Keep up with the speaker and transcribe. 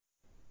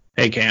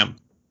Hey Cam,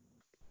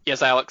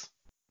 Yes, Alex.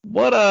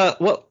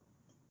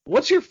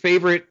 what's your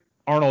favorite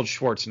Arnold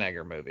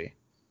Schwarzenegger movie?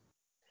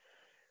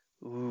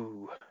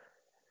 Ooh,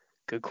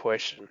 good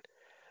question.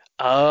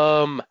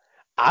 Um,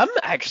 I'm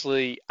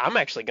actually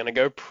gonna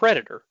go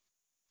Predator.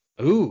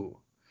 Ooh.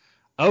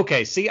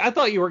 Okay, see, I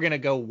thought you were gonna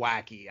go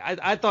wacky.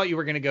 I thought you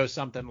were gonna go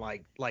something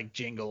like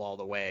Jingle All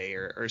the Way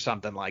or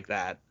something like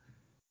that.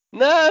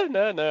 No,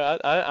 no, no.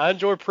 I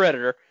enjoy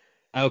Predator.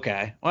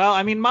 Okay. Well,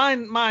 I mean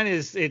mine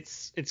is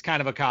it's kind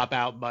of a cop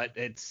out, but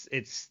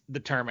it's the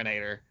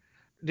Terminator.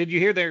 Did you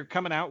hear they're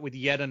coming out with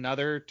yet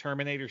another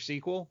Terminator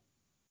sequel?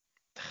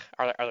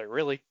 Are they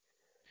really?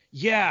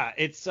 Yeah,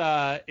 it's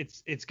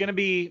gonna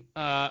be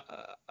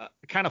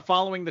kind of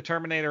following the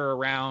Terminator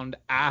around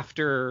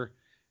after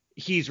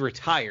he's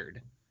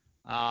retired.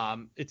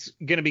 It's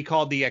gonna be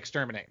called the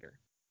Exterminator.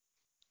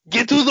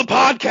 Get to the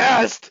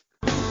podcast.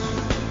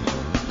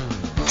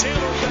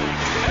 Taylor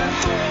back and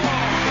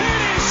Thorwald.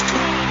 It is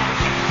gone.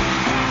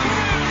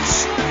 Grand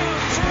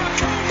slam for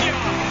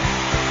Acuna.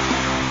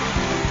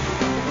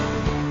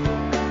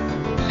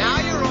 Now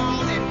you're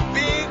all in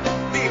big,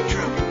 big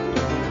trouble.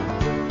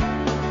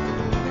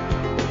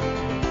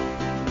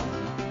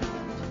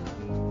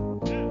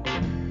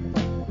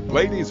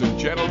 Ladies and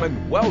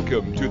gentlemen,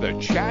 welcome to the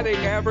Chatting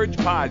Average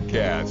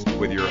Podcast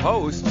with your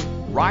hosts,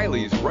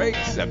 Riley's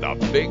Rakes and the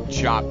Big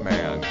Chop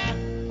Man.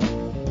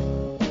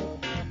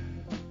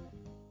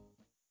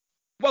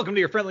 Welcome to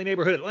your friendly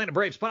neighborhood Atlanta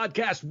Braves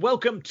podcast.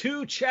 Welcome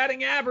to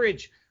Chatting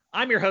Average.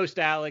 I'm your host,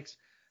 Alex,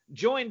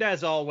 joined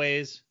as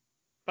always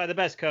by the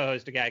best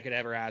co-host a guy could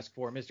ever ask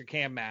for, Mr.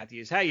 Cam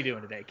Matthews. How you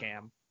doing today,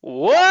 Cam?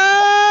 What?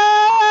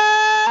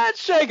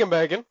 Shaking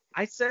bacon.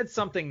 I said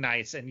something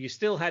nice and you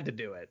still had to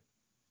do it.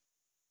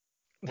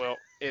 Well,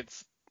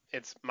 it's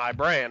my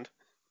brand.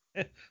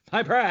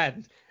 My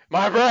Brad.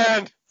 My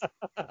brand.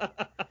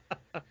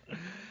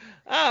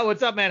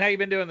 What's up, man? How you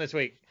been doing this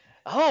week?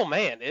 Oh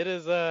man, it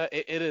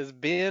has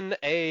been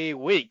a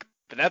week,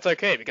 but that's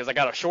okay because I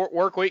got a short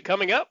work week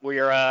coming up. We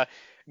are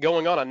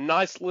going on a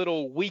nice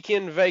little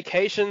weekend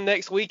vacation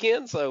next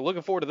weekend, so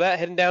looking forward to that.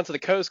 Heading down to the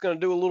coast, going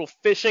to do a little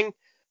fishing.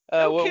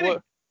 No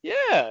kidding.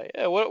 Yeah.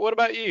 What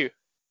about you?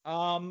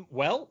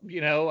 Well,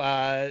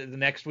 the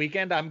next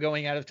weekend I'm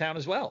going out of town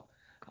as well.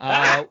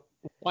 Ah!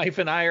 Wife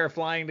and I are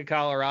flying to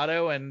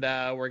Colorado, and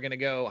we're gonna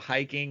go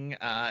hiking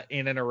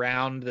in and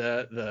around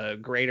the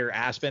greater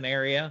Aspen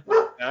area.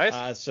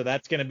 Nice. So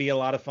that's gonna be a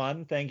lot of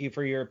fun. Thank you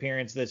for your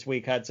appearance this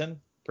week, Hudson.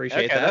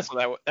 Appreciate Okay, that.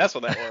 that's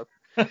what that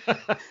was.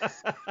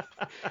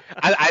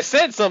 I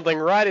said something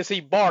right as he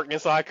barked, and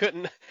so I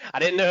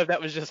didn't know if that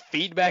was just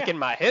feedback in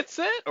my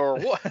headset or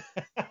what.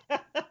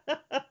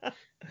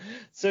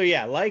 So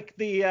yeah, like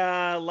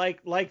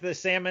the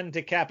salmon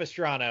to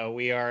Capistrano,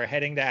 we are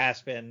heading to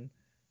Aspen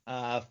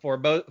for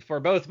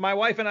both my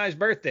wife and I's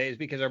birthdays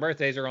because our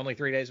birthdays are only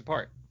 3 days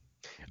apart.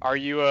 Are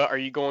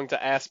you going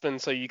to Aspen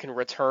so you can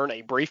return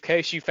a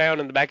briefcase you found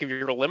in the back of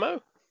your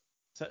limo?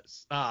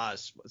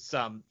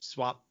 Some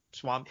Swami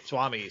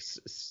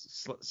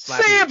Samsonite.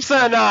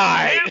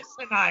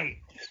 Samsonite.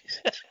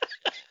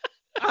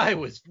 I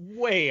was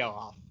way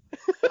off.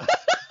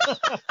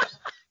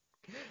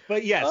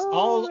 But yes,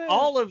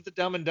 all of the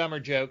Dumb and Dumber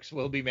jokes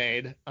will be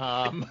made.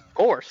 Of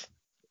course.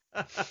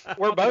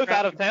 We're both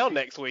out of town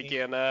next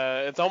weekend.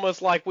 It's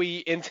almost like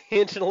we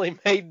intentionally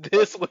made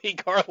this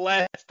week our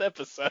last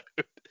episode.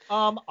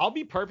 I'll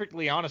be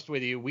perfectly honest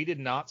with you. We did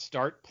not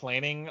start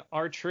planning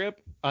our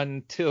trip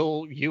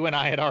until you and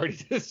I had already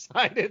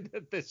decided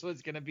that this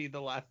was going to be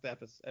the last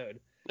episode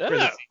for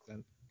the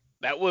season.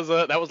 That was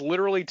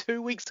literally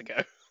 2 weeks ago.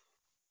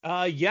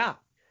 Yeah.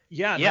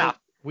 Yeah.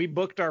 We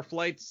booked our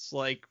flights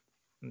like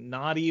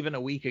not even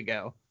a week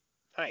ago.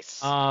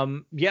 Nice.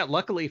 Yeah,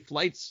 luckily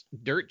flights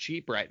dirt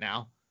cheap right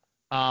now.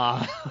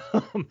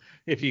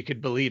 If you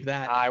could believe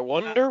that. I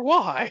wonder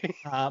why.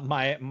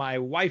 My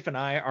wife and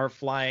I are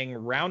flying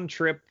round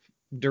trip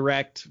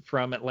direct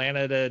from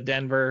Atlanta to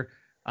Denver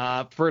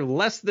for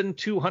less than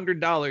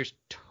 $200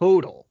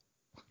 total.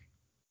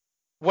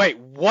 Wait,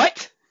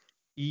 what?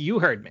 You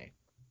heard me.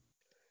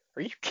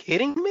 Are you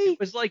kidding me? It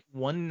was like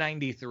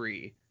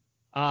 $193.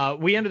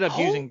 We ended up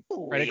using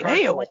credit card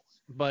points,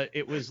 but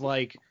it was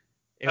like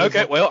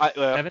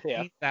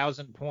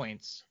 17,000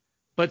 points.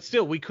 But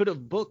still, we could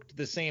have booked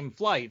the same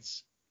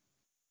flights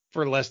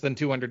for less than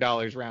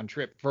 $200 round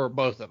trip for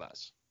both of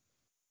us.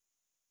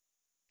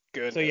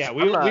 Good. So yeah,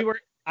 we were.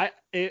 I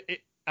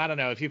don't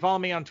know if you follow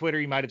me on Twitter,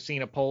 you might have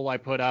seen a poll I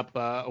put up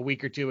a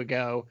week or two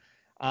ago,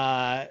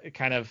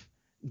 kind of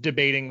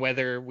debating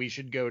whether we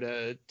should go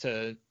to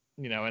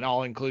an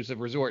all-inclusive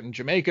resort in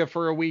Jamaica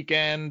for a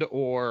weekend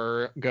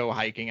or go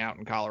hiking out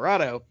in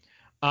Colorado.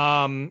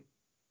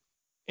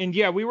 And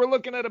yeah, we were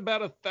looking at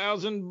about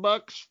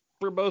 $1,000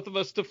 for both of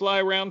us to fly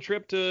a round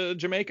trip to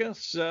Jamaica.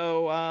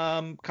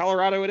 So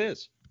Colorado it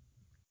is.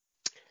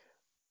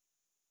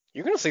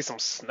 You're gonna see some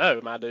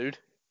snow, my dude.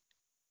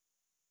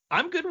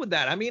 I'm good with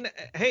that. I mean,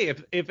 hey,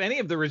 if any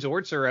of the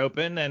resorts are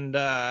open and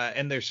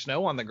there's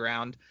snow on the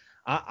ground,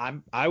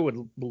 I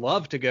would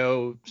love to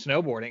go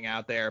snowboarding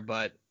out there,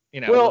 but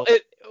Well,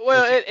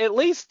 at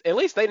least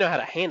they know how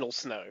to handle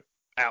snow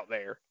out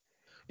there.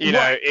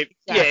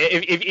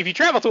 If you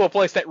travel to a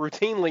place that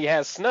routinely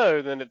has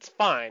snow, then it's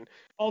fine.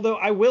 Although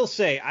I will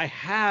say I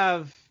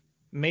have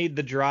made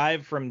the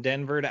drive from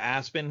Denver to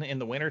Aspen in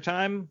the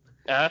wintertime.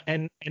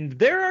 And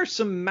there are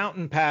some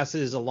mountain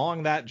passes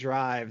along that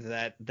drive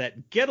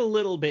that get a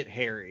little bit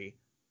hairy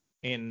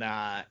in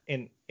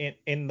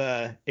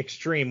the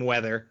extreme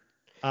weather.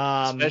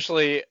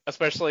 Especially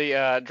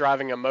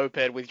driving a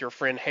moped with your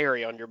friend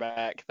Harry on your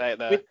back.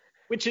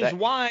 Which is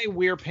why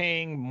we're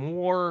paying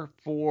more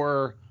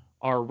for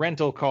our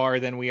rental car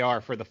than we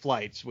are for the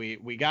flights.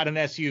 We got an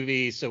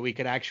SUV so we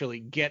could actually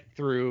get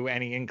through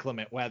any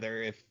inclement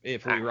weather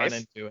if we run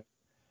into it.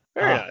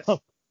 Very nice.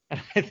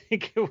 And I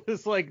think it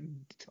was like,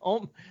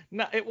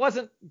 it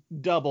wasn't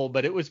double,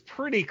 but it was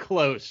pretty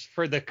close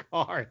for the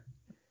car.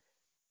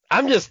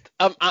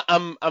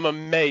 I'm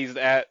amazed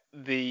at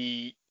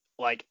the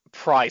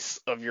price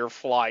of your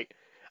flight.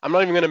 I'm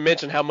not even going to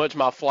mention how much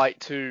my flight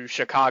to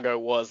Chicago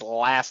was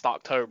last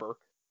October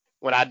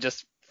when I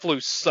just flew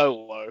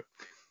solo.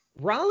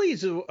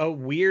 Raleigh's a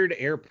weird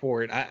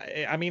airport.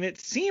 I mean, it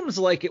seems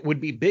like it would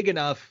be big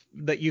enough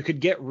that you could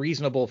get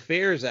reasonable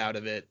fares out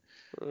of it,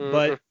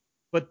 but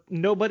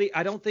nobody,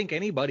 I don't think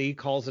anybody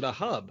calls it a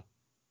hub.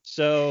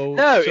 So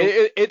no,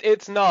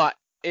 it's not.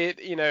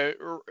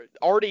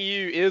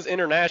 RDU is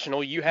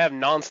international. You have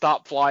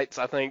nonstop flights,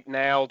 I think,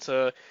 now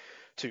to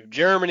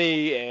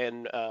Germany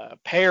and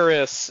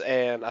Paris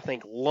and I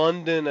think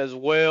London as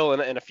well,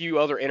 and a few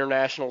other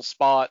international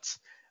spots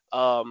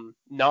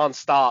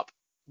nonstop.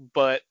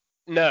 But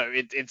no,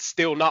 it's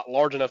still not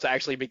large enough to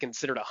actually be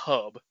considered a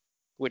hub,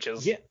 which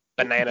is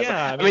bananas.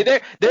 Yeah, I mean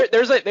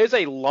there's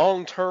a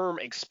long-term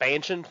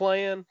expansion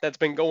plan that's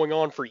been going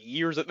on for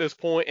years at this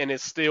point, and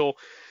it's still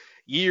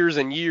years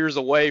and years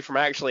away from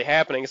actually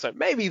happening. So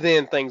maybe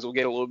then things will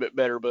get a little bit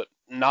better, but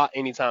not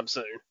anytime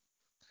soon.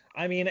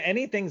 I mean,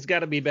 anything's got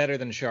to be better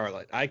than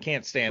Charlotte. I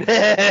can't stand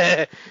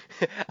it.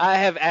 I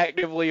have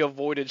actively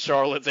avoided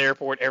Charlotte's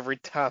airport every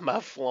time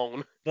I've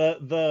flown.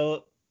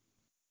 The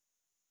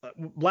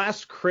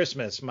last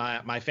Christmas,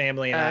 my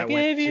family and I went to.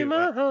 I gave you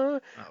my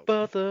heart,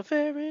 but the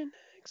very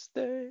next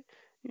day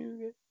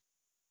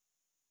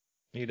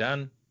You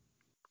done?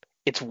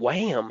 It's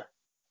Wham.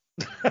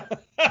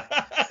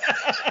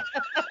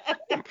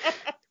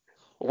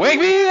 Wake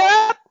me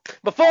up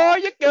before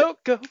you go.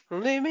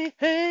 Leave me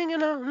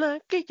hanging on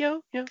like a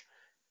yo-yo.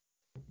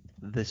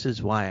 This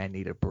is why I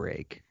need a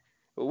break.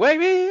 Wake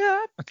me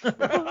up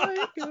before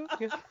you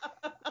go.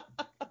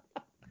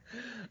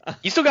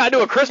 You still gotta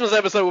do a Christmas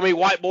episode with me,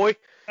 white boy.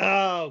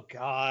 Oh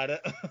God.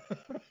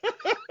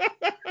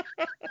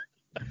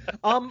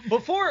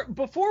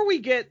 Before we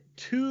get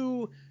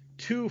too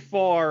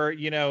far,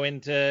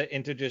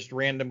 into just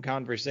random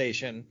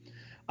conversation,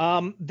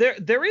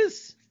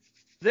 there's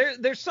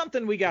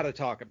something we got to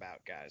talk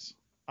about, guys.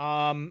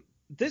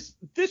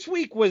 This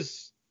week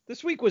was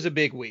a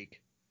big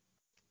week.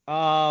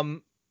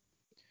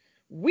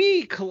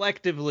 We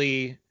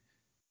collectively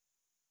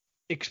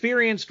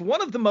experienced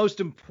one of the most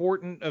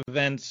important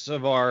events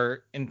of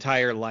our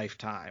entire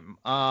lifetime.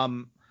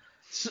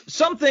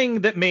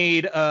 Something that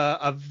made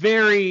a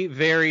very,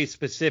 very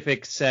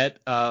specific set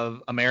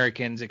of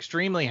Americans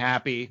extremely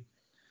happy.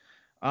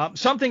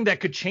 Something that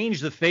could change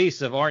the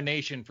face of our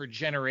nation for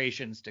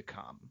generations to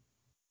come.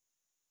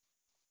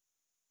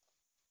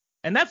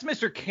 And that's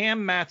Mr.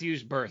 Cam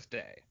Matthews'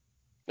 birthday.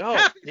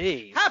 Oh,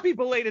 geez. Happy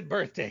belated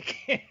birthday,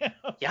 Cam.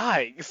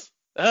 Yikes.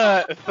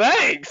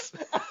 Thanks.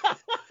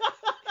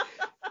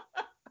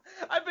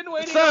 I've been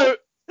waiting. So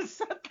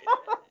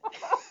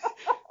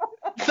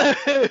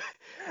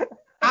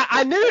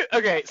I knew.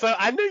 Okay, so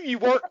I knew you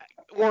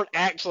weren't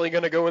actually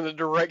going to go in the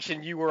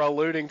direction you were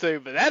alluding to,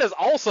 but that is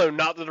also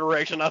not the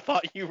direction I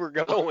thought you were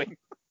going.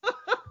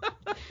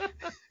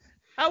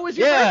 How was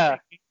your birthday?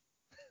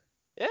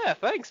 Yeah,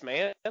 thanks,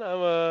 man. I'm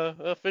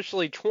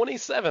officially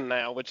 27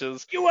 now, which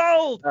is... You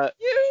old!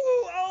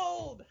 You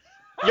old!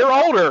 You're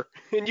older,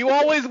 and you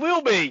always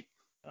will be.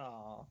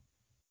 Oh.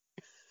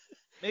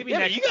 Maybe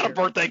next year. You got a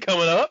birthday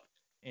coming up.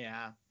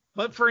 Yeah.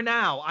 But for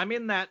now, I'm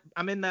in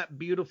that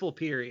beautiful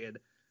period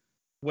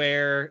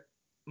where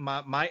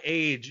my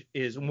age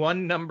is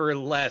one number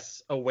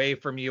less away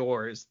from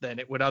yours than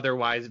it would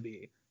otherwise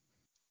be.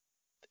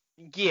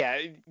 Yeah,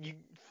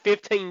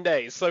 15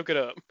 days. Soak it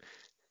up.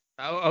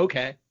 Oh,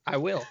 okay. I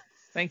will.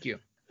 Thank you.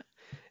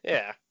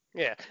 Yeah.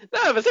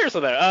 No, but seriously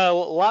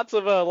though, lots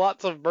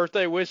of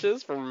birthday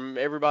wishes from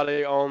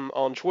everybody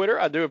on Twitter.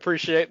 I do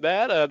appreciate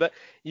that. That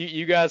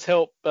you guys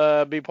help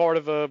be part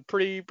of a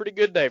pretty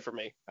good day for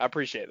me. I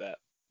appreciate that.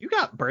 You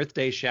got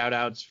birthday shout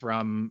outs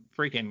from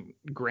freaking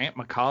Grant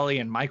McCauley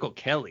and Michael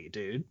Kelly,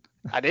 dude.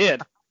 I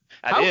did.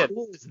 How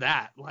cool is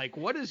that? Like,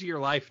 what is your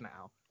life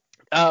now?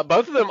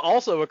 Both of them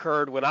also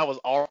occurred when I was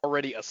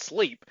already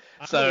asleep.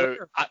 So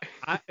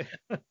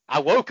I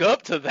woke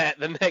up to that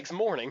the next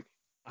morning.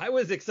 I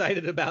was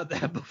excited about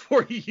that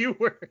before you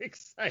were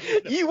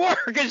excited. You were,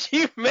 because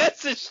you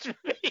messaged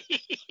me.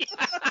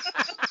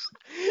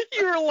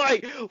 You were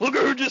like, look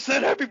who just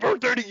said happy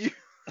birthday to you.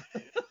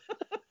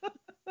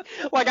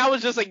 Like I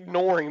was just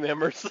ignoring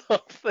them or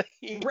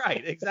something.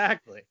 Right,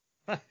 exactly.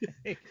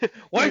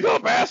 Wake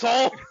up,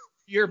 asshole!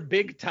 You're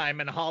big time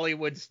in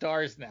Hollywood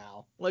stars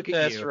now. Look at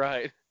That's you.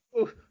 right.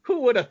 Who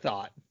would have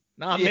thought?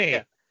 Not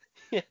me.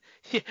 Yeah.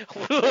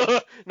 Yeah.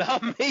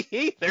 Not me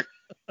either.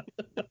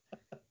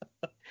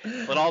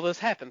 But all this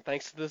happened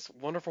thanks to this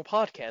wonderful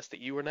podcast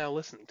that you are now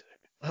listening to.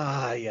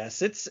 Ah,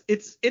 yes.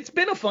 It's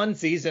been a fun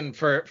season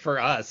for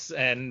us,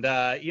 and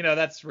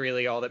that's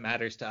really all that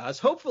matters to us.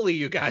 Hopefully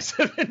you guys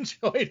have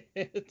enjoyed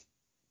it.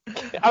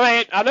 I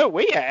mean, I know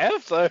we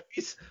have, so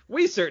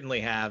We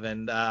certainly have,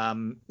 and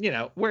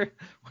we're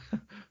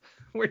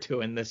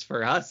doing this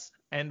for us,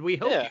 and we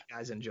hope Yeah. you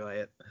guys enjoy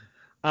it.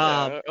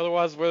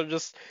 Otherwise we're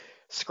just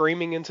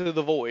screaming into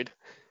the void.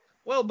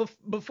 Well,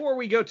 before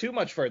we go too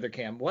much further,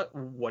 Cam, what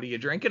are you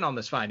drinking on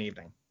this fine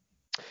evening?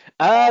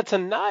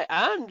 Tonight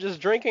I'm just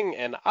drinking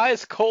an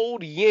ice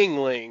cold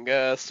Yingling,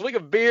 a swig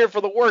of beer for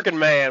the working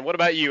man. What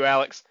about you,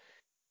 Alex?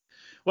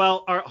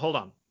 Well, hold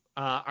on.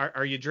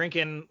 Are you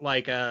drinking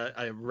like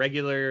a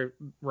regular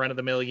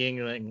run-of-the-mill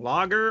Yingling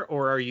lager,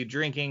 or are you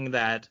drinking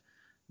that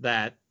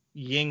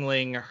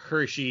Yingling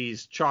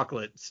Hershey's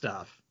chocolate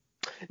stuff?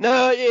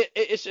 No,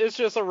 it's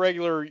just a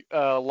regular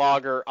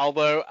lager.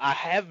 Although I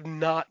have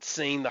not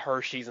seen the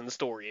Hershey's in the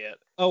store yet.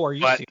 Oh, are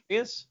you But-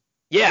 serious?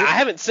 Yeah, I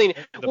haven't seen it.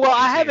 The Well,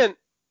 I Hershey's. haven't.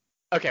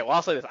 Okay, well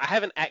I'll say this: I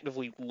haven't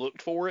actively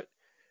looked for it,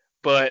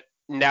 but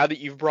now that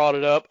you've brought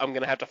it up, I'm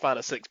gonna have to find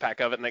a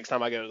 6-pack of it next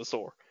time I go to the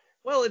store.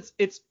 Well,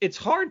 it's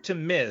hard to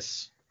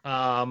miss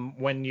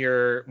when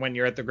you're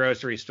at the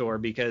grocery store,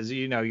 because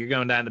you're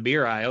going down the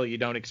beer aisle, you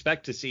don't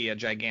expect to see a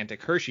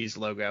gigantic Hershey's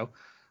logo.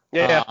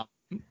 Yeah.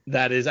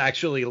 That is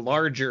actually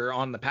larger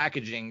on the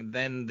packaging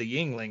than the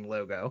Yingling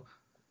logo.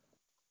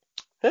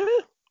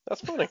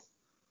 That's funny.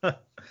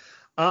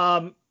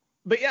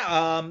 But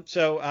yeah,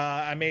 so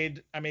I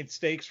made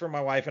steaks for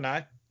my wife and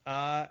I,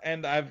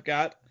 and I've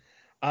got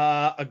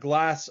a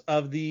glass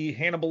of the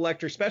Hannibal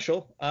Lecter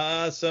special,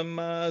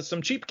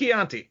 some cheap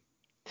Chianti.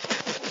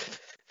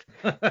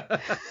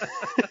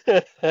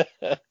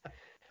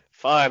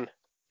 Fun.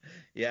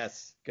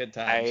 Yes, good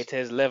I times. ate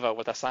his liver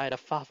with a side of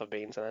fava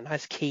beans and a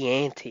nice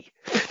Chianti.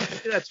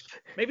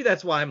 Maybe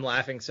that's why I'm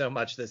laughing so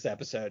much this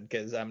episode,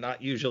 because I'm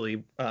not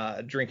usually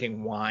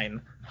drinking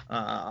wine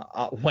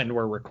when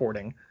we're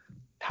recording.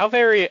 How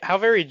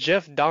very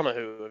Jeff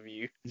Donahue of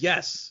you.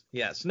 Yes.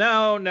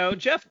 No,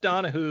 Jeff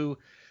Donahue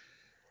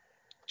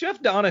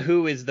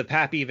is the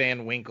Pappy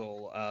Van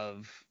Winkle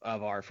of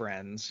our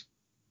friends.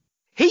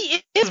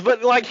 He is,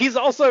 but like he's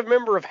also a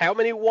member of how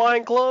many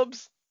wine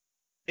clubs?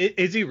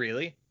 Is he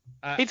really?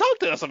 He talked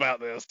to us about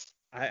this.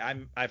 That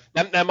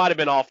That might have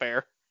been off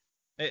air.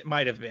 it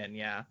might have been,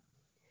 yeah.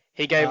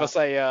 He gave us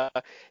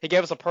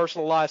a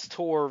personalized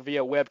tour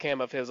via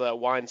webcam of his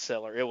wine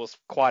cellar. It was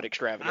quite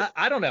extravagant.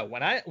 I don't know,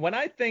 when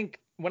I think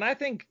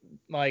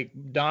like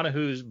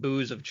Donahue's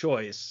booze of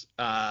choice,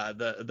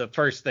 the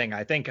first thing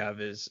I think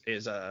of is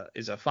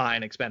a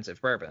fine,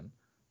 expensive bourbon.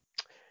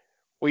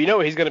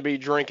 Well, he's going to be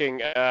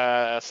drinking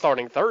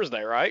starting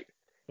Thursday, right?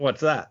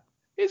 What's that?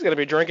 He's going to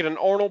be drinking an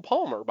Arnold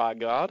Palmer, by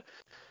God.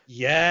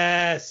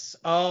 Yes.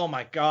 Oh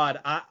my God.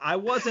 I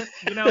wasn't.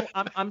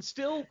 I'm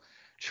still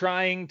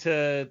trying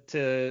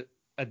to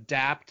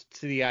adapt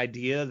to the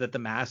idea that the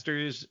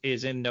Masters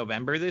is in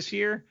November this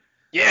year.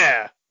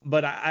 Yeah.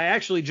 But I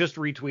actually just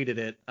retweeted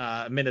it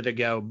a minute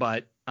ago.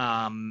 But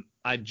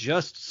I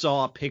just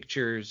saw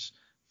pictures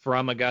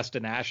from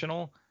Augusta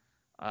National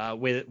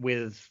with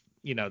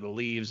the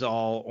leaves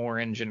all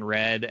orange and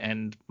red,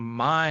 and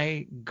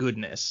my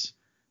goodness,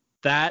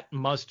 that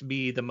must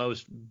be the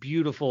most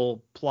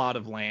beautiful plot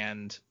of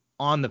land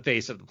on the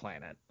face of the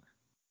planet.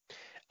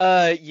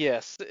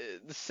 Yes.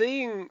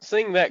 Seeing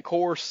that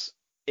course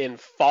in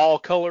fall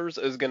colors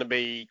is going to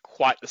be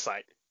quite the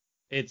sight.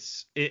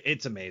 It's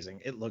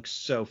amazing. It looks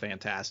so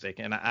fantastic,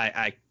 and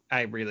I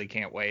really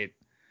can't wait.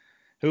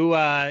 Who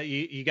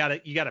you got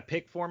a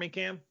pick for me,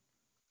 Cam?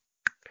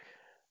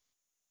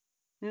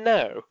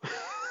 No.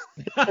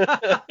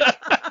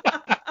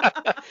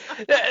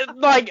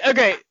 Like,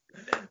 okay.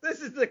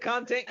 This is the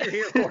content you're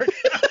here for.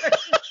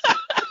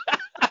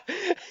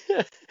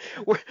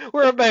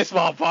 We're a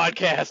baseball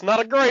podcast.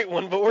 Not a great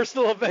one, but we're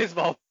still a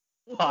baseball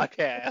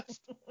podcast.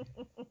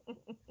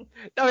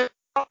 No,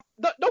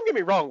 don't get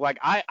me wrong. Like,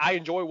 I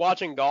enjoy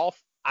watching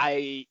golf.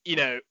 I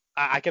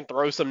can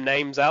throw some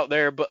names out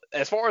there, but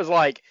as far as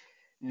like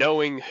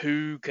knowing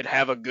who could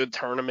have a good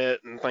tournament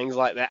and things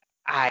like that,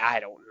 I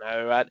don't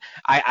know.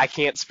 I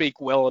can't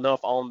speak well enough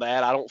on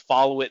that. I don't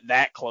follow it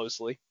that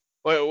closely.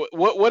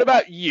 What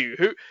about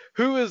you?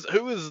 Who is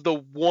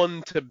the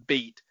one to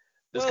beat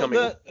this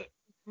coming?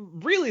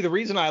 Really, the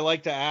reason I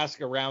like to ask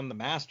around the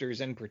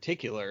Masters in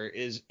particular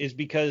is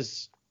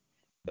because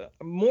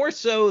more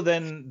so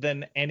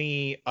than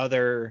any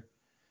other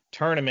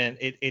tournament,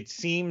 it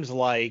seems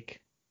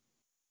like,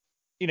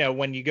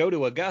 when you go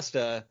to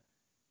Augusta,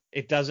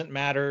 it doesn't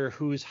matter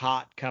who's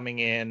hot coming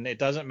in. It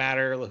doesn't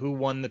matter who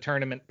won the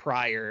tournament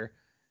prior.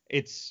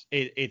 It's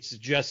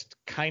just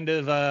kind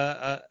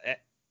of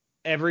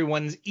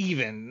everyone's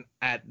even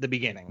at the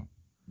beginning.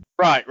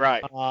 Right,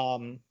 right.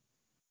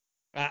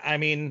 I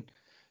mean,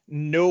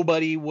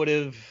 nobody would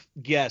have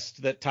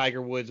guessed that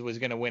Tiger Woods was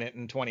going to win it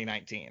in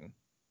 2019.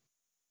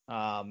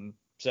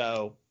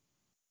 So,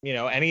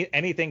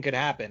 anything could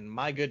happen.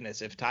 My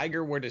goodness, if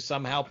Tiger were to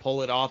somehow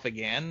pull it off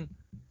again,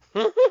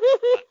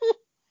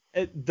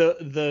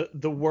 the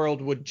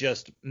world would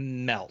just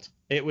melt.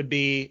 It would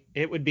be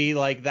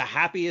like the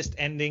happiest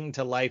ending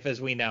to life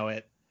as we know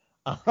it.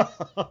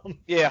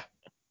 Yeah.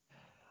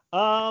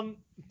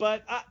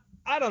 But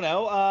I don't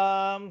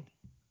know.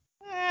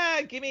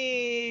 Give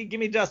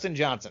me Dustin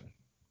Johnson.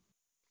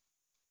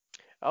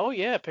 Oh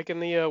yeah, picking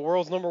the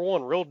world's number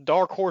one. Real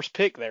dark horse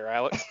pick there,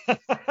 Alex.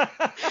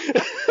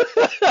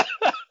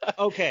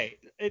 Okay,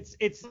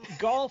 it's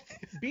golf.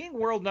 Being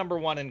world number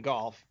one in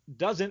golf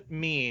doesn't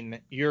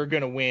mean you're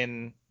gonna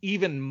win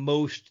even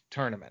most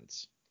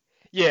tournaments.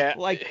 Yeah,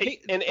 Like, he's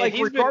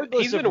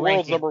regardless been of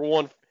world's ranking. number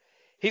one.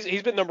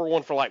 He's been number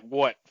one for like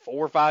what,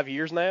 4 or 5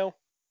 years now?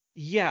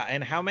 Yeah,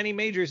 and how many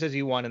majors has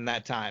he won in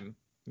that time?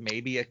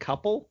 Maybe a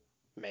couple.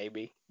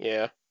 Maybe.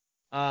 Yeah.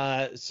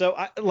 So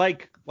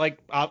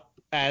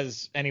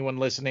as anyone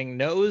listening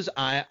knows,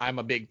 I'm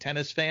a big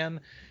tennis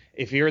fan.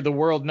 If you're the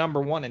world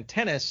number one in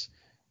tennis,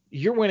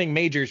 you're winning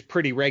majors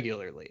pretty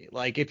regularly.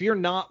 Like, if you're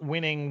not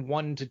winning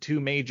 1 to 2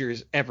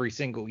 majors every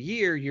single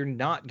year, you're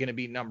not going to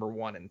be number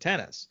one in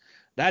tennis.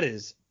 That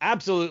is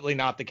absolutely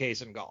not the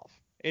case in golf.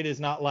 It is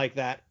not like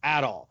that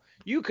at all.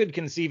 You could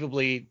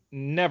conceivably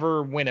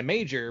never win a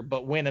major,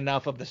 but win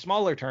enough of the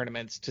smaller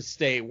tournaments to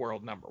stay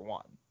world number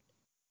one.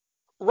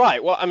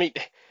 Right. Well, I mean,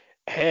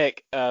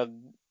 heck,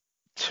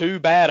 2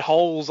 bad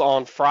holes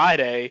on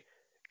Friday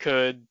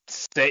could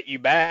set you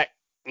back,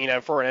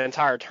 for an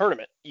entire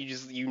tournament.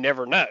 You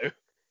never know.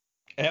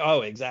 Oh,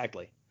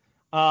 exactly.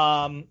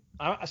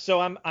 So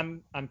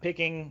I'm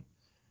picking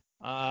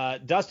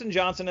Dustin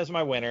Johnson as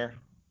my winner,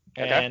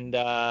 Okay.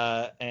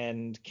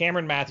 and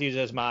Cameron Matthews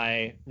as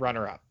my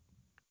runner-up.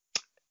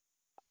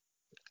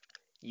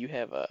 You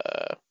have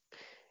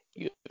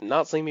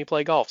not seen me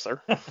play golf,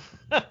 sir.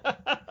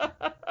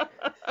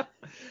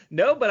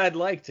 No, but I'd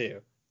like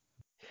to.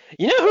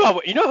 You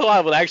know who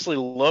I would actually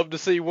love to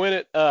see win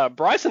it?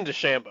 Bryson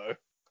DeChambeau.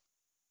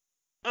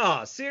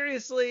 Oh,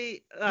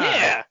 seriously?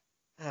 Yeah.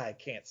 I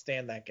can't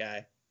stand that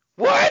guy.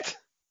 What?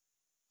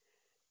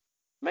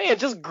 Man,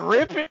 just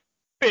grip it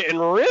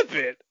and rip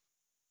it.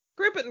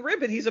 Grip it and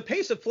rip it. He's a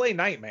pace of play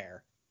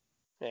nightmare.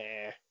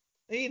 Yeah.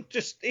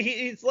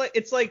 It's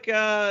like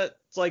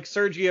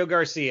Sergio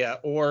Garcia,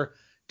 or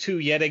to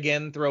yet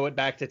again throw it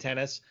back to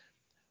tennis,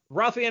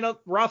 Rafael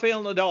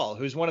Nadal,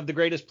 who's one of the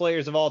greatest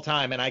players of all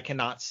time, and I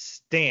cannot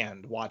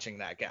stand watching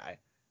that guy.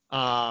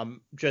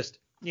 Just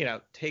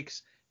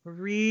takes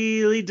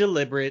really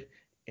deliberate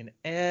in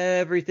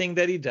everything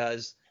that he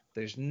does.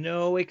 There's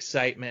no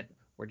excitement.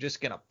 We're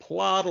just gonna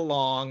plod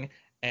along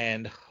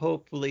and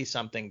hopefully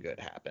something good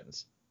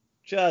happens.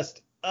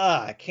 Just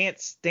I can't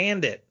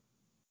stand it.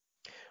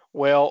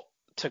 Well,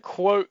 to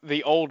quote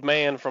the old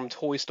man from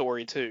Toy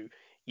Story 2,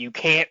 you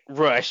can't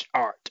rush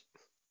art.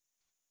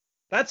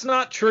 That's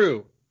not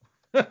true.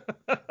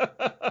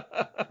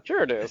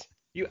 Sure it is.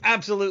 You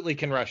absolutely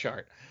can rush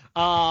art.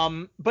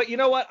 But you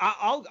know what?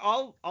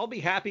 I'll be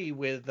happy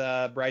with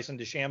Bryson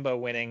DeChambeau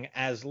winning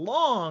as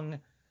long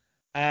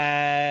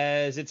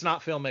as it's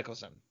not Phil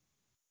Mickelson.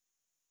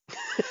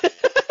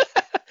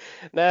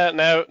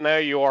 Now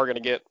you are gonna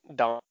get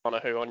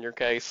Donahue on your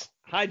case.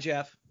 Hi,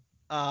 Jeff.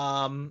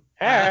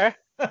 Hey.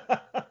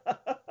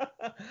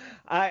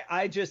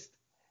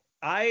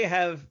 I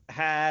have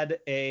had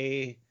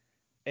a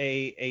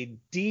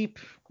deep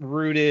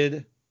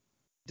rooted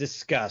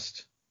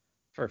disgust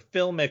for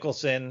Phil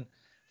Mickelson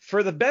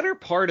for the better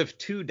part of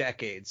 2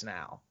 decades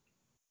now.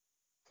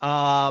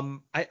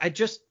 I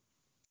just,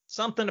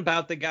 something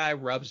about the guy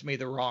rubs me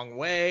the wrong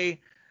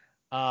way.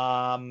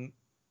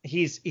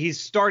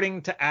 He's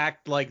starting to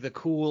act like the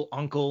cool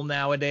uncle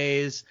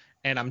nowadays,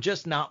 and I'm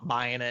just not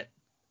buying it.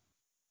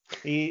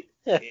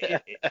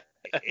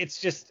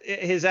 It's just,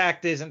 his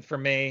act isn't for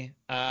me.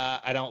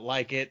 I don't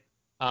like it.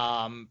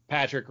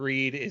 Patrick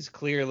Reed is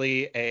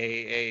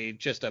clearly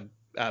just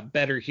a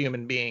better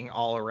human being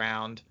all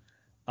around.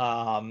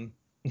 And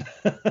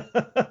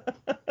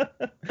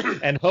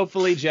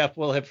hopefully Jeff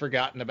will have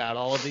forgotten about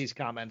all of these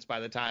comments by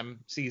the time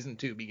season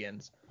 2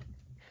 begins.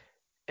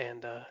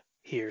 And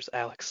here's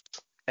Alex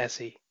as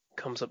he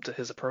comes up to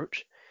his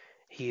approach.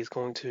 He is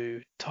going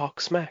to talk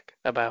smack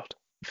about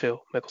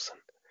Phil Mickelson.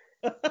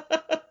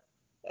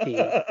 He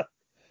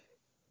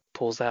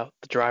pulls out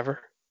the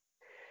driver.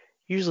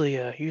 Usually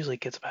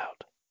gets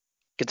about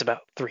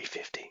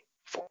 350,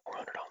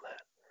 400 on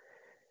that.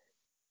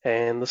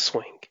 And the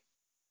swing.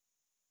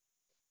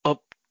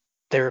 Up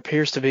there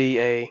appears to be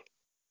a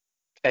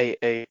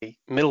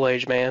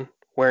middle-aged man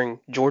wearing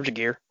Georgia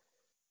gear.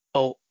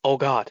 Oh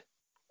God,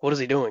 what is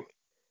he doing?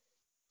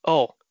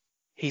 Oh,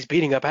 he's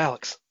beating up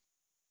Alex.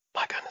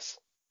 My goodness.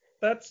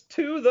 That's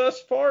 2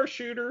 thus far,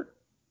 shooter.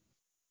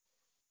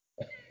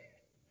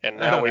 And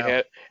now we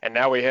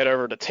head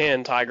over to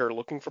 10, Tiger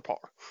looking for par.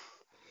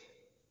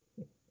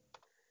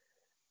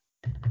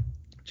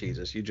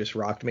 Jesus, you just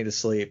rocked me to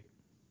sleep.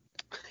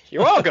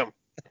 You're welcome.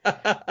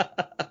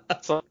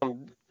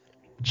 Some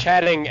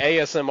chatting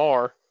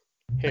ASMR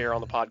here on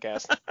the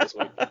podcast this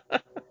week.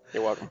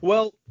 You're welcome.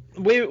 Well,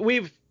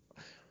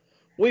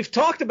 we've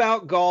talked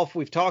about golf,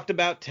 we've talked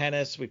about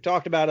tennis, we've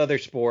talked about other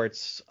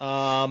sports,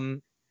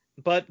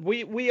 but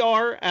we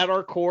are at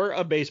our core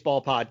a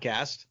baseball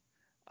podcast,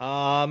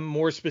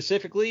 more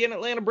specifically an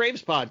Atlanta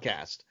Braves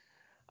podcast.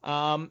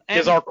 And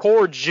Is our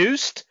core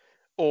juiced,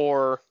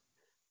 or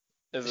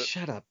is it?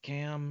 Shut up,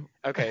 Cam.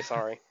 Okay,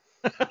 sorry.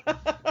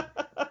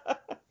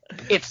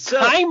 It's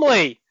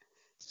timely.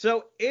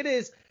 So it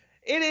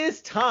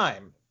is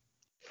time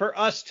for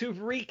us to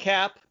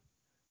recap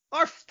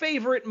our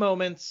favorite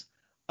moments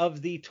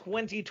of the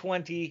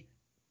 2020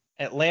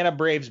 Atlanta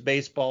Braves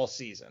baseball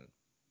season.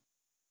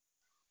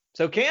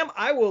 So Cam,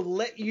 I will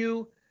let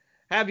you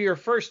have your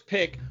first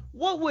pick.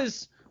 What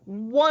was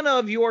one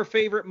of your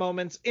favorite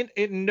moments in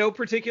no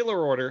particular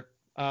order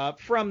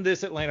from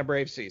this Atlanta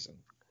Braves season?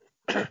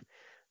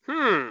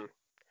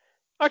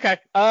 Okay.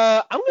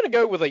 I'm going to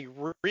go with a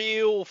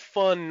real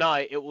fun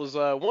night. It was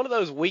one of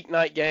those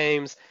weeknight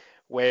games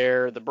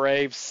where the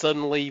Braves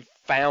suddenly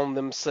found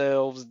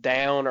themselves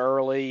down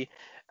early.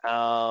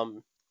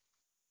 Kind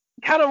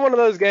of one of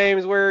those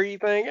games where you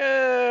think,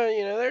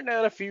 they're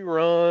down a few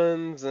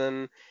runs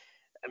and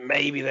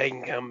maybe they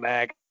can come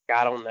back.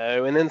 I don't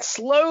know. And then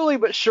slowly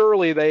but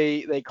surely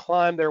they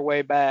climb their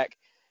way back.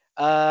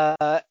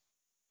 The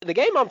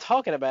game I'm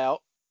talking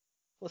about,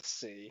 let's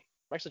see.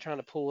 I'm actually trying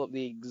to pull up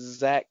the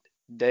exact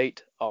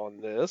date on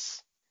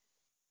this.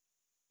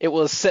 It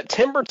was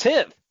September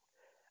 10th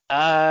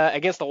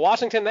against the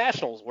Washington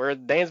Nationals, where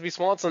Dansby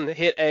Swanson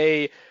hit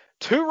a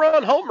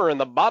 2-run homer in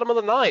the bottom of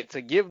the ninth to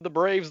give the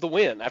Braves the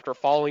win after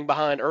falling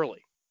behind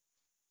early.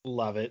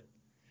 Love it.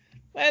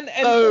 And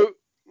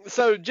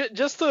so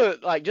just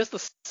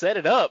to set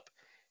it up,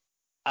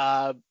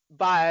 by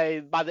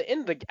the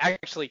end of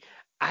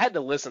I had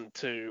to listen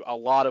to a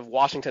lot of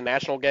Washington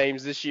National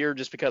games this year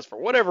just because for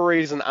whatever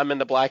reason I'm in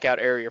the blackout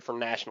area for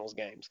Nationals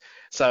games.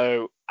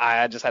 So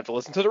I just had to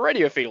listen to the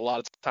radio feed a lot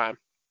of the time.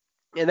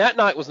 And that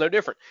night was no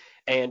different.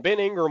 And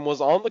Ben Ingram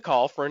was on the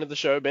call, friend of the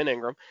show, Ben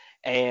Ingram.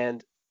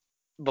 And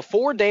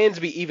before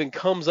Dansby even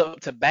comes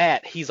up to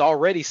bat, he's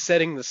already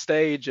setting the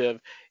stage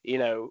of,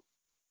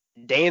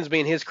 Dansby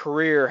in his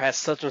career has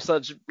such and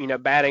such,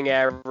 batting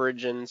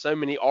average and so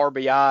many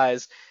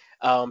RBIs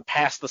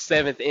past the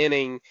 7th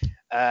inning,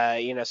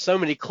 so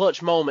many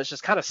clutch moments,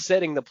 just kind of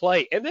setting the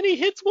plate. And then he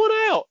hits one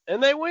out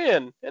and they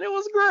win. And it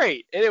was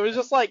great. And it was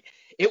just like,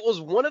 it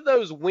was one of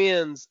those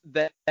wins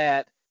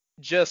that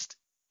just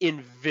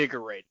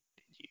invigorated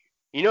you.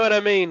 You know what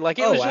I mean? Like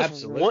it was just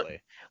absolutely.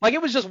 It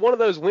was just one of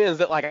those wins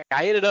that like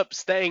I ended up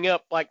staying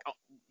up like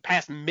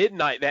past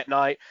midnight that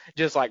night,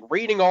 just like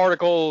reading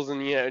articles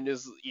and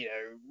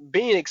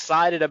being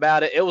excited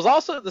about it. It was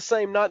also the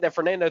same night that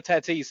Fernando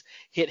Tatis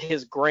hit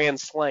his grand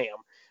slam.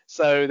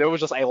 So there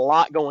was just a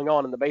lot going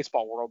on in the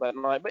baseball world that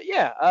night. But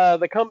yeah,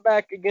 the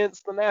comeback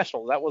against the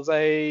Nationals, that was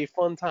a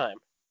fun time.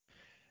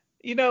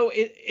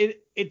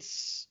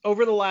 It's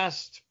over the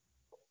last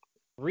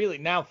really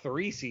now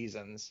 3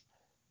 seasons.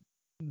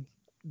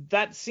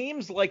 That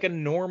seems like a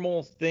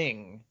normal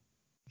thing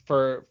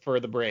for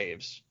the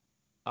Braves.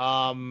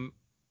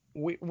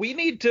 We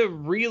need to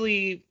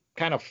really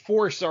kind of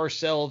force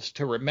ourselves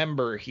to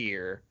remember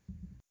here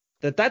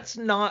that that's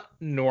not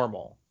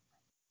normal.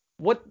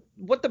 What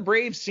the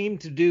Braves seem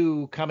to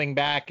do coming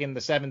back in the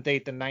 7th,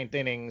 8th, and 9th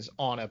innings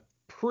on a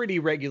pretty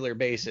regular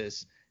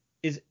basis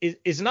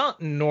is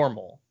not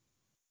normal.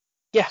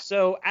 Yeah.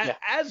 So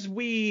as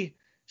we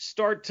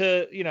start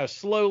to,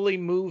 slowly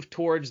move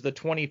towards the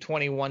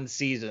 2021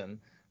 season,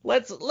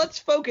 let's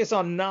focus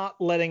on not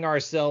letting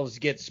ourselves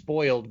get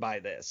spoiled by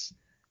this.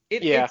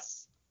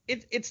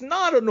 It's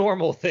not a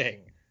normal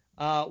thing.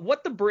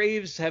 What the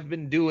Braves have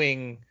been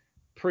doing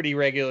pretty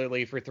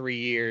regularly for 3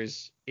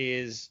 years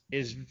is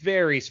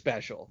very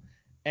special.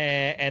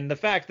 And the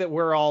fact that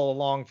we're all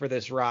along for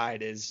this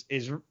ride is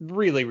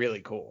really,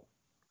 really cool.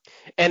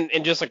 And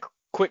just a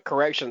quick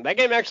correction, that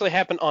game actually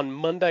happened on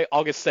Monday,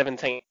 August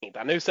 17th.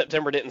 I knew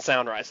September didn't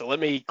sound right, so let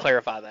me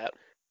clarify that.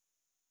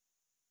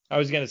 I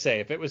was going to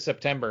say, if it was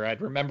September,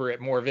 I'd remember it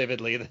more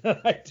vividly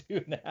than I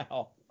do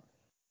now.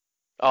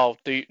 Oh,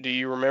 do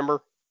you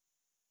remember?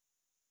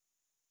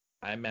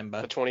 I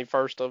remember. The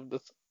 21st of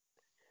this.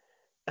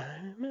 I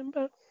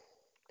remember.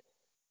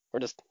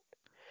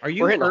 Are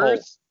you hitting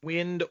earth,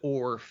 wind,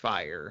 or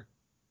fire?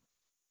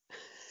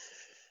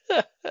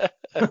 I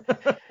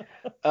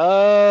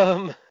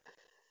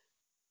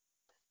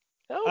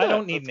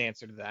don't need an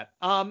answer to that.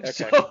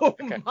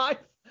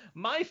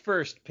 My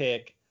first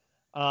pick,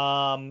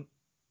 and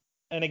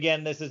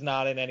again, this is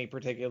not in any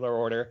particular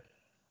order.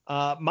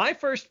 My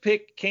first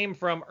pick came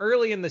from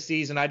early in the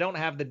season. I don't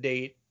have the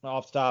date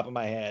off the top of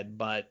my head,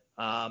 but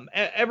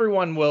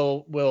everyone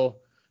will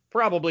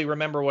probably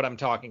remember what I'm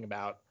talking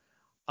about.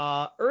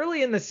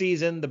 Early in the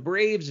season, the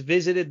Braves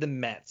visited the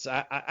Mets.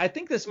 I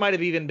think this might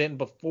have even been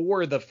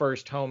before the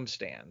first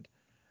homestand.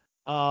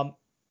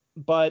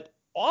 But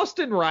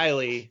Austin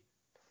Riley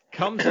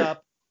comes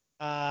up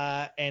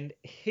and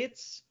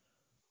hits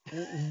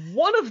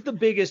one of the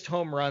biggest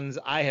home runs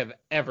I have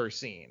ever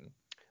seen.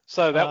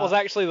 So that was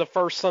actually the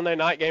first Sunday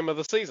night game of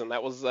the season.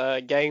 That was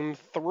Game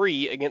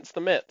 3 against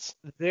the Mets.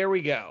 There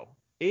we go.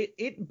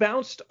 It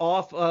bounced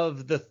off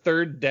of the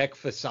third deck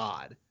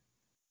facade.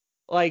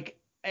 Like,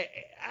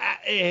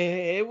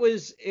 it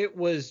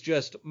was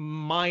just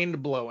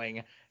mind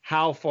blowing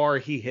how far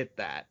he hit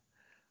that.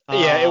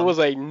 Yeah, it was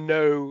a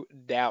no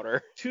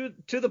doubter. To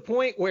the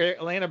point where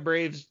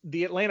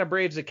the Atlanta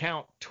Braves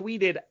account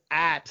tweeted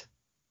at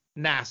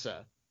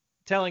NASA,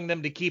 telling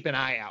them to keep an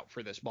eye out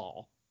for this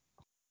ball.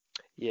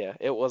 Yeah,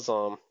 it was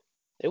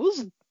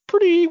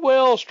pretty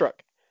well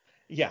struck.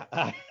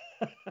 Yeah.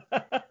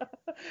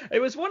 It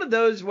was one of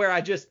those where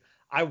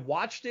I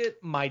watched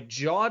it, my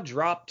jaw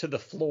dropped to the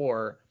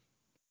floor,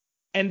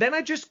 and then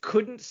I just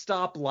couldn't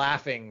stop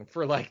laughing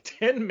for like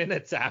 10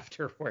 minutes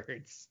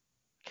afterwards.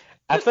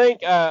 I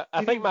think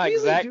my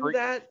exact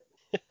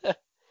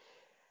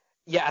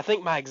yeah, I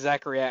think my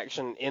exact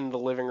reaction in the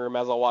living room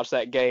as I watched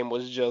that game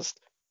was just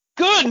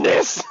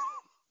goodness.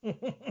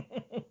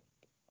 Good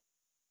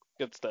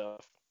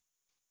stuff.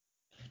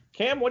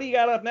 Cam, what do you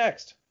got up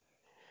next?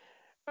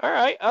 All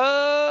right.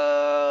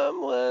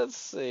 Let's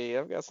see.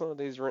 I've got some of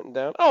these written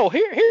down. Oh,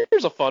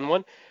 here's a fun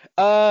one.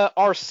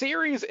 Our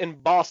series in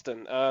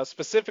Boston,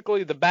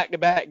 specifically the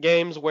back-to-back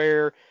games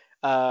where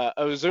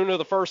Ozuna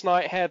the first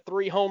night had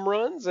 3 home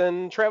runs,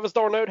 and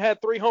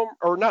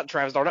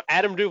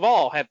Adam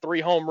Duvall had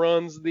 3 home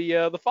runs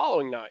the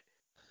following night.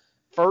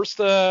 First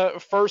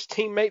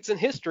teammates in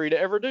history to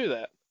ever do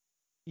that.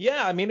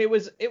 Yeah, I mean it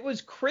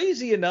was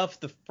crazy enough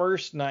the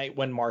first night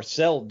when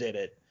Marcel did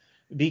it,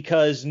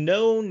 because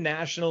no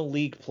National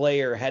League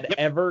player had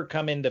ever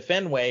come into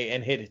Fenway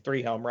and hit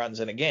 3 home runs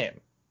in a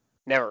game.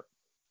 Never.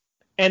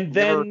 And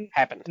then Never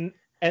happened.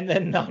 And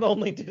then not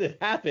only did it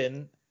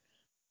happen,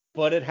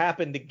 but it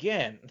happened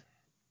again.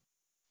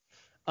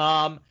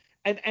 And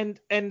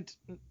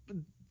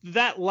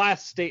that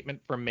last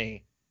statement from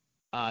me,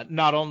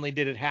 not only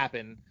did it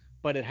happen,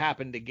 but it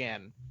happened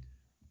again.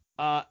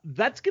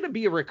 That's going to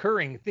be a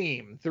recurring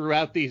theme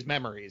throughout these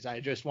memories. I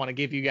just want to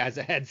give you guys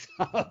a heads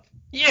up.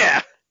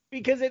 Yeah.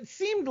 Because it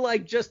seemed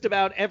like just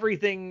about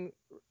everything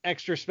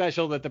extra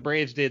special that the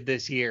Braves did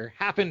this year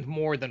happened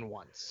more than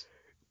once.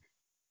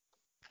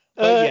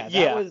 But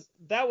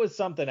that was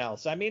something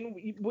else. I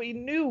mean, we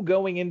knew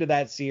going into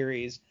that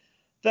series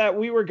that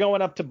we were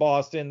going up to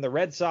Boston. The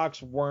Red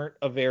Sox weren't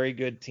a very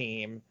good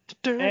team.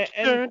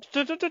 And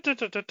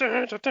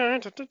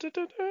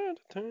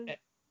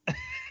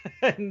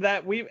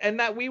that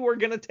we were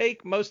going to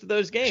take most of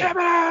those games.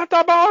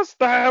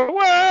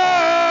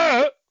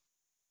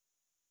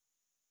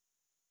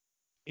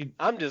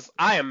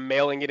 I am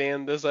mailing it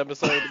in this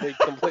episode, to be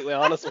completely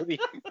honest with you.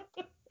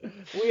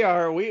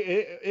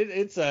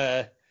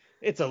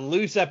 It's a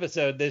loose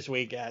episode this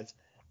week, guys.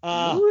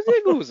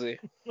 Goosey.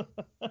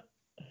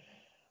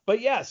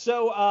 But yeah,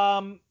 so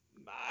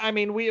I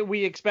mean,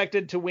 we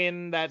expected to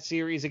win that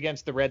series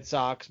against the Red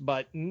Sox,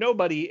 but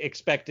nobody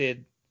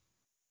expected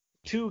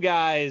 2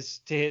 guys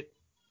to hit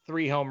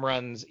 3 home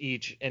runs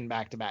each in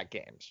back-to-back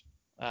games.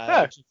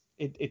 That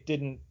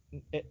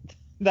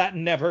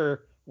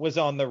never was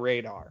on the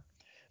radar.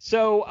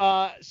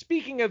 So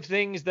speaking of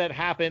things that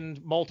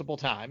happened multiple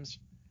times,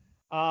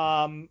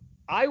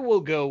 I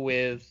will go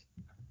with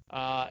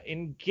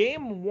in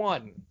game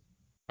 1,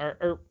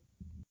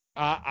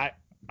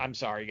 I'm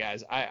sorry,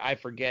 guys. I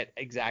forget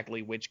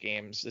exactly which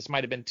games. This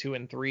might have been 2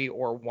 and 3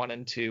 or 1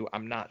 and 2.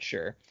 I'm not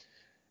sure.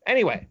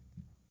 Anyway,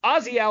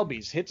 Ozzie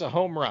Albies hits a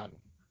home run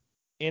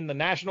in the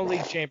National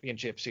League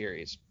Championship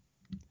Series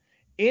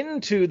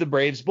into the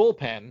Braves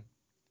bullpen,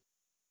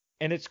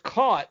 and it's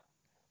caught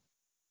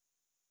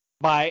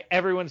by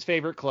everyone's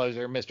favorite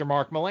closer, Mr.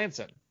 Mark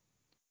Melancon.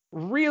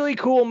 Really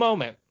cool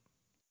moment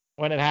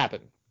when it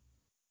happened.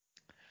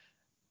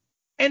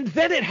 And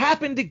then it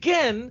happened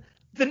again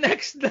the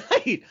next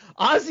night.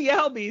 Ozzie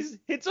Albies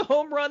hits a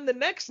home run the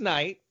next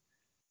night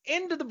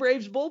into the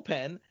Braves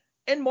bullpen,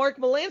 and Mark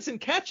Melancon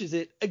catches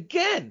it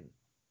again.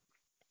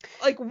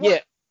 Like,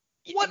 what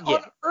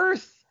on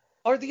earth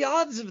are the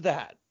odds of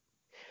that?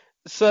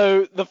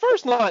 So the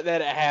first night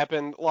that it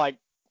happened, like,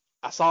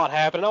 I saw it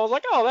happen, and I was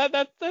like, oh,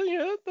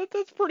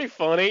 that's pretty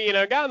funny. You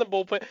know, guy in the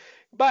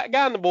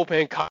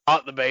bullpen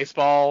caught the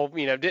baseball,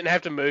 didn't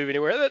have to move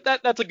anywhere.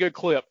 That's a good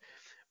clip.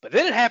 But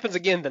then it happens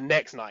again the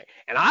next night,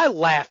 and I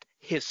laughed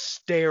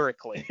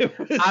hysterically.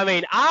 I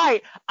mean,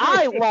 I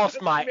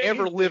lost my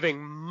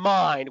ever-living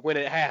mind when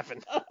it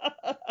happened.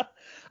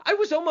 I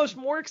was almost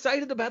more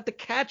excited about the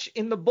catch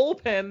in the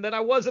bullpen than I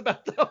was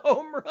about the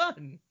home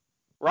run.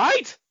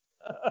 Right?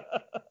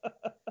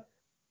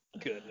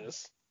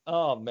 Goodness.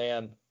 Oh,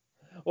 man.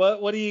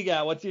 What do you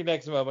got? What's your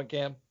next moment,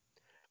 Cam?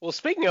 Well,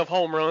 speaking of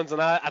home runs, and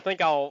I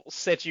think I'll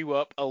set you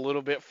up a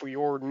little bit for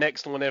your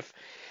next one if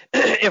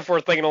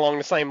we're thinking along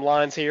the same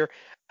lines here.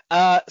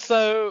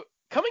 So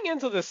coming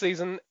into this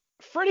season,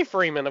 Freddie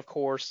Freeman, of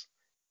course,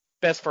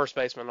 best first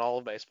baseman in all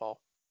of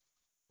baseball.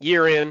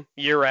 Year in,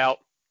 year out.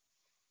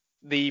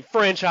 The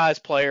franchise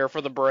player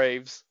for the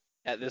Braves.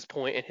 at this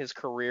point in his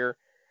career.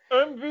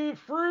 MV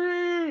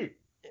free.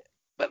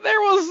 But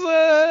there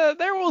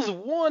was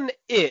one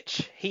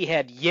itch he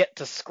had yet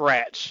to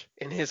scratch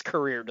in his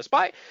career.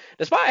 Despite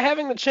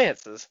having the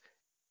chances,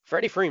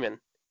 Freddie Freeman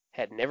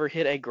had never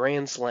hit a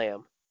grand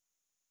slam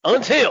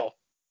until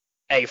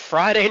a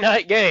Friday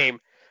night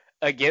game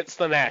against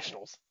the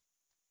Nationals.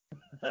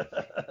 And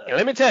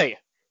let me tell you,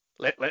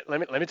 let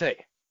me tell you,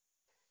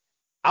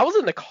 I was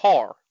in the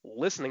car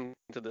listening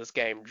to this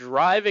game,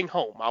 driving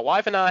home. My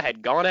wife and I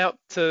had gone out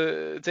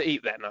to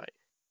eat that night.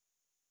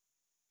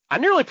 I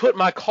nearly put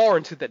my car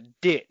into the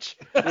ditch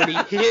when he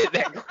hit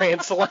that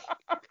grand slam.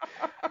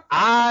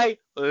 I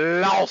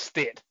lost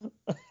it.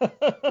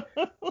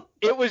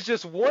 It was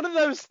just one of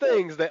those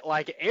things that,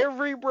 like,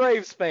 every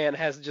Braves fan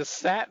has just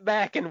sat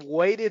back and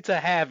waited to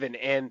happen.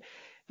 And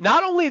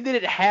not only did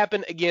it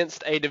happen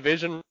against a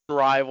division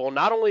rival,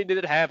 not only did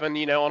it happen,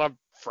 on a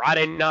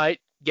Friday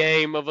night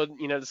game of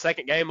the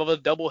second game of a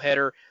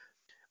doubleheader,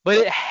 but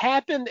it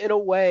happened in a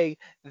way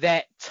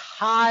that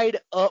tied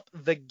up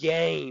the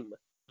game.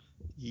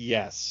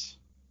 Yes.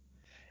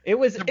 It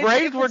was the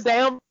Braves were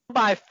down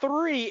by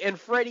 3, and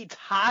Freddie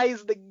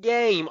ties the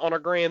game on a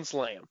grand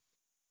slam.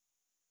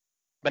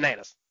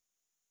 Bananas.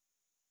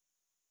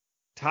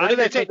 Or did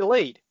they take the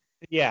lead?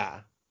 Yeah.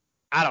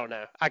 I don't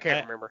know. I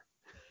can't remember.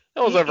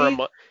 That was over a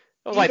month.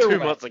 That was like 2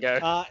 months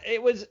ago.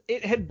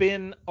 It had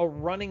been a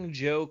running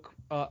joke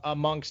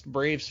amongst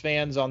Braves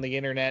fans on the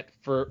internet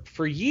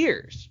for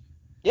years.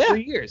 Yeah. For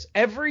years.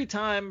 Every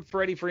time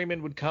Freddie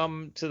Freeman would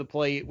come to the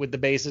plate with the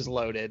bases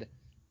loaded.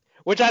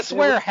 Which I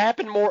swear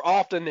happened more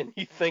often than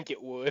you think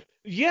it would.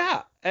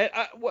 Yeah.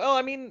 Well,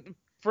 I mean,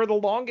 for the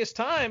longest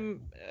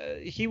time,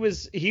 he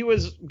was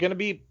going to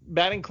be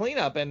batting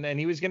cleanup, and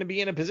he was going to be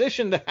in a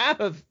position to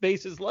have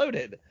bases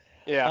loaded.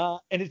 Yeah.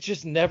 And it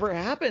just never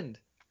happened.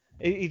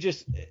 He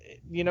just,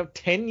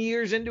 10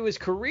 years into his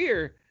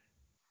career,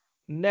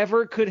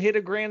 never could hit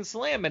a grand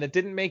slam, and it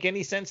didn't make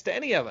any sense to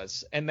any of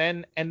us. And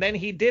then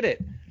he did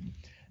it.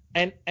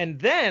 And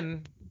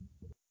then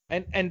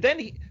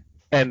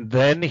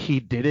he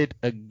did it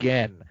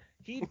again.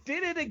 He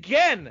did it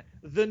again.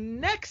 The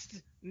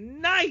next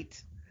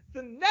night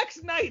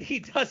he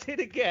does it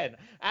again.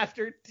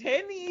 After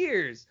 10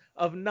 years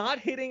of not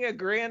hitting a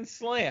grand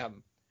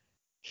slam,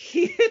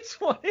 he hits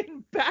one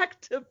in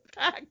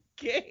back-to-back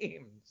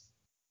games.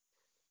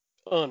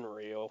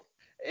 Unreal.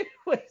 It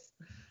was,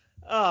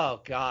 oh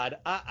God.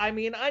 I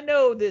mean, I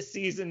know this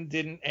season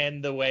didn't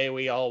end the way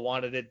we all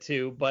wanted it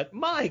to, but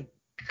my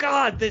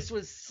God, this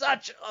was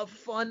such a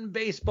fun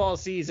baseball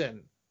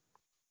season.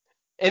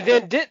 And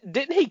then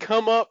didn't he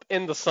come up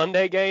in the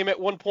Sunday game at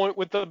one point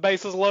with the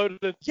bases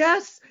loaded?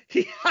 Yes,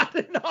 he had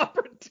an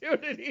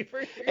opportunity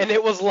for. And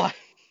it was like,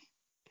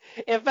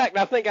 in fact,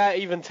 I think I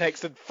even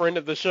texted friend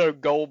of the show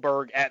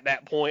Goldberg at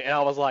that point, and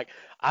I was like,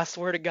 I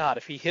swear to God,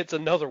 if he hits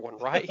another one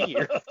right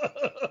here,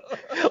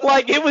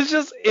 like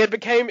it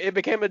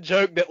became a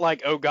joke that,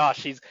 like, oh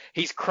gosh, he's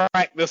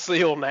cracked the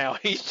seal now.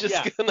 He's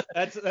just gonna.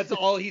 That's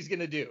all he's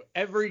gonna do.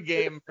 Every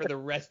game for the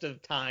rest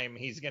of time,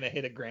 he's gonna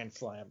hit a grand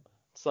slam.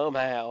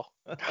 Somehow.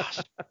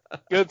 Gosh.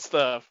 Good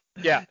stuff.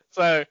 Yeah.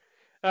 So,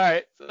 all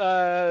right.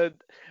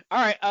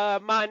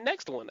 My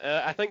next one.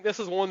 I think this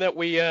is one that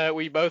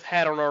we both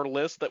had on our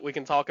list that we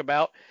can talk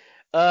about.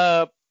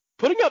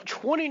 Putting up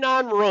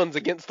 29 runs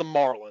against the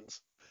Marlins.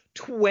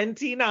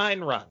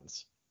 29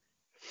 runs.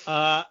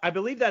 I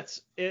believe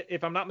that's,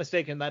 if I'm not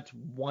mistaken, that's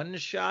one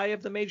shy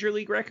of the major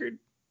league record.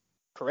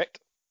 Correct.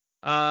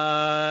 It's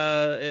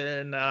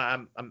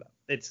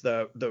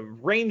the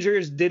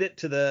Rangers did it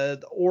to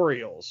the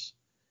Orioles.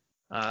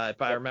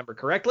 If I remember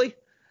correctly.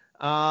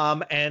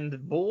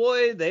 And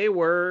boy, they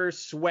were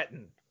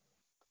sweating.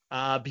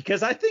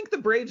 Because I think the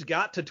Braves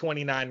got to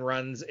 29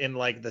 runs in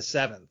like the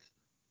 7th.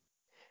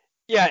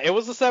 Yeah, it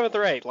was the 7th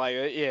or 8th. Like,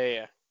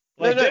 yeah.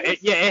 Like, it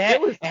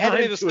had to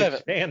be the 7th.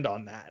 Expand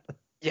on that.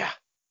 Yeah.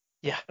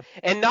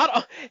 And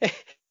not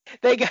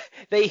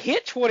they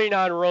hit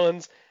 29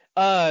 runs.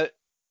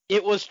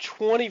 It was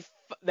 20.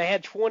 They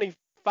had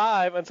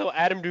 25 until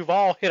Adam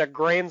Duvall hit a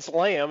grand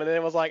slam, and then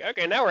it was like,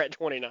 okay, now we're at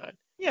 29.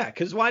 Yeah,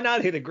 because why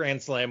not hit a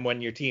grand slam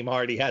when your team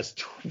already has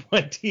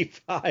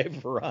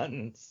 25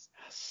 runs?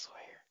 I swear.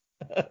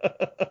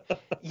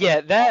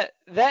 Yeah, that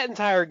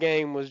entire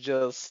game was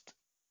just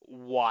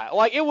wild.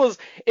 Like, it was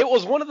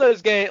one of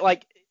those games.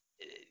 Like,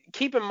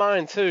 keep in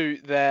mind too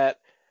that,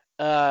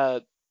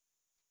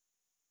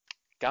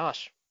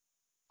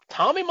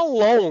 Tommy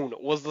Malone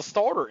was the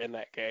starter in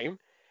that game.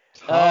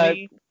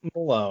 Tommy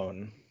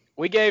Malone.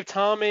 We gave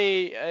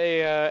Tommy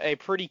a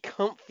pretty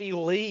comfy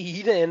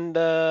lead, and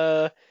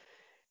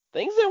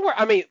things didn't work.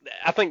 I mean,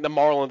 I think the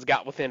Marlins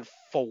got within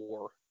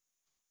 4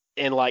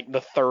 in like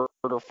the 3rd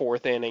or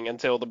 4th inning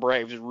until the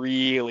Braves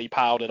really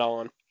piled it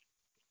on.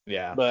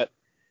 Yeah. But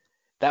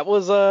that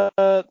was no,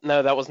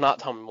 that was not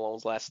Tommy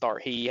Malone's last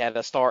start. He had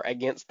a start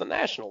against the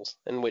Nationals,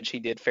 in which he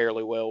did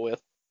fairly well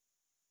with.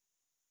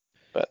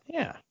 But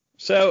yeah.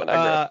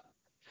 So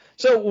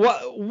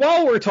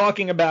while we're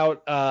talking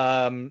about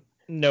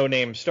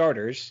no-name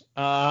starters,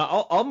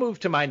 I'll move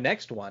to my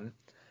next one.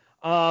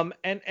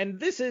 And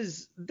this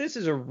is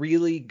a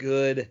really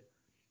good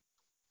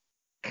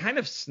kind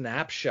of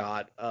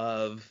snapshot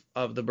of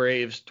the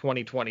Braves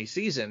 2020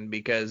 season,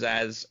 because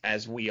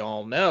as we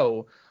all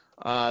know,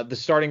 the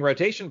starting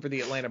rotation for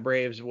the Atlanta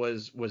Braves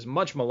was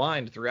much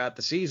maligned throughout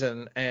the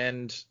season,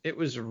 and it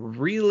was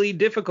really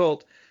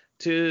difficult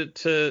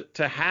to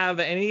have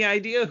any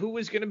idea who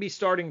was going to be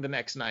starting the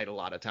next night a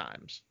lot of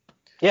times.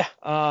 Yeah.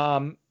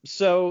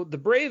 So the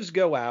Braves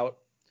go out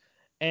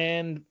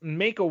and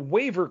make a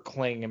waiver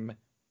claim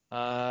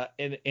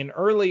in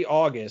early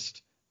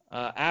August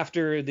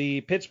after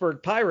the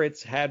Pittsburgh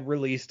Pirates had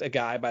released a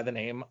guy by the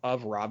name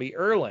of Robbie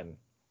Erlin.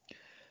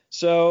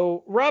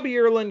 So Robbie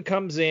Erlin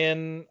comes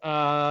in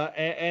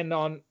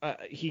and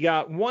he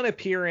got one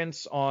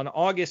appearance on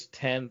August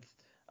 10th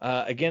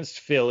against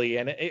Philly,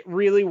 and it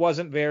really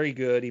wasn't very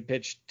good. He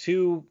pitched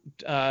two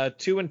and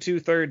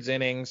 2/3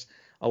 innings,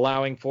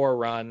 allowing 4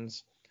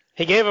 runs.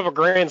 He gave up a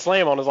grand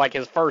slam on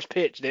his first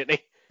pitch, didn't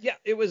he? Yeah,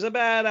 it was a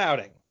bad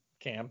outing,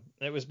 Cam.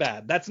 It was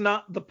bad. That's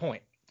not the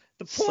point.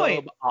 The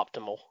point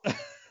Suboptimal.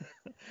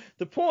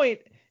 The point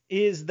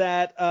is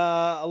that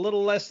a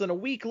little less than a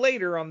week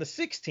later, on the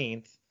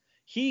 16th,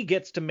 he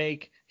gets to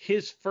make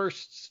his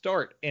first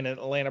start in an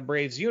Atlanta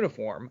Braves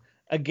uniform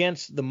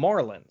against the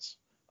Marlins.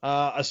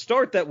 A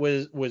start that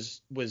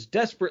was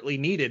desperately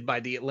needed by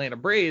the Atlanta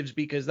Braves,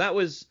 because that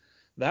was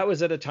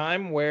at a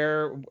time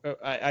where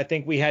I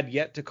think we had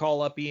yet to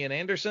call up Ian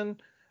Anderson.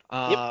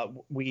 Yep.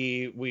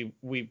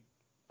 We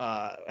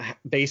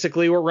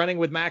basically were running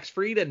with Max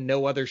Fried and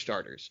no other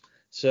starters.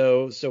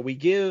 So we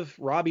give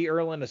Robbie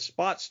Erlin a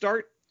spot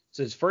start. It's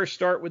his first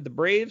start with the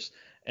Braves,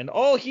 and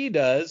all he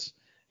does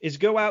is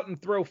go out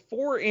and throw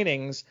 4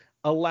 innings,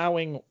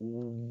 allowing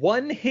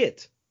 1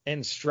 hit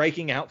and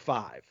striking out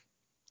 5.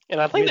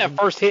 And I think that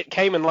first hit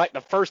came in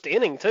the first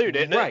inning too,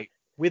 didn't it? Right.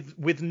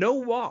 With no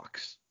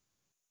walks.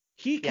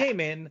 He came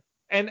in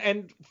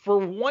and for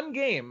one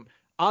game,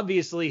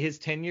 obviously his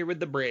tenure with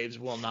the Braves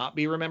will not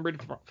be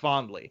remembered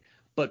fondly,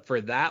 but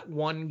for that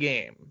one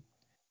game,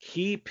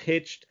 he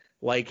pitched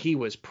like he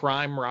was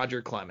prime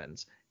Roger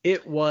Clemens.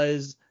 It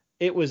was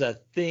a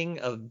thing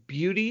of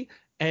beauty,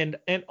 and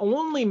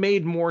only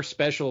made more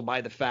special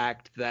by the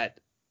fact that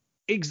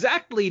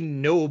exactly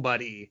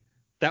nobody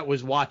that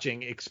was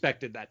watching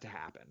expected that to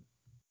happen.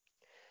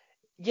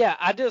 Yeah,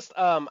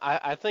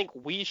 I think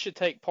we should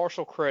take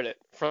partial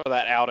credit for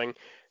that outing,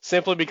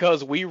 simply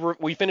because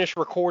we finished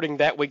recording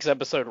that week's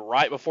episode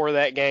right before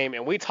that game,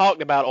 and we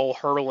talked about old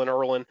Erlin.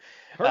 Erlin.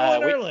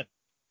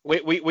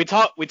 We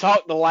talked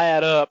the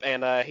lad up,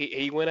 and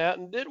he went out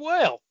and did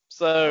well.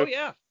 So Oh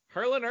yeah,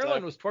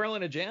 Erlin was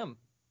twirling a gem.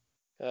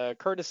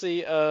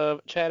 Courtesy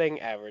of Chatting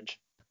Average.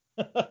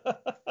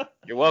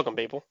 You're welcome,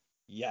 people.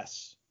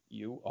 Yes,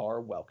 you are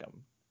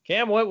welcome.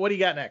 Cam, what do you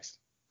got next?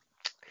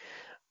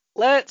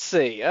 Let's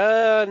see.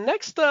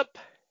 Next up,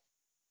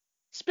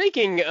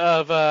 speaking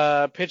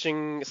of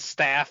pitching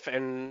staff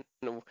and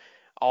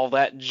all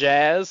that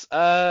jazz,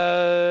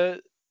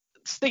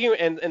 staying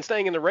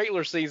in the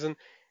regular season,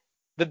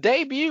 the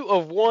debut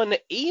of one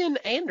Ian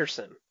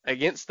Anderson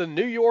against the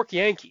New York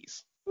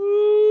Yankees.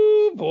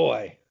 Ooh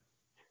boy.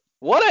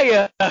 What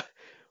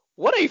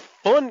a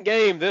fun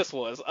game this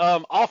was.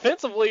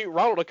 Offensively,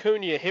 Ronald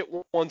Acuna hit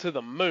one to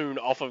the moon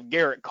off of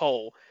Garrett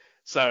Cole,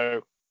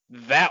 so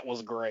that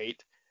was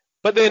great.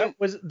 But then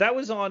that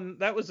was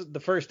the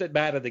first at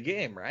bat of the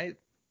game, right?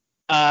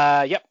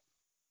 Yep,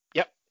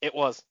 it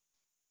was.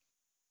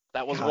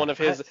 That was one of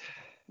his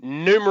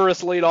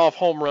numerous leadoff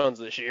home runs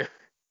this year.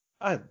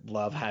 I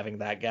love having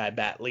that guy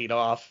bat lead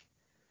off.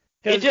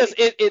 It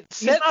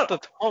sets the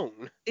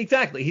tone.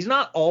 Exactly. He's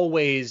not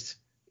always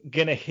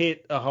gonna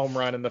hit a home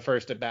run in the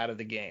first at bat of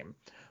the game,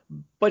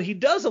 but he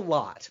does a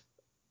lot.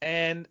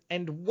 And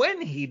when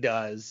he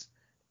does,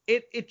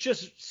 it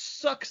just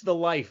sucks the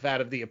life out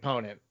of the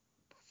opponent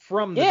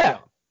from the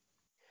jump.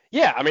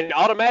 Yeah, I mean,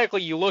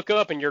 automatically you look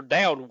up and you're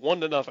down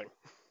 1-0.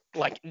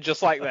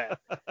 Just like that.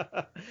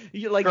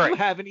 You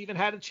haven't even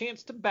had a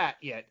chance to bat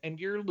yet, and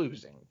you're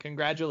losing.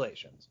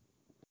 Congratulations.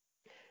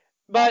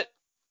 But,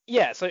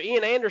 yeah, so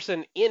Ian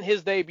Anderson, in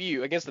his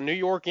debut against the New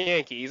York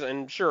Yankees,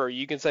 and sure,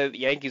 you can say that the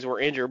Yankees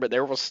were injured, but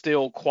there was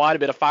still quite a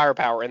bit of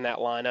firepower in that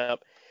lineup,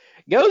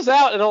 goes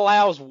out and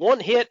allows 1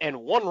 hit and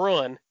 1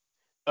 run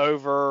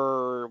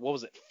over,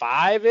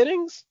 5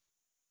 innings?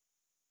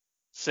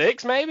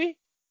 6, maybe?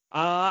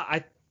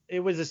 It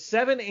was a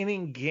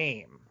 7-inning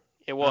game.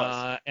 It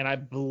was. And I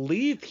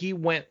believe he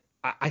went,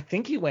 I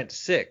think he went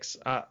 6.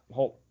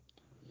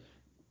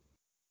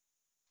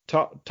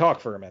 Talk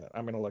for a minute.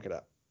 I'm going to look it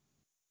up.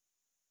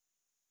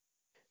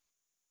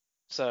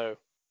 So,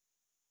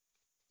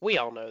 we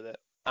all know that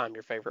I'm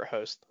your favorite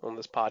host on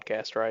this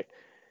podcast, right?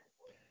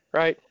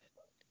 Right?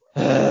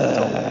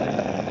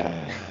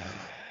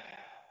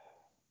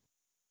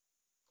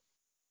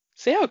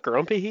 See how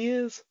grumpy he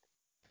is?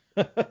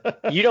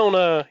 You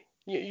don't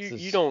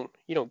you don't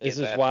get This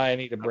that. is why I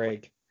need a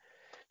break.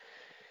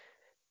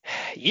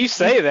 You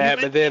say that,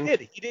 but then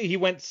he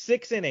went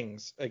 6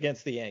 innings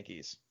against the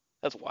Yankees.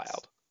 that's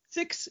wild.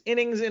 6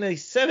 innings in a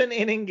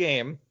 7-inning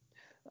game.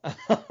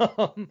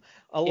 In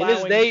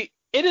allowing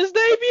his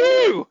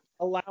debut.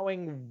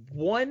 allowing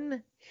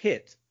one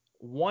hit,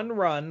 one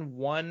run,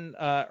 one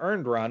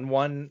earned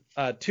run,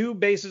 two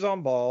bases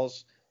on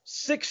balls,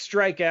 6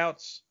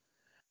 strikeouts,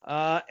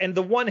 and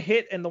the one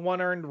hit and the one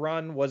earned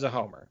run was a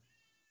homer.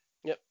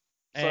 Yep.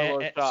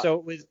 Solo shot.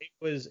 So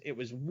it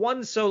was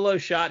one solo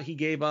shot he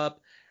gave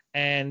up,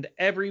 and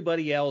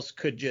everybody else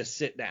could just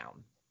sit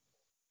down.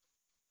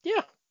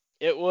 Yeah,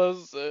 it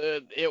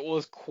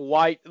was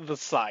quite the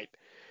sight.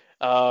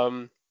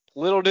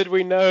 Little did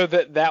we know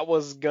that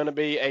was going to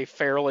be a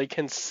fairly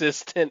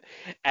consistent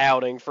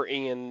outing for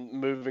Ian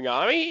moving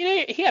on. I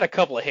mean, he had a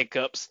couple of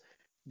hiccups,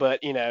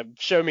 but,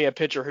 show me a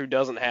pitcher who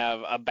doesn't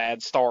have a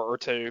bad start or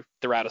two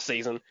throughout a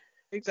season.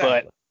 Exactly.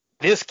 But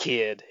this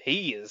kid,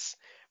 he is,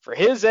 for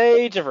his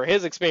age and for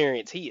his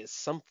experience, he is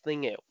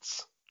something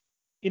else.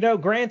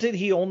 Granted,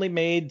 he only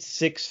made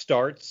 6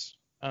 starts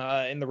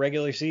in the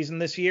regular season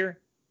this year,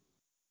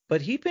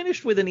 but he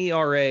finished with an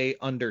ERA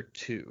under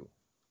 2.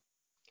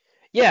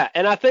 Yeah,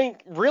 and I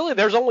think really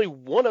there's only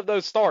one of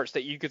those starts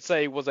that you could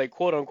say was a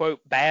quote-unquote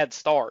bad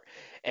start,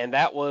 and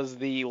that was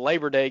the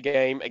Labor Day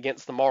game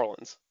against the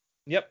Marlins.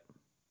 Yep.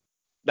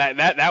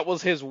 That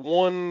was his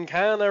one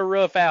kind of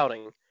rough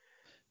outing.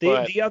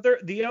 The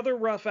other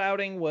rough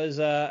outing was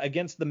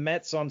against the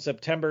Mets on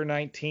September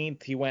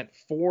 19th. He went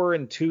 4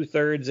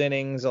 2/3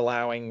 innings,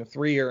 allowing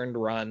 3 earned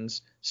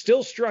runs.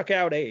 Still struck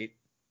out 8.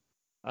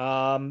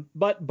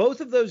 But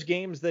both of those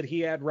games that he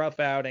had rough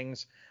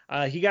outings,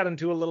 he got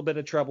into a little bit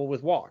of trouble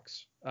with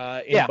walks.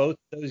 In both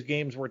of those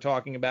games we're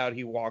talking about,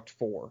 he walked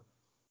 4.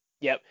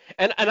 Yep.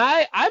 And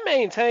I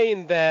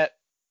maintain that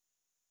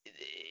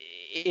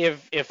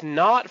if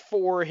not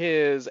for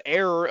his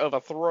error of a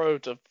throw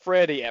to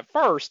Freddie at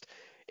first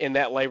in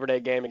that Labor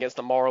Day game against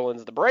the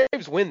Marlins, the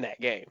Braves win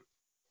that game.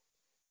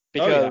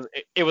 Because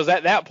it was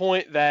at that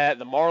point that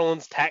the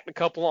Marlins tacked a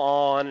couple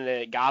on, and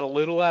it got a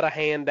little out of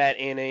hand that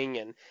inning,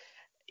 and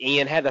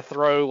Ian had to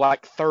throw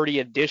like 30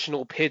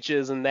 additional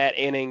pitches in that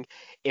inning.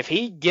 If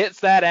he gets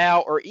that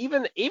out, or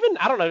even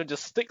I don't know,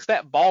 just sticks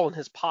that ball in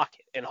his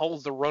pocket and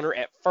holds the runner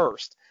at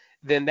first,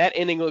 then that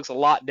inning looks a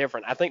lot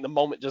different. I think the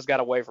moment just got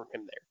away from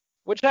him there,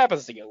 which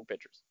happens to young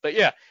pitchers. But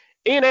yeah,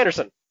 Ian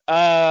Anderson,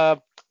 I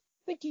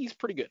think he's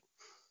pretty good.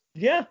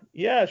 Yeah,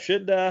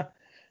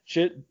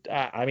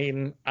 I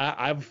mean,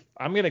 I'm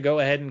gonna go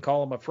ahead and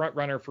call him a front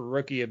runner for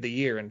Rookie of the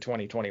Year in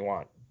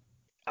 2021.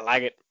 I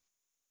like it.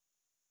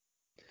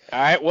 All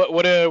right,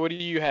 what do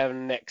you have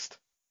next?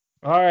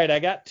 All right, I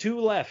got 2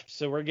 left,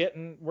 so we're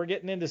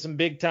getting into some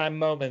big time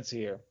moments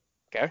here.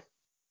 Okay.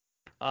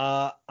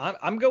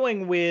 I'm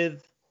going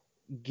with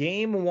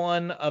Game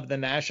 1 of the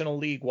National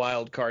League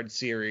Wild Card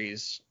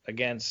Series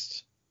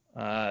against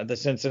the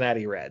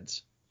Cincinnati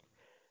Reds.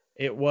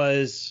 It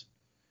was,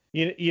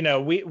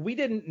 we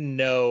didn't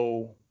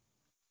know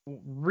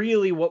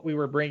really what we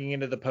were bringing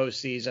into the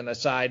postseason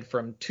aside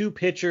from 2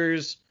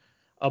 pitchers,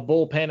 a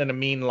bullpen, and a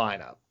mean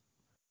lineup.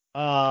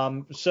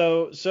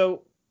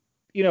 So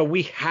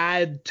we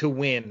had to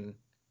win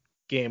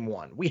Game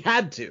 1. We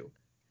had to.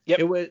 Yep.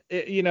 It was,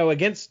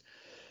 against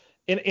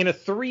in a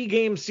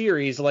 3-game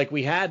series like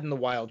we had in the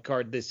wild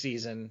card this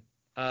season.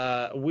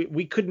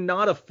 We could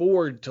not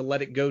afford to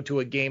let it go to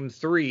a Game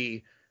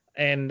 3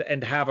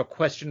 and have a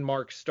question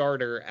mark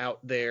starter out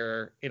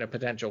there in a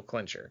potential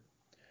clincher.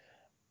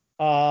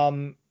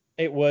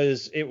 It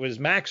was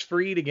Max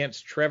Fried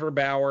against Trevor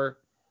Bauer.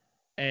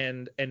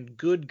 And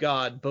good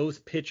God,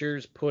 both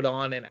pitchers put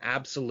on an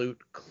absolute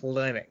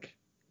clinic.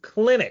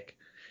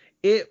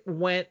 It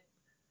went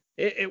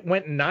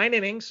 9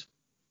 innings,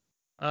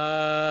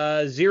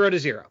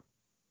 0-0.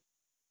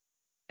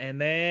 And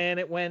then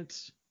it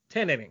went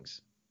 10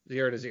 innings,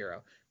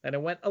 0-0. Then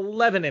it went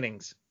 11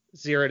 innings,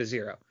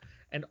 0-0.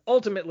 And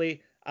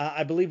ultimately,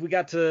 I believe we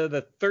got to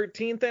the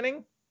 13th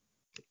inning.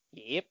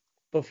 Yep.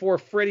 Before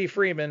Freddie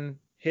Freeman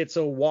hits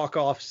a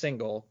walk-off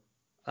single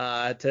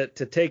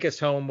to take us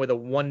home with a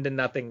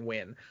 1-0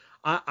 win.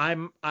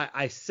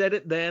 I said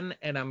it then,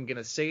 and I'm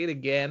gonna say it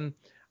again.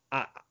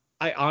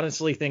 I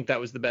honestly think that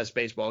was the best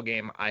baseball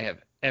game I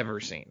have ever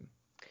seen.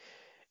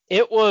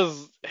 It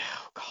was,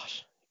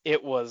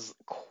 it was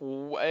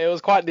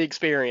quite the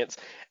experience.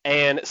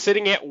 And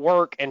sitting at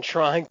work and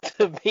trying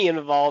to be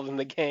involved in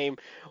the game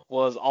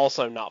was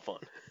also not fun.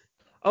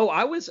 Oh,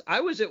 I was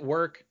at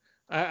work.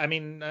 I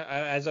mean,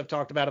 as I've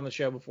talked about on the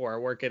show before, I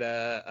work at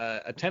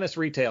a tennis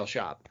retail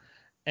shop.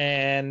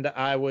 And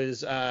it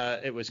was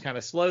kind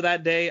of slow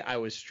that day. I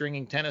was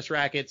stringing tennis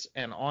rackets,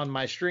 and on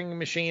my stringing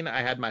machine,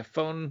 I had my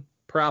phone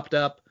propped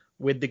up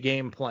with the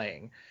game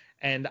playing.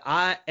 And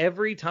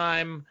every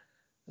time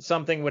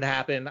something would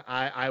happen,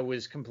 I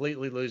was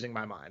completely losing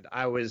my mind.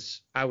 I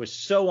was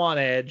so on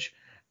edge,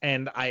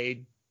 and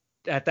I,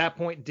 at that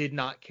point, did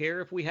not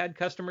care if we had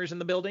customers in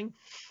the building.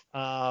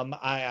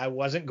 I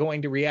wasn't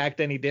going to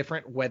react any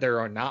different whether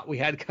or not we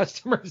had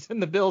customers in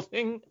the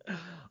building.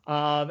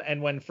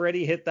 And when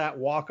Freddie hit that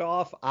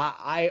walk-off,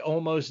 I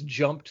almost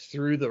jumped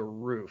through the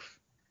roof.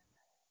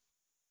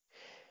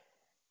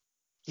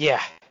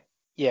 Yeah,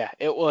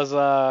 it was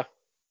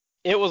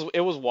It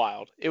was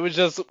wild. It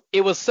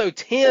was so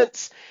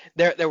tense.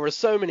 There were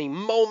so many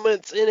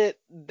moments in it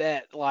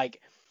that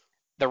like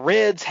the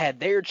Reds had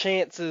their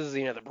chances,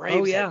 the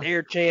Braves had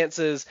their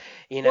chances,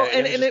 Well,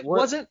 and and it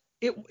wasn't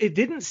it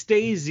didn't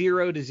stay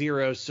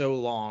 0-0 so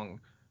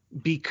long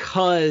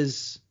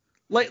because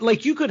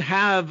like you could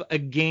have a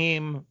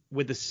game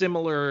with a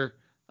similar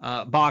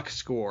box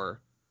score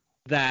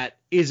that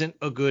isn't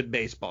a good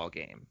baseball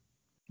game.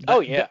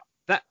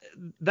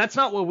 That's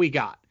not what we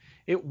got.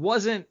 It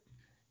wasn't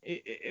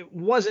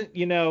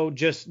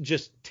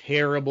just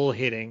terrible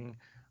hitting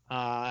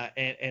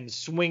and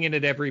swinging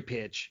at every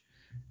pitch.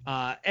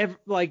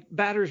 Like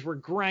batters were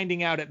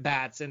grinding out at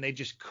bats and they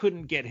just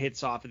couldn't get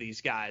hits off of these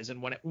guys.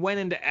 And when it went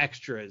into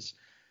extras,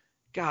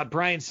 God,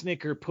 Brian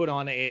Snitker put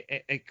on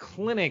a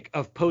clinic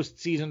of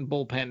postseason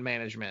bullpen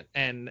management,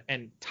 and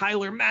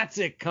Tyler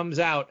Matzik comes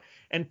out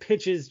and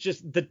pitches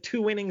just the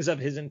 2 innings of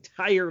his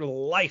entire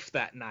life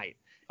that night.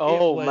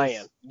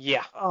 Man,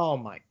 yeah. Oh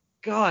my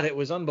God, it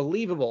was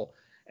unbelievable.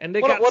 And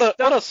they what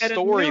got a stuck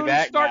story at a noon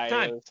that start guy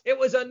time. is. It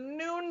was a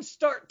noon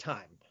start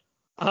time.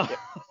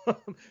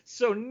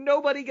 So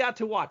nobody got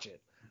to watch it.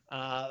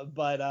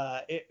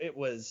 But it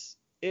was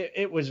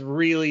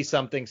really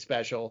something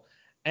special,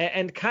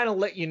 and kind of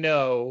let you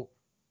know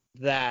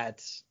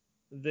that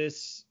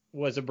this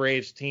was a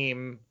Braves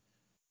team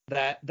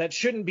that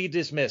shouldn't be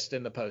dismissed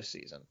in the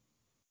postseason.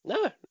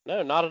 No,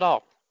 not at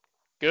all.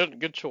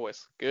 Good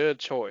choice. Good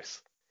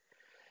choice.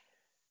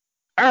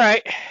 All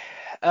right.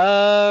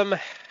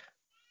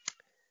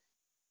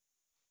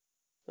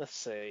 Let's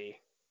see.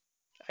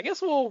 I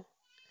guess we'll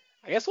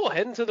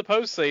head into the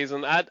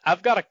postseason.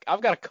 I've got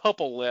a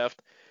couple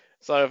left.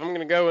 So if I'm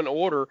gonna go in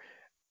order,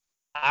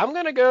 I'm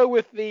gonna go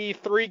with the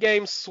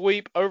 3-game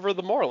sweep over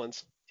the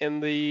Marlins in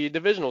the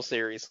divisional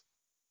series.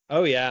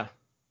 Oh yeah.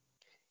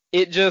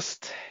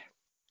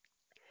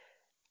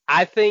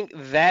 I think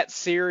that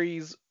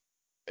series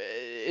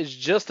is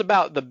just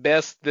about the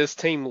best this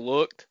team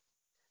looked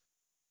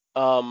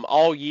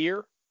all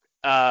year.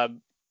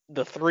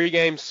 The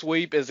 3-game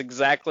sweep is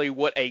exactly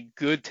what a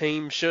good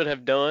team should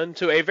have done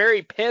to a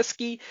very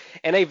pesky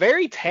and a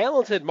very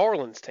talented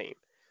Marlins team.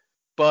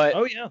 But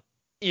oh yeah.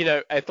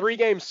 A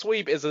 3-game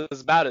sweep is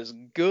about as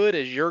good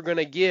as you're going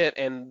to get,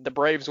 and the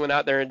Braves went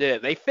out there and did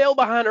it. They fell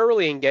behind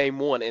early in Game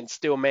 1 and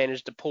still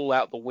managed to pull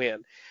out the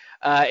win.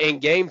 In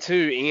Game 2,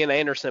 Ian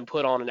Anderson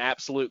put on an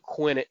absolute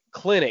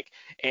clinic,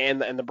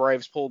 and the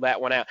Braves pulled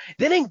that one out.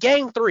 Then in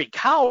Game 3,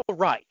 Kyle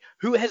Wright,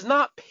 who has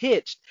not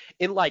pitched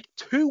in like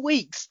 2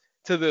 weeks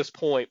to this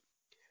point,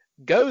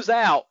 goes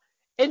out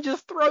and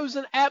just throws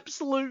an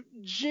absolute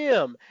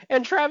gem.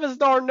 And Travis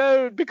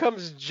d'Arnaud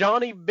becomes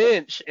Johnny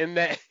Bench in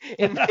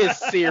this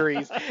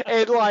series,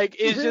 and like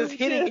is just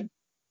hitting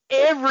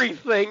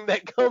everything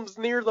that comes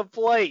near the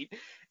plate.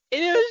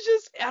 And it was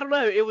just, I don't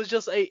know, it was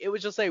just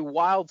a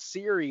wild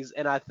series,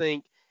 and I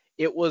think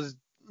it was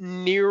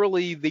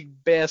nearly the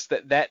best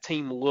that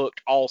team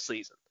looked all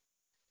season.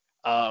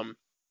 And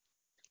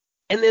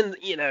then,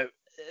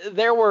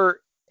 there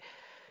were,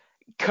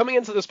 coming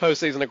into this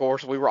postseason, of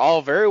course, we were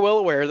all very well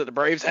aware that the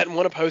Braves hadn't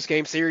won a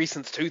postgame series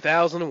since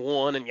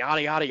 2001 and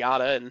yada, yada,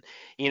 yada. And,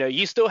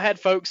 you still had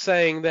folks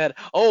saying that,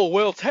 oh,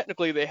 well,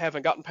 technically they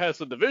haven't gotten past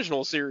the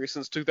divisional series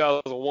since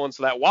 2001,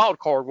 so that wild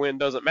card win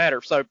doesn't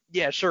matter. So,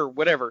 yeah, sure,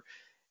 whatever.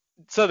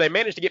 So they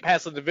managed to get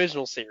past the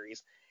divisional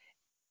series.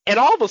 And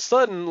all of a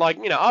sudden,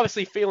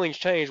 obviously feelings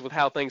changed with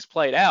how things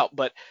played out,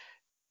 but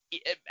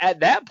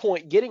at that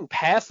point, getting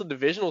past the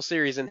divisional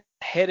series and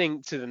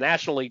heading to the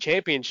National League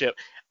Championship,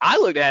 I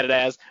looked at it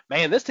as,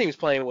 man, this team's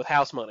playing with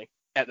house money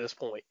at this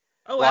point.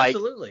 Oh,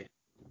 absolutely.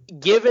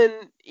 Given,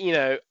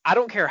 I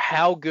don't care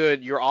how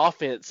good your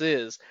offense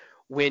is,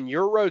 when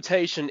your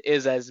rotation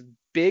is as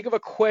big of a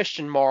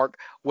question mark,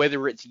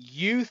 whether it's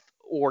youth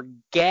or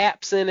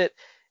gaps in it,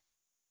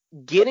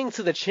 getting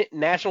to the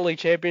National League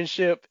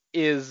Championship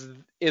is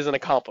an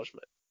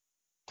accomplishment,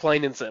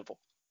 plain and simple.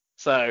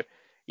 So,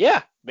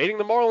 yeah, beating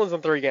the Marlins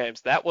in 3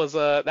 games, that was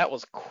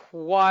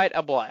quite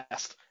a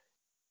blast.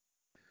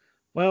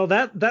 Well,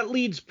 that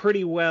leads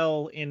pretty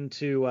well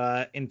into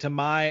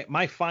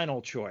my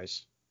final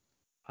choice,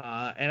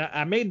 and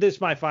I made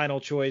this my final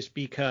choice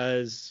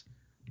because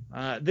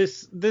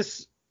this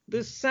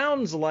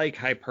sounds like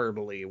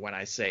hyperbole when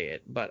I say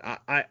it, but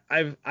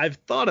I've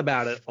thought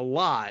about it a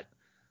lot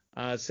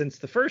since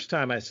the first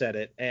time I said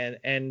it,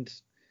 and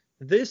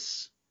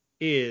this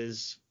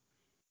is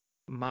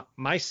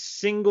my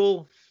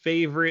single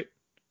favorite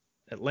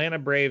Atlanta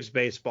Braves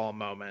baseball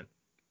moment.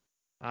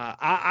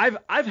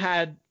 I've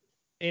had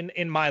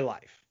in my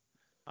life.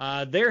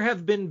 There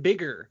have been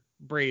bigger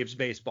Braves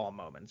baseball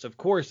moments. Of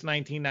course,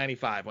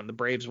 1995 when the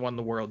Braves won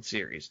the World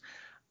Series.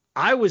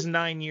 I was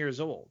 9 years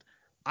old.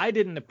 I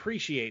didn't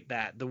appreciate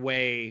that the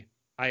way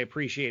I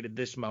appreciated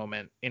this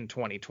moment in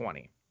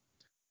 2020.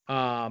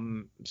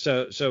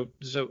 So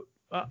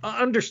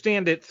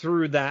understand it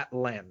through that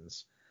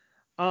lens.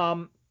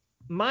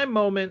 My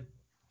moment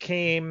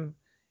came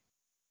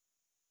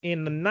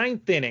in the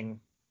 9th inning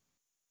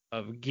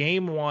of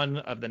Game 1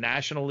 of the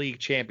National League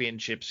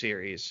Championship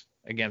Series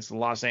against the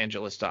Los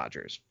Angeles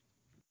Dodgers.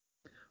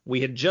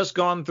 We had just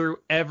gone through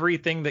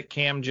everything that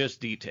Cam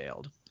just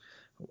detailed.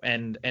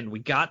 And we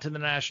got to the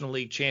National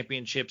League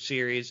Championship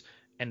Series,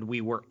 and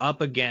we were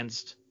up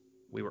against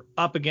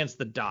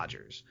the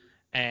Dodgers.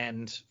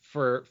 And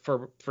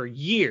for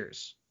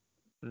years,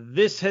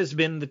 this has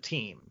been the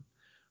team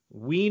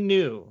we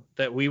knew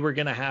that we were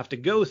going to have to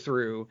go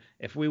through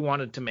if we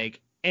wanted to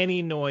make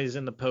any noise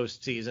in the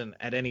postseason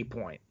at any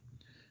point.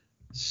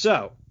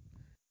 So,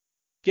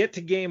 get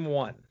to game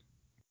 1.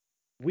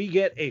 We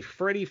get a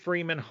Freddie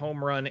Freeman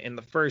home run in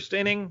the first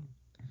inning.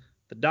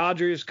 The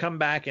Dodgers come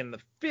back in the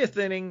 5th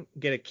inning,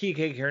 get a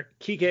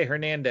Kike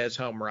Hernandez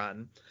home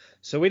run.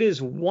 So it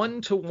is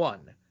 1-1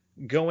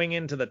 going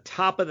into the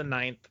top of the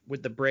 9th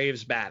with the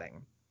Braves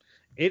batting.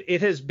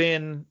 It has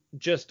been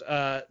just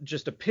a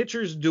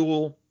pitcher's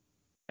duel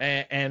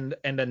and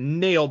a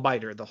nail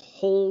biter the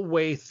whole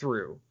way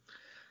through.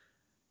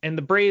 And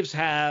the Braves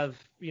have,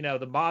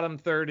 the bottom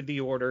third of the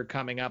order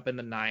coming up in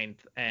the 9th,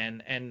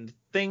 and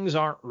things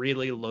aren't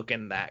really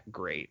looking that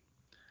great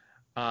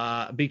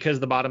because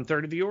the bottom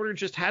third of the order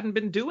just hadn't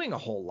been doing a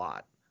whole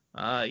lot,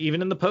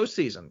 even in the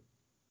postseason.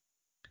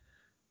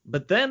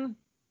 But then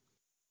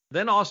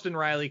Austin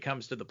Riley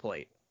comes to the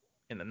plate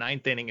in the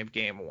 9th inning of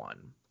game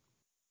 1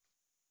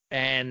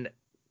 and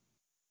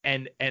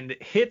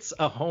hits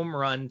a home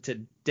run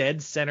to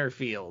dead center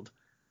field.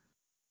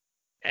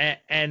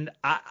 And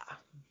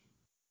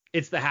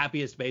it's the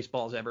happiest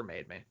baseball's ever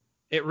made me.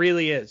 It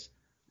really is.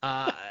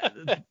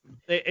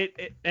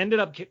 It ended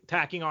up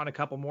tacking on a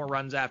couple more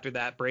runs after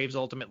that. Braves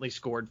ultimately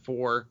scored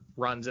 4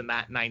 runs in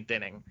that 9th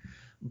inning.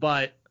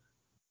 But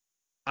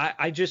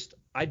I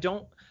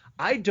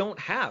don't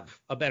have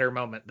a better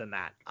moment than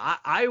that.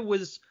 I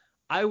was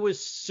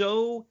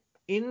so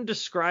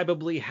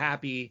indescribably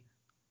happy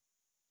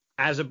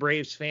as a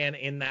Braves fan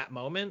in that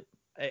moment.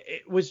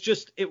 It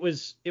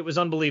was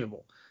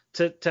unbelievable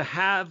to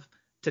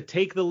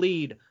take the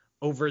lead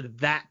over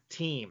that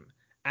team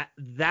at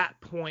that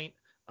point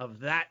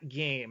of that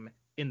game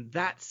in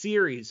that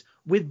series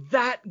with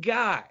that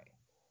guy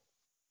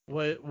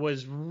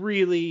was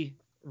really,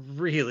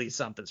 really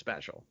something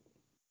special.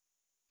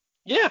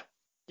 Yeah,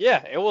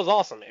 it was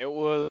awesome. It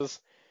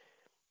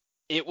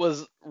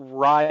was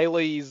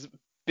Riley's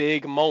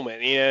big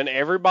moment, and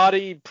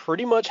everybody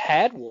pretty much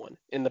had one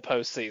in the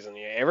postseason.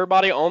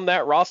 Everybody on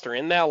that roster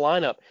in that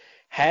lineup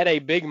had a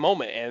big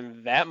moment,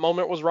 and that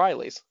moment was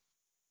Riley's.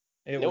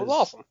 It was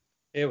awesome.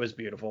 It was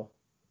beautiful.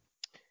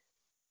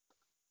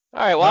 All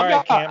right,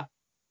 well, Cam,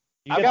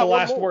 you get the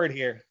last word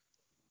here.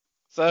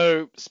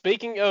 So,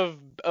 speaking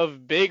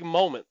of big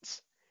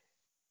moments,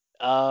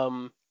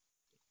 I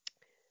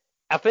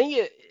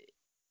think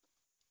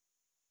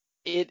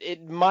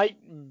it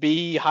might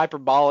be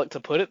hyperbolic to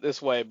put it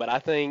this way, but I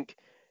think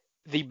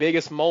the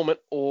biggest moment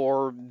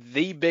or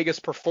the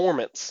biggest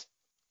performance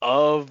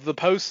of the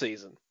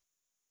postseason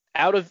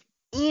out of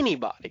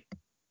anybody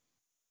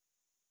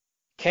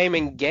came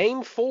in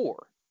Game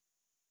 4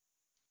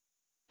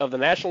 of the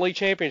National League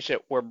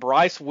Championship, where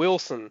Bryce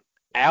Wilson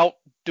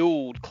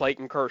outdueled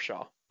Clayton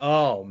Kershaw.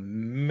 Oh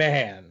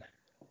man,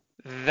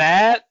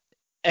 that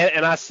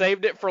and I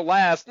saved it for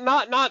last.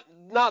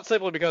 Not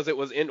simply because it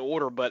was in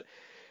order, but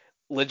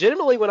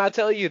legitimately, when I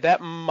tell you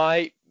that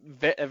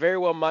very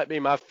well might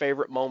be my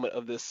favorite moment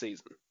of this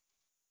season.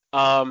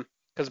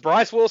 Because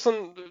Bryce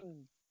Wilson,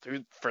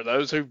 for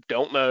those who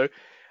don't know,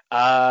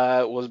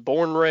 was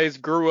born and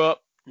raised, grew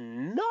up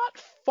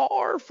not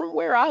far from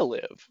where I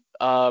live.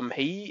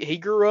 He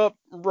grew up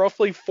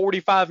roughly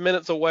 45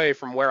 minutes away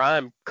from where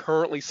I'm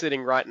currently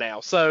sitting right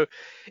now. So,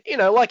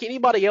 like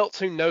anybody else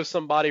who knows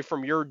somebody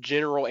from your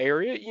general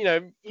area,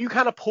 you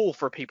kind of pull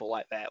for people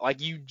like that.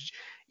 Like you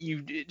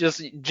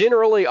just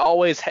generally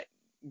always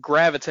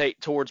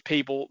gravitate towards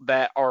people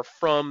that are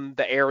from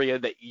the area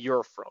that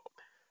you're from,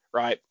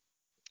 right?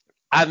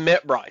 I've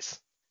met Bryce.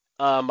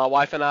 My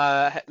wife and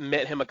I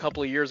met him a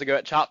couple of years ago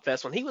at Chop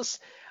Fest when he was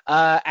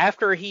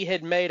after he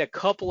had made a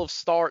couple of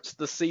starts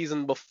the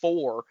season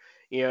before,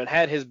 and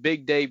had his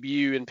big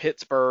debut in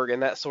Pittsburgh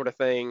and that sort of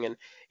thing. And,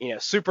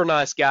 super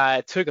nice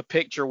guy. Took a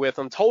picture with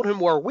him, told him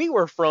where we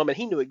were from, and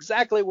he knew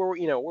exactly where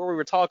we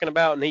were talking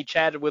about, and he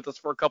chatted with us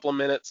for a couple of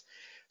minutes.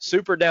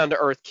 Super down to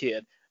earth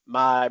kid.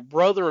 My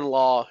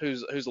brother-in-law,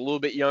 who's a little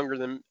bit younger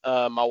than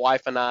my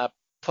wife and I,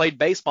 played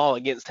baseball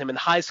against him in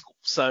high school.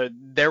 So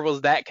there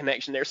was that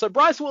connection there. So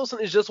Bryce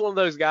Wilson is just one of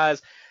those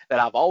guys that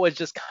I've always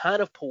just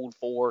kind of pulled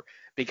for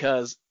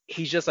because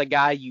he's just a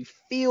guy you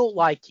feel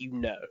like you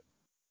know.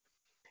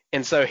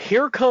 And so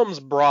here comes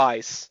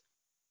Bryce,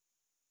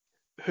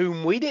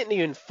 whom we didn't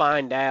even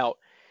find out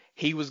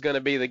he was going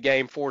to be the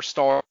Game 4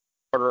 starter,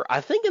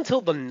 I think,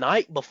 until the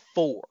night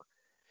before.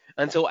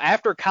 Until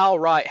after Kyle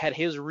Wright had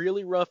his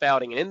really rough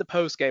outing. And in the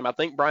postgame, I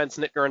think Brian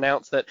Snitker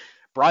announced that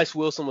Bryce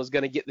Wilson was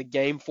going to get the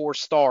Game 4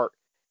 start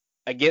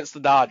against the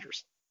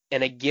Dodgers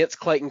and against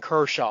Clayton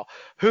Kershaw,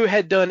 who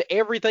had done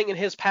everything in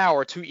his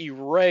power to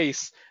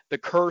erase the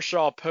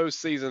Kershaw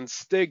postseason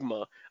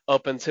stigma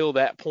up until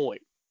that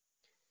point.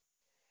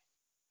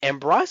 And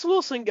Bryce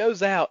Wilson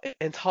goes out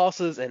and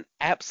tosses an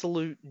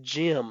absolute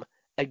gem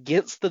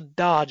against the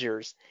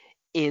Dodgers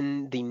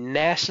in the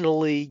National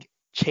League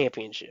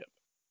Championship.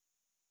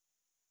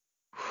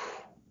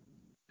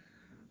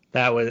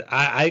 That was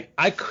I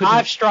 5 couldn't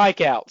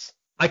strikeouts,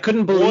 I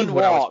couldn't believe 1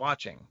 what I was walk.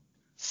 watching.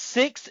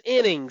 6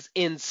 innings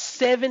in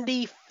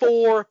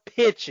 74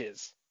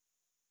 pitches.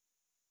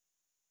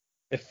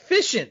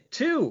 Efficient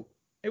too.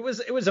 It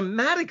was a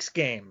Maddox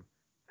game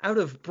out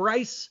of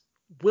Bryce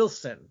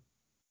Wilson.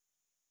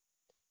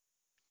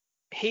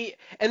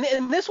 And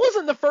this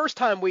wasn't the first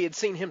time we had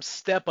seen him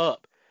step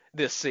up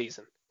this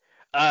season.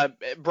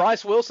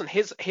 Bryce Wilson,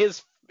 his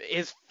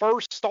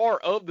first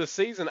start of the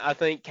season, I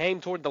think,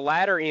 came toward the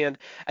latter end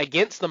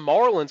against the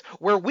Marlins,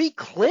 where we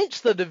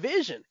clinched the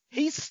division.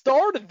 He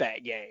started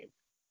that game.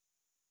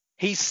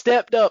 He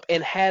stepped up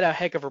and had a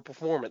heck of a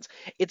performance.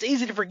 It's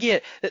easy to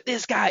forget that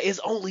this guy is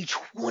only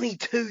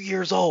 22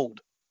 years old.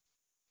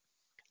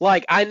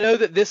 Like, I know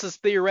that this is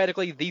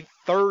theoretically the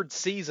 3rd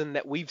season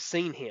that we've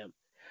seen him,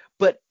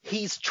 but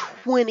he's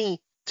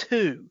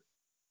 22.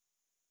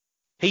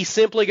 He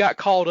simply got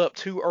called up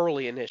too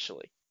early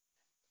initially.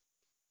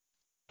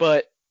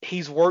 But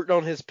he's worked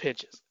on his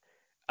pitches.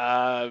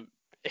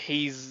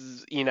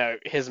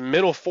 His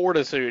mental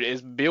fortitude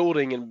is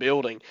building and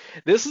building.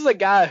 This is a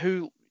guy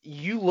who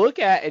you look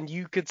at and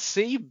you could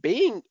see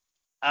being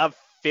a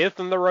 5th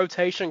in the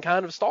rotation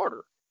kind of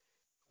starter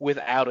with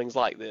outings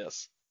like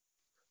this.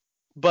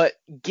 But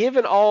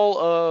given all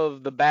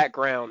of the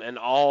background and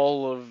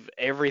all of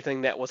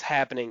everything that was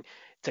happening,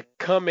 to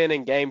come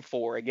in Game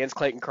 4 against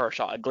Clayton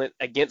Kershaw,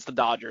 against the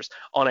Dodgers,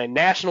 on a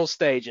national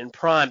stage in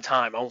prime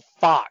time on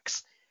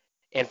Fox,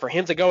 and for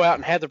him to go out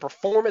and have the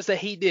performance that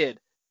he did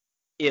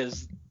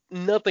is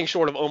nothing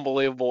short of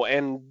unbelievable.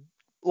 And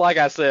like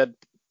I said,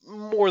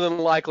 more than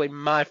likely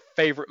my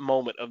favorite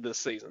moment of this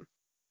season,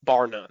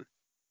 bar none.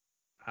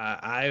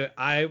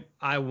 I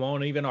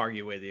won't even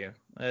argue with you.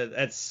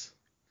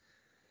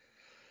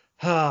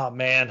 Oh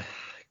man,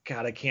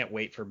 God, I can't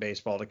wait for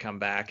baseball to come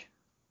back.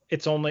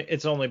 It's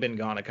only been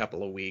gone a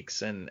couple of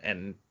weeks, and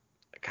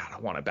God, I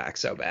want it back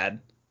so bad.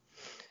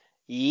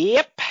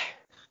 Yep.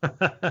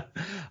 All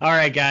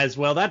right, guys.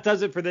 Well, that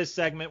does it for this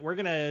segment. We're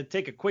gonna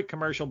take a quick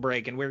commercial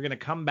break, and we're gonna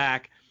come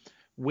back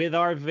with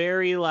our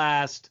very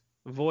last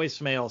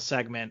voicemail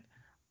segment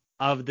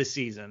of the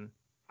season.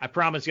 I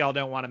promise y'all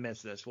don't want to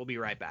miss this. We'll be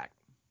right back.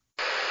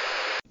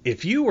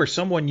 If you or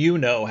someone you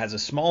know has a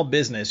small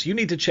business, you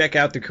need to check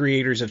out the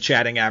creators of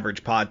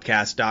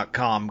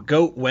chattingaveragepodcast.com,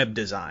 Goat Web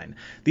Design.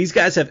 These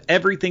guys have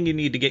everything you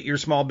need to get your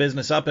small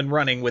business up and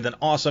running with an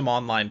awesome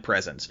online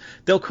presence.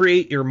 They'll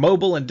create your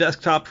mobile and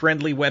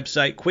desktop-friendly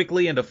website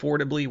quickly and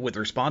affordably with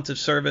responsive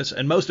service,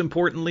 and most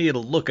importantly,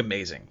 it'll look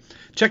amazing.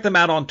 Check them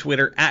out on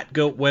Twitter at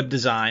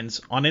GoatWebDesigns,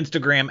 on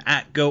Instagram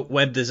at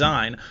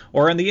GoatWebDesign,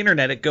 or on the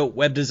internet at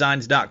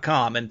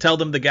GoatWebDesigns.com, and tell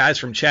them the guys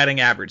from Chatting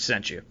Average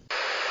sent you.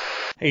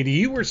 Hey, do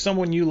you or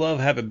someone you love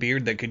have a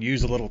beard that could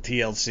use a little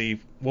TLC?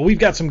 Well, we've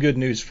got some good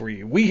news for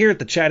you. We here at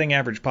the Chatting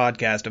Average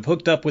Podcast have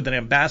hooked up with an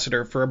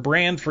ambassador for a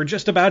brand for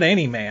just about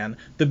any man,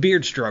 The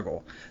Beard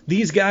Struggle.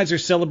 These guys are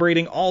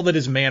celebrating all that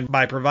is man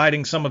by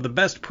providing some of the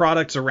best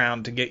products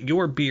around to get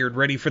your beard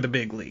ready for the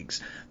big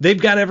leagues. They've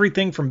got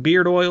everything from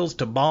beard oils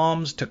to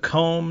balms to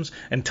combs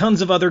and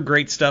tons of other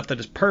great stuff that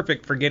is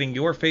perfect for getting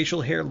your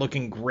facial hair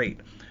looking great.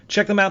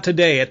 Check them out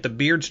today at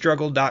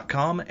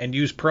thebeardstruggle.com and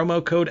use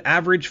promo code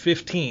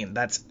AVERAGE15,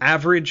 that's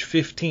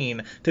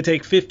AVERAGE15, to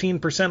take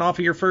 15% off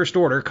of your first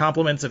order,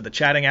 compliments of the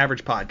Chatting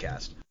Average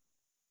Podcast.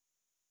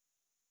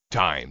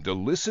 Time to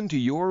listen to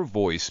your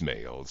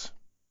voicemails.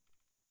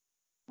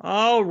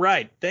 All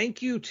right.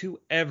 Thank you to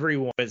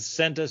everyone who has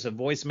sent us a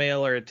voicemail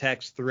or a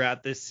text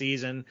throughout this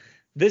season.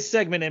 This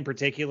segment in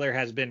particular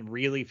has been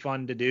really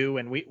fun to do,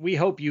 and we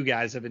hope you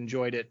guys have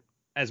enjoyed it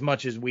as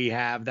much as we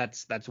have.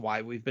 That's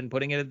why we've been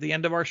putting it at the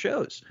end of our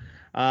shows.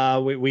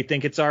 We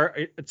think it's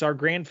our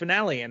grand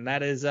finale, and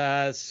that is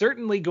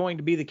certainly going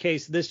to be the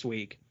case this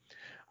week.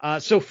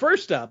 So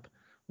first up,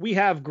 we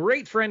have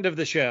great friend of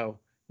the show,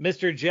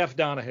 Mr. Jeff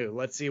Donahue.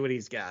 Let's see what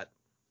he's got.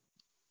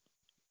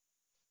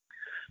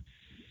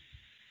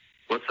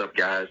 What's up,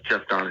 guys?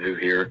 Jeff Donahue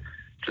here.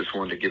 Just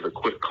wanted to give a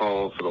quick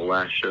call for the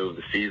last show of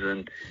the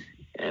season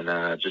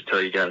and just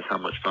tell you guys how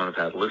much fun I've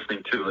had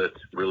listening to it.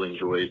 Really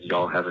enjoyed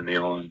y'all having me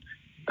on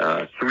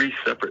 3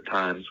 separate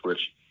times, which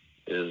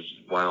is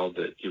wild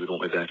that you would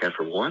want me back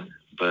after one,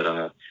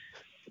 but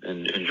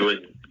and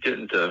enjoyed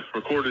getting to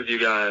record with you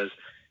guys,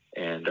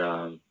 and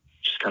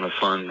just kind of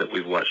fun that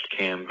we've watched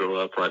Cam grow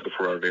up right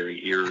before our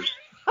very ears.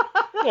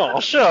 Oh,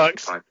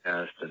 shucks.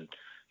 Podcast, and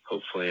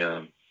hopefully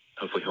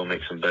he'll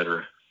make some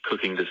better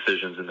cooking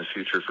decisions in the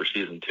future for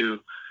season 2.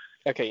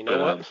 Okay, you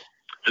know what?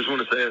 Just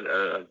want to say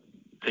I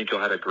think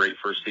y'all had a great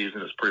first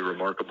season. It's pretty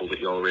remarkable that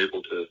y'all were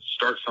able to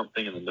start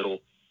something in the middle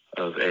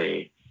of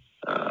a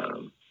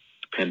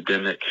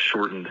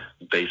pandemic-shortened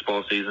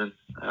baseball season.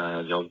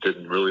 Y'all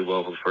did really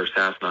well for the first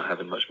half, not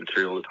having much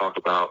material to talk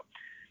about.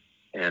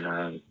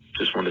 And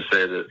just wanted to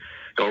say that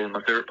y'all were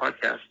my favorite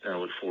podcast, and I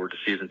look forward to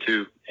season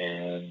 2,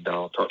 and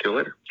I'll talk to you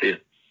later. See you.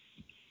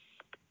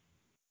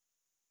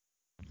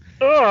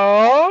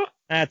 Aww.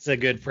 That's a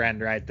good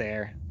friend right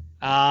there.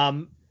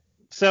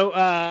 So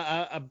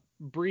a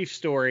brief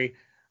story.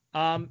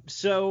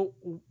 So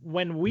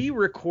when we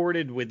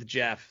recorded with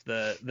Jeff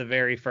the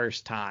very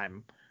first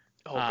time,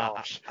 Oh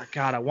gosh.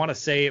 God, I want to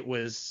say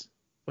was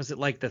it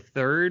like the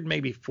third,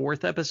 maybe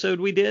fourth episode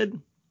we did?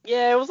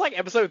 Yeah, it was like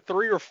episode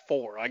 3 or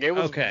 4. Like it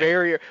was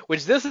Okay.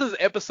 which this is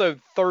episode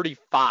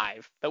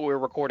 35 that we're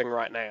recording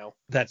right now.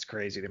 That's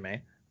crazy to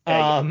me.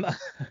 Yeah,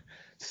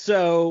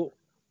 So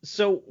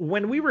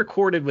when we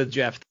recorded with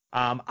Jeff,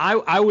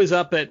 I was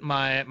up at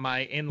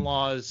my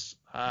in-laws'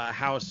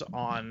 house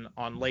on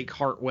Lake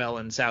Hartwell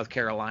in South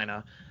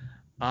Carolina,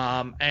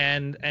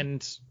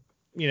 and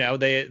you know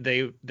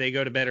they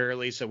go to bed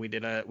early, so we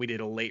did a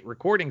late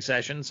recording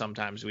session.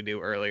 Sometimes we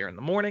do earlier in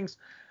the mornings.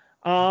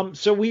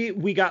 So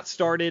we got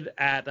started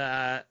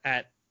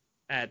at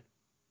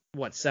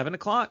what, 7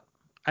 o'clock?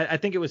 I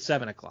think it was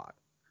 7 o'clock.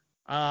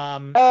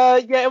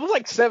 yeah, it was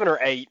like 7 or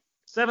 8.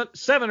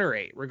 Seven or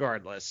 8,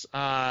 regardless.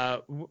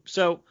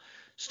 So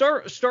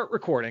start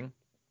recording.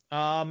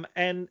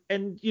 And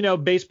you know,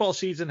 baseball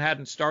season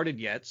hadn't started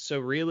yet, so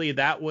really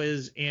that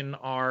was in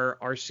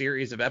our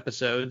series of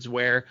episodes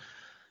where,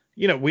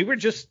 you know, we were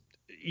just,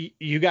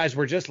 you guys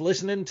were just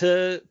listening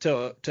to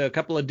a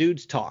couple of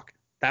dudes talk.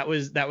 That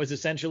was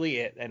essentially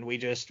it, and we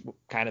just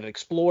kind of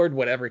explored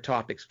whatever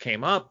topics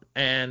came up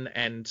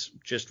and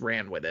just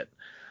ran with it.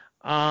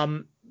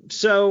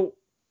 So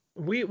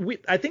we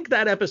I think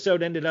that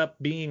episode ended up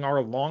being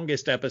our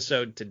longest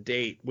episode to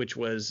date, which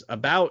was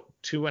about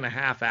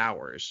 2.5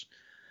 hours.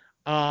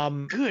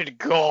 Good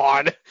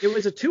God. It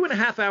was a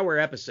 2.5 hour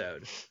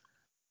episode.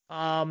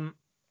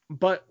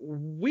 But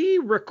we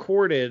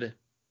recorded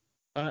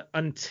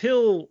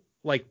until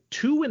like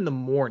 2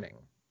 a.m.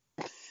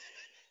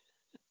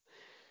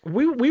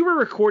 We were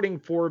recording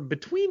for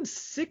between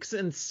 6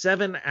 and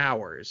 7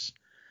 hours.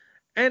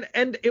 And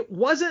it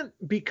wasn't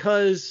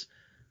because,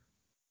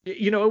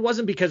 you know, it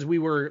wasn't because we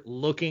were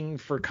looking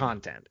for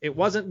content. It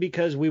wasn't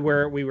because we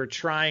were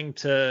trying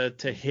to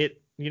hit,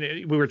 you know,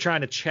 we were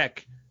trying to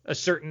check a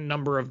certain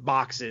number of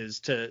boxes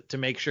to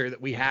make sure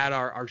that we had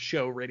our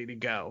show ready to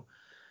go.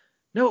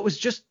 No, it was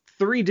just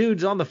 3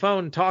 dudes on the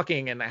phone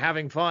talking and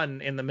having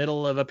fun in the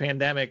middle of a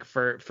pandemic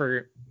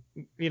for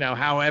you know,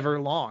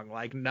 however long.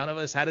 Like, none of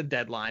us had a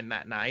deadline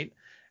that night,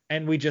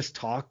 and we just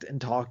talked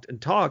and talked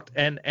and talked.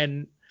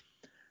 And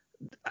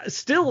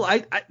still,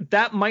 I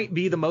that might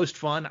be the most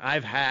fun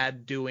I've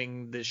had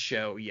doing this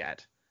show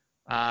yet.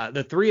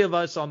 The 3 of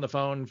us on the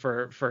phone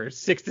for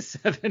 6 to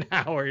 7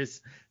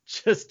 hours,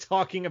 just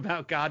talking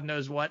about God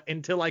knows what,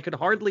 until I could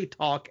hardly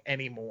talk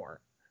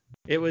anymore.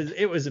 It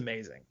was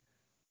amazing.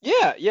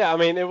 Yeah. I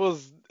mean, it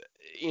was,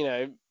 you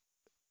know,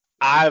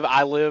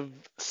 I live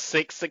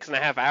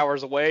 6.5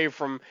 hours away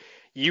from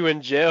you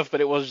and Jeff, but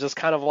it was just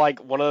kind of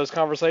like one of those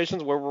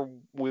conversations where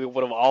we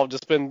would have all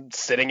just been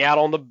sitting out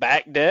on the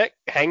back deck,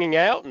 hanging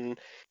out, and,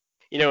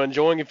 you know,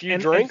 enjoying a few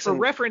drinks. And for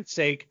reference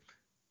sake,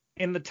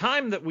 in the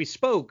time that we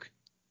spoke,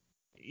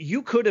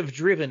 you could have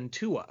driven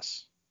to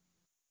us.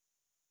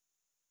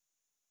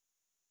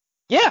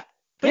 Yeah.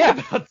 Think Yeah.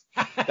 about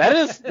that.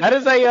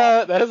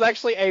 That is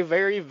actually a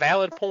very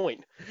valid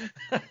point.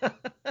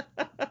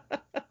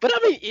 But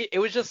I mean, it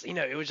was just, you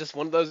know, it was just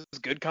one of those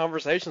good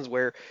conversations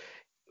where,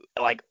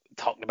 like,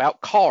 talked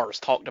about cars,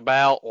 talked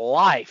about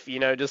life, you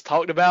know, just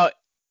talked about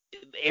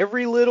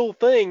every little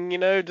thing, you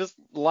know, just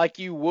like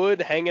you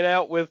would hanging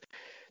out with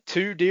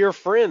 2 dear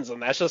friends,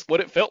 and that's just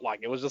what it felt like.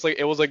 It was just like,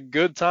 it was a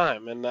good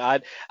time, and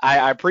I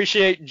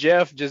appreciate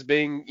Jeff just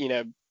being, you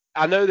know,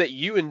 I know that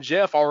you and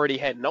Jeff already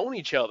had known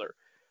each other,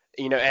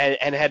 you know,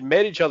 and had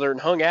met each other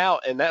and hung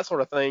out and that sort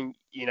of thing,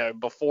 you know,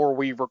 before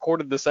we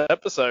recorded this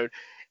episode.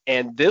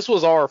 And this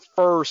was our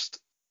first,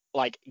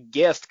 like,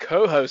 guest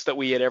co-host that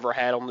we had ever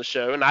had on the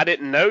show. And I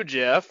didn't know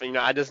Jeff, you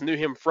know, I just knew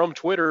him from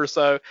Twitter.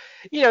 So,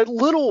 you know,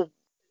 little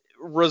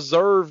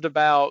reserved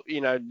about,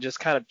 you know, just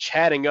kind of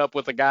chatting up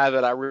with a guy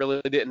that I really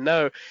didn't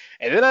know.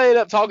 And then I ended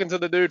up talking to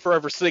the dude for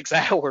over 6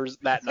 hours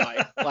that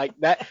night. Like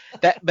but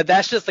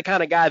that's just the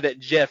kind of guy that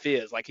Jeff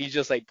is. Like, he's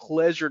just a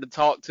pleasure to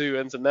talk to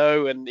and to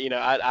know. And, you know,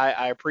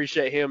 I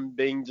appreciate him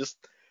being just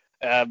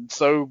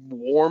so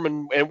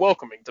warm and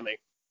welcoming to me.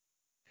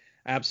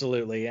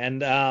 Absolutely.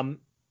 And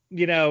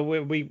you know,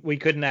 we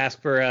couldn't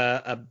ask for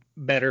a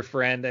better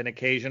friend and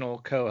occasional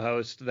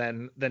co-host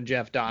than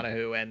Jeff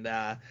Donahue,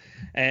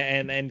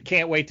 and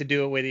can't wait to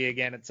do it with you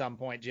again at some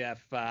point,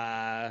 Jeff,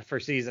 for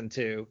season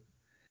 2.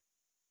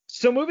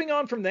 So moving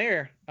on from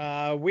there,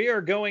 we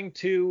are going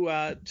to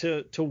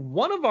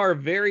one of our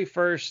very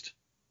first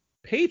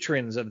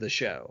patrons of the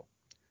show,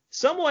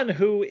 someone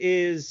who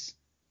is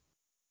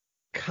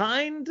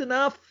kind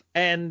enough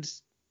and,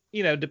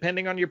 you know,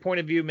 depending on your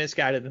point of view,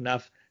 misguided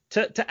enough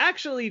to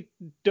actually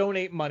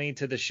donate money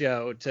to the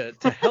show to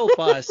help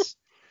us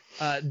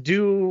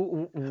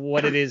do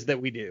what it is that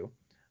we do.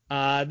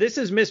 This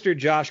is Mr.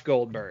 Josh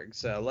Goldberg.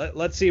 So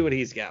let's see what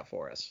he's got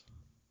for us.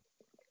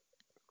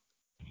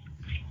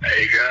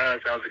 Hey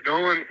guys, how's it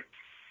going?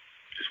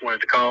 Just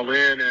wanted to call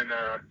in and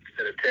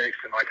instead of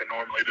texting like I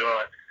normally do,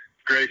 I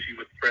grace you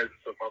with the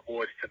presence of my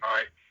voice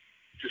tonight.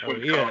 Just Oh,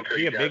 wanted he to call a- and tell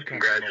he you a guys big country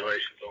boy.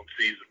 congratulations on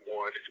season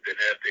 1. It's been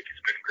epic.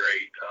 It's been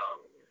great.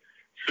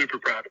 Super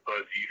proud of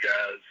both of you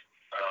guys.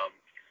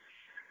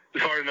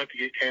 It's hard enough to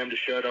get Cam to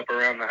shut up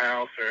around the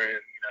house or in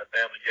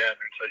family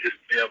gatherings, so just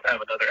to be able to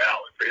have another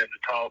outlet for him to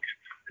talk,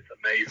 it's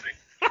amazing.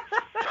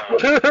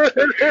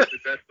 Seriously,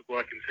 best of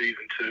luck in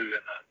season 2.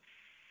 And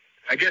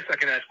I guess I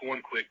can ask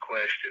one quick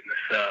question.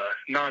 It's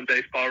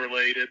non-baseball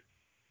related.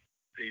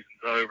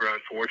 Season's over,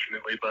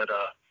 unfortunately, but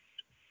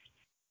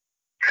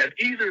have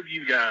either of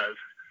you guys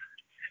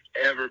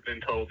ever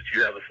been told that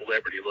you have a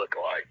celebrity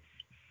lookalike?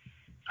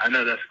 I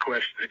know that's a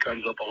question that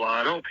comes up a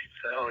lot. Oh, people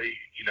say, oh,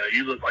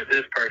 you look like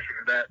this person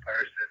or that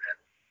person.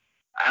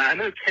 And I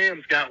know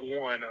Cam's got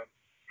one. I'm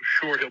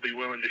sure he'll be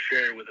willing to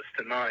share with us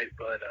tonight.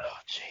 But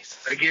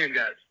Jesus. again,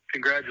 guys,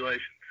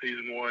 congratulations,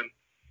 season 1,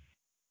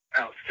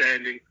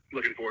 outstanding.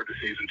 Looking forward to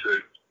season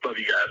 2. Love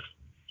you guys.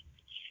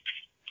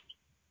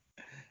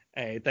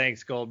 Hey,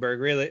 thanks, Goldberg.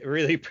 Really,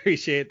 really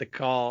appreciate the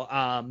call.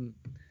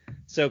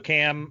 So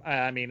Cam,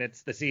 I mean,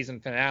 it's the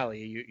season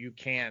finale. You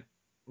can't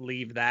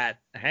leave that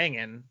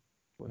hanging.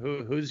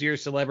 Who's your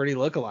celebrity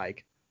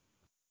lookalike?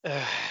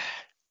 I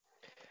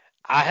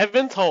have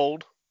been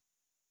told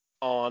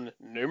on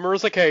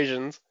numerous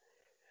occasions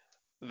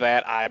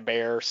that I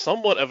bear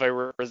somewhat of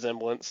a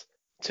resemblance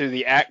to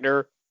the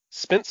actor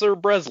Spencer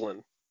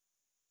Breslin.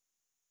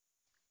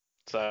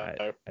 So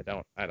I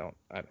don't know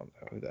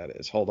who that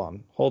is.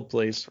 Hold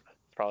please.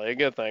 probably a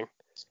good thing.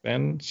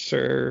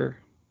 Spencer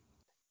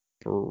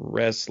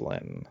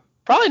Breslin.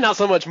 Probably not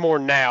so much more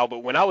now,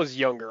 but when I was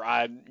younger,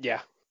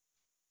 yeah.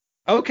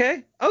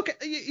 Okay.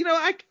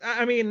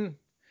 I mean,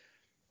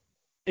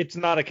 it's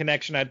not a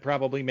connection I'd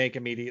probably make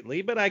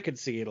immediately, but I could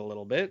see it a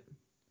little bit.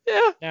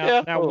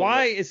 Yeah. Now,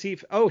 why is he?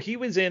 Oh, he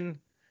was in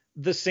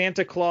the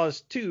Santa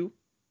Claus 2,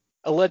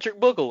 Electric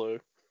Boogaloo.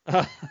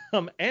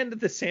 and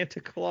the Santa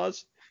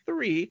Claus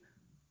 3.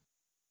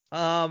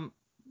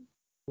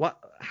 What?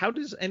 How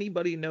does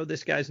anybody know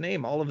this guy's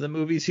name? All of the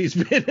movies he's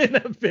been in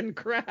have been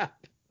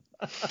crap.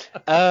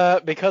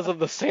 Because of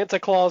the Santa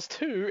Claus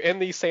 2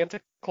 and the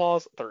Santa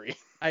Claus 3.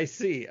 I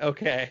see.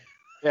 Okay.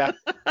 Yeah.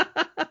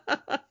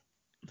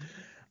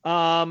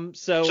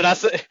 So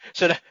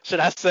should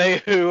I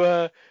say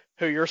who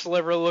your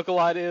celebrity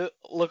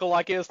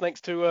lookalike is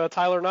thanks to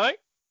Tyler Knight?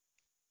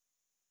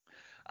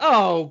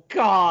 Oh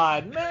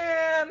God,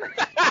 man.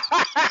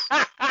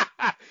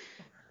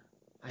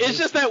 It's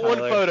just that one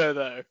photo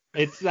though.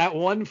 It's that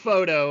one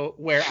photo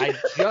where I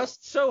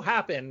just so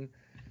happen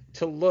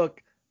to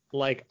look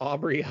like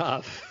Aubrey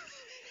Huff.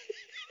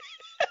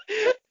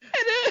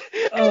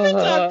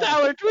 Anytime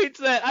Tyler tweets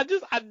that,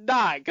 I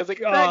die because it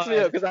cracks me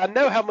up because I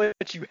know how much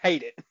you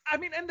hate it. I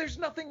mean, and there's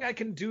nothing I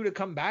can do to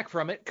come back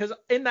from it because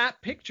in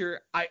that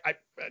picture, I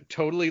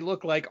totally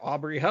look like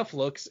Aubrey Huff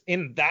looks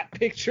in that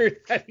picture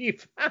that he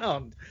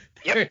found.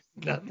 Yep. There's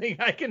nothing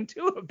I can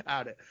do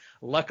about it.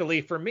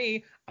 Luckily for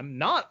me, I'm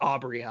not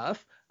Aubrey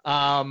Huff.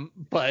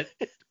 But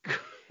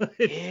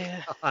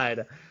Yeah.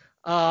 God,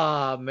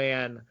 oh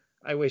man,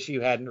 I wish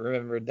you hadn't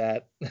remembered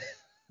that.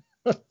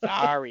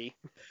 Sorry.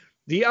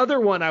 The other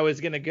one I was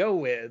gonna go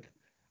with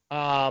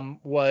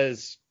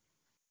was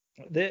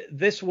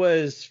this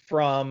was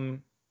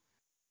from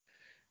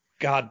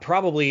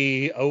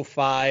probably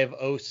 05,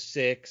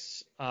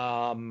 06.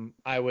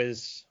 I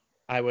was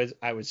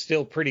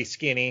still pretty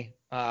skinny.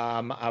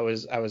 I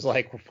was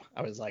like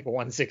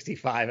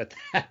 165 at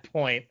that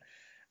point.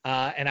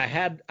 And I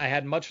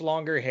had much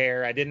longer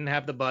hair. I didn't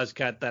have the buzz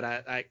cut that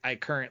I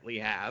currently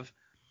have.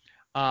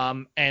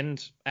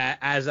 And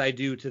as I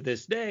do to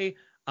this day,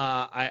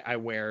 I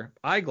wear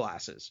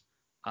eyeglasses.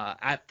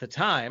 At the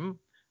time,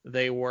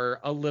 they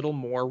were a little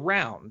more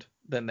round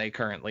than they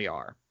currently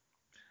are.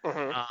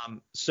 Mm-hmm.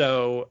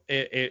 So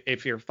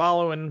if you're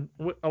following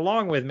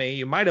along with me,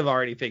 you might have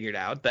already figured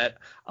out that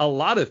a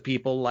lot of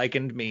people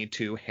likened me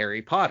to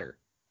Harry Potter.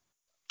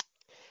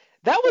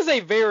 That was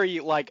a very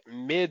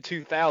mid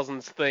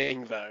 2000s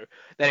thing though.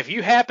 That if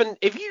you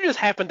just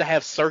happen to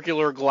have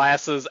circular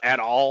glasses at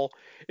all,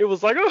 it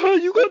was like, oh,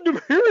 you got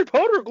them Harry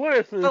Potter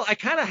glasses. Well, I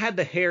kind of had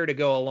the hair to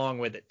go along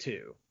with it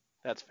too.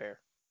 That's fair.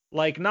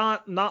 Like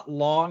not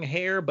long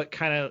hair, but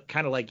kind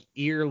of like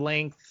ear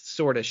length,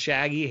 sort of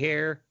shaggy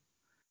hair.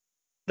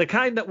 The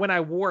kind that when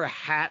I wore a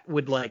hat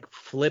would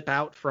flip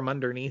out from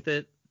underneath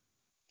it.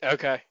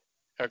 Okay.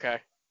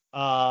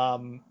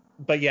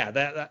 But yeah,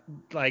 that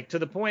to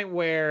the point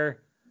where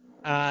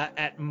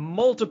at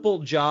multiple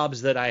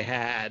jobs that I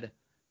had,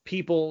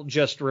 people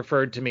just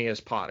referred to me as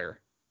Potter.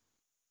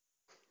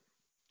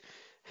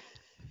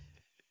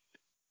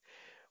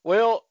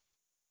 Well,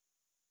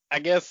 I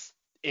guess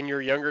in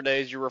your younger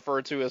days you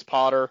referred to as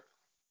Potter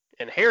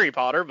and Harry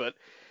Potter, but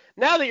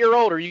now that you're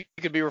older, you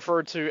could be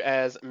referred to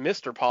as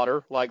Mr.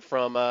 Potter, like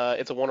from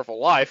It's a Wonderful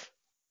Life.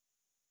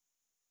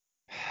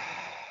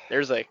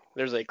 There's a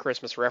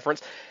Christmas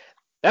reference.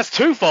 That's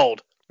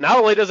twofold. Not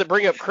only does it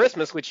bring up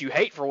Christmas, which you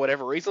hate for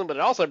whatever reason, but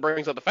it also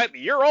brings up the fact that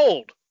you're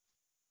old.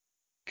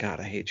 God,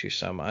 I hate you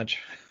so much.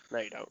 No,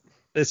 you don't.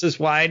 This is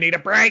why I need a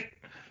break.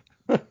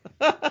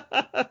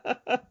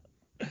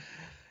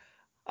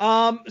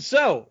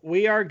 So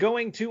we are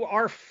going to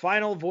our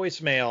final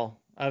voicemail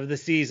of the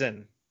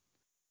season.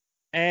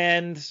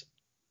 And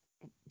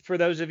for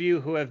those of you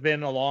who have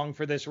been along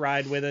for this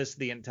ride with us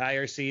the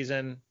entire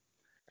season,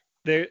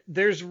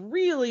 there's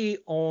really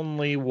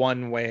only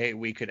one way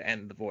we could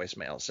end the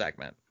voicemail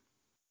segment.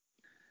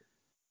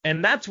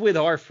 And that's with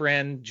our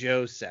friend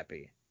Joe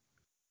Seppi.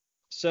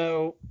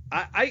 So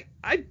I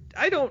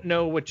don't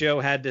know what Joe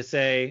had to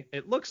say.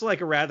 It looks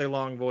like a rather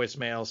long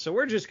voicemail, so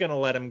we're just going to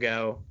let him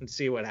go and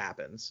see what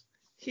happens.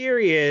 Here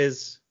he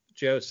is,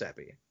 Joe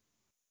Seppi.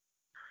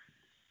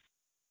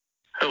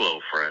 Hello,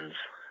 friends,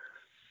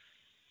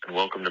 and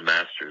welcome to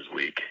Masters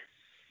Week.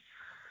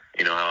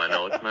 You know how I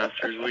know it's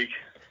Masters Week?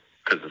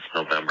 Because it's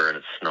November and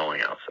it's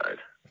snowing outside.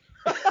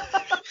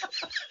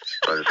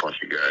 So I just want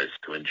you guys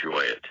to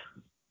enjoy it.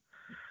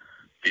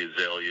 The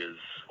azaleas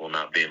will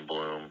not be in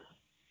bloom.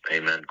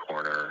 Amen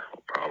Corner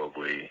will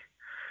probably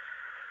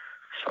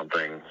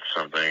something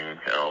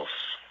else.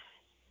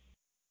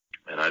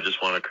 And I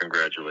just want to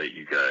congratulate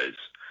you guys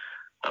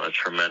on a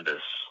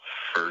tremendous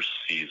first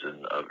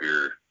season of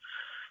your,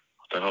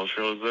 what the hell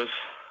show is this?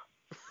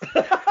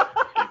 You're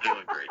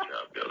doing a great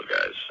job, the other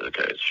guys.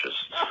 Okay, it's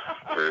just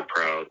very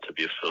proud to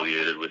be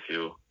affiliated with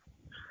you.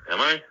 Am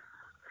I?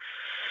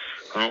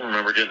 I don't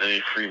remember getting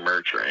any free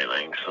merch or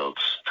anything, so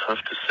it's tough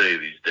to say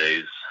these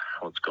days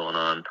what's going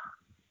on.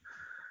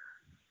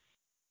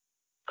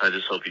 I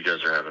just hope you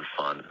guys are having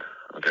fun,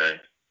 okay?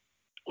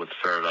 What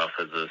started off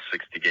as a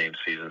 60-game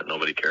season that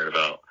nobody cared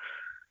about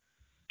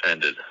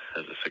ended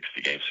as a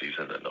 60-game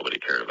season that nobody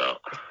cared about.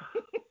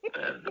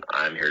 And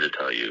I'm here to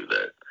tell you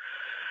that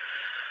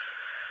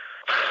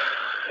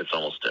it's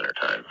almost dinner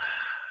time,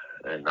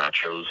 and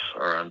nachos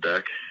are on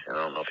deck. And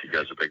I don't know if you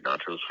guys are big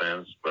nachos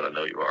fans, but I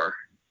know you are.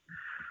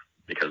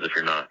 Because if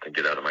you're not, then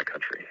get out of my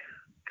country,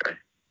 okay?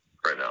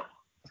 Right now.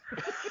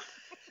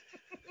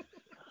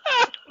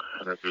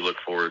 And as we look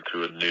forward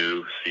to a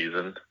new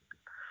season,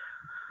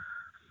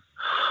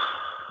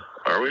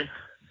 are we?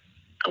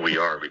 We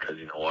are, because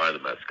you know why? The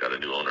Mets got a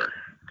new owner.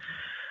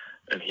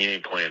 And he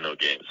ain't playing no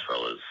games,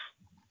 fellas.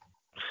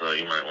 So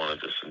you might want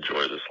to just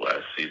enjoy this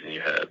last season you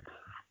had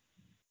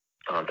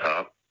on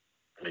top,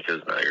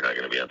 because now you're not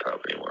going to be on top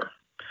anymore.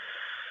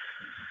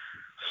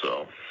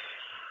 So,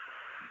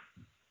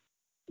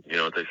 you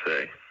know what they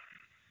say.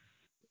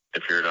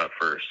 If you're not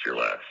first, you're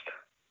last.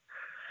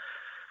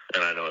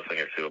 And I know a thing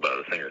or two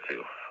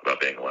about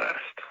being last.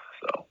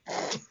 So,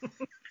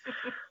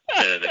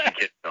 and if you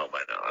can't tell by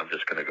now, I'm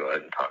just going to go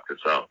ahead and talk this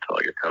out until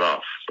I get cut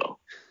off. So,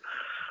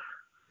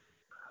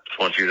 just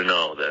want you to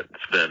know that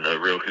it's been a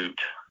real hoot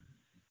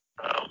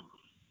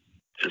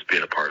just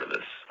being a part of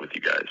this with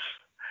you guys.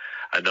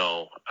 I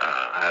know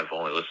I have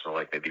only listened to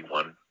like maybe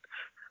one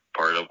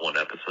part of one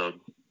episode,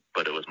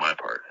 but it was my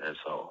part, and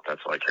so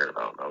that's what I cared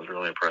about. And I was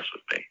really impressed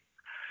with me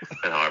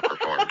and how I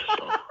performed.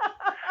 So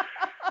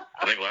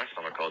I think last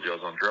time I called you, I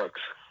was on drugs.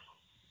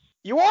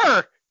 You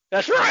are.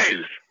 That's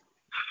right.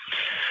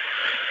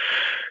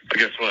 But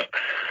guess what?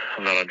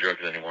 I'm not on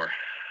drugs anymore,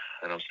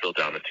 and I'm still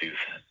down a tooth.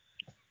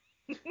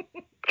 I'm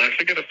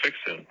actually gonna fix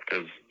it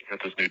because I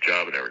got this new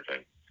job and everything.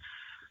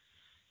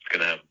 It's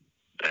gonna have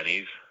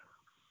pennies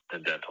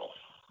and dental.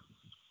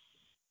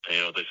 And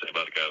you know what they say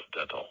about a guy with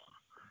dental?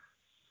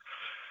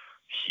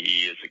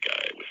 He is a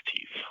guy with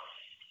teeth.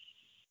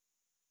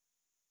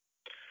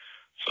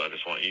 So I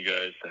just want you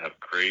guys to have a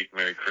great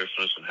Merry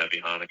Christmas and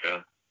Happy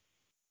Hanukkah.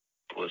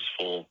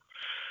 Blissful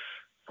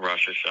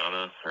Rosh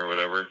Hashanah, or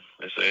whatever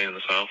they say in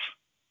the South.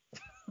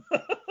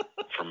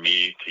 From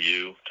me to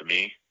you to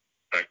me,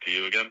 back to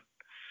you again.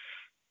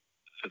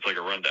 It's like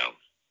a rundown.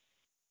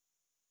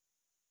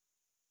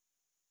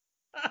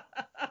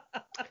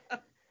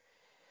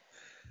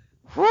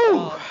 Whew.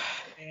 Oh,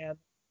 man.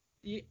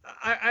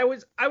 I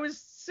was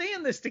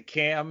saying this to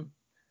Cam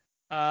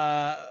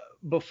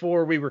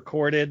before we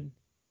recorded,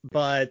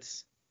 but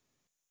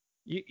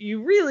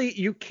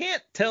you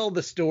can't tell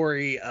the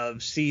story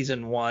of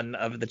season 1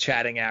 of the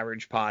Chatting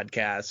Average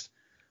podcast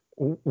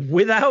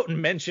without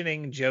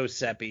mentioning Joe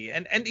Seppi.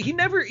 And he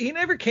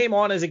never came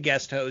on as a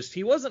guest host.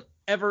 He wasn't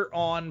ever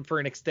on for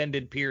an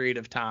extended period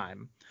of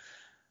time.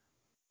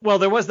 Well,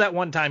 there was that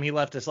one time he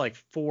left us like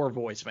 4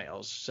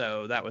 voicemails,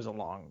 so that was a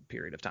long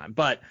period of time.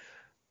 But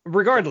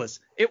regardless,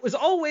 it was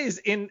always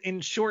in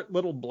short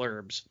little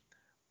blurbs.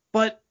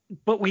 But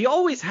we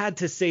always had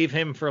to save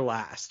him for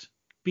last,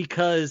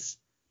 because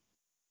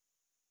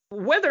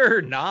whether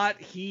or not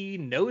he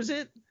knows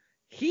it,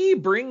 he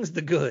brings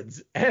the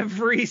goods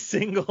every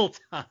single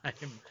time.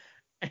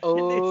 And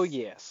Oh,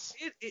 yes.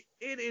 It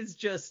is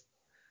just,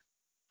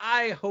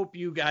 I hope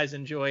you guys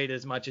enjoy it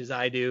as much as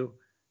I do,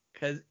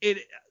 because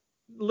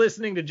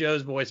listening to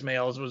Joe's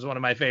voicemails was one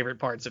of my favorite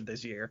parts of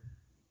this year.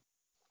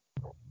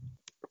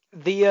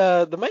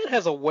 The man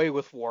has a way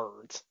with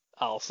words,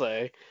 I'll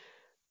say.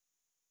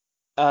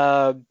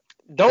 Don't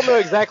know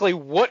exactly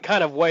what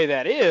kind of way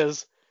that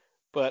is,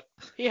 but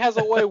he has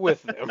a way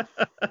with them.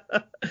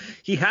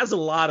 He has a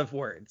lot of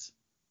words.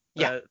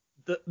 Yeah.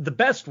 The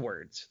best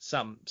words,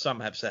 some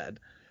have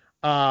said.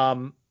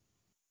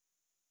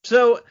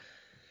 So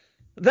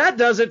That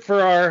does it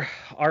for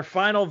our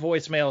final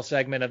voicemail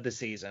segment of the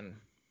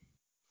season.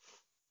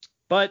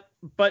 But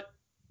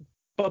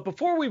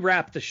before we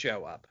wrap the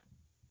show up,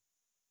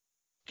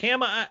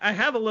 Cam, I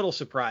have a little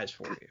surprise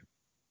for you.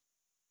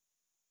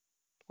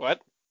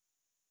 What?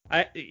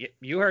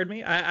 You heard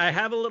me. I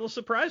have a little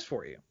surprise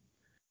for you.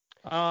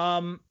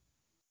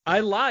 I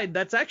lied.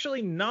 That's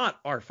actually not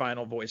our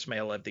final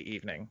voicemail of the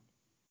evening.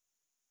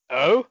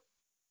 Oh?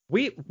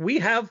 We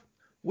have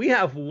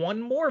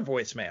one more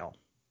voicemail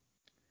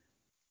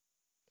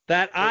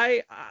that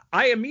I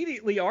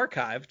immediately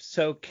archived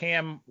so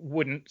Cam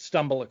wouldn't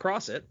stumble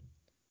across it.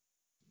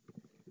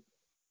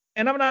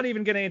 And I'm not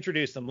even going to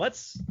introduce them.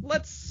 Let's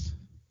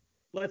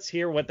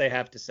hear what they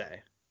have to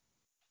say.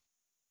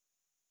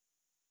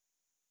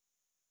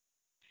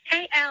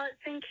 Hey, Alex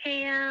and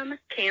Cam.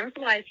 Cam's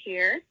wife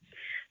here.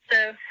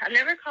 So I've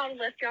never called and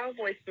left y'all a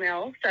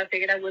voicemail, so I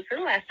figured I would for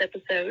the last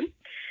episode.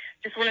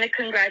 Just wanted to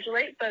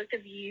congratulate both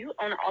of you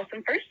on an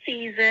awesome first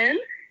season.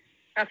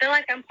 I feel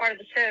like I'm part of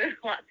the show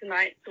lots of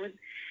nights when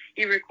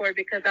you record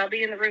because I'll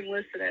be in the room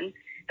listening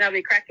and I'll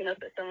be cracking up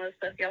at some of the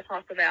stuff y'all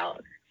talk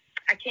about.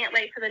 I can't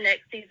wait for the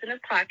next season of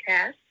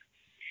podcasts.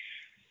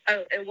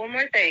 Oh, and one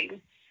more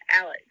thing,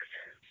 Alex.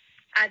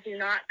 I do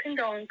not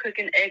condone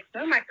cooking eggs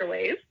in the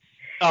microwave.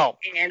 Oh.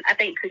 And I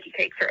think cookie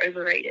cakes are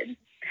overrated.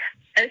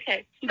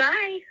 Okay,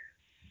 bye.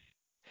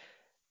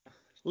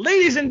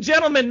 Ladies and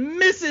gentlemen,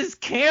 Mrs.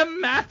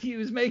 Cam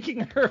Matthews making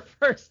her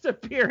first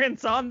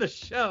appearance on the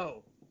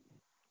show.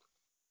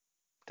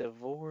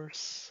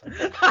 Divorce.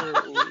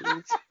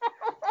 Please.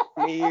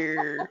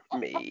 Near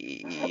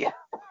me.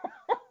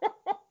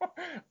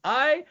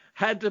 I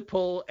had to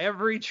pull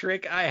every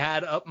trick I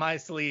had up my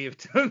sleeve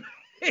to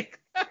make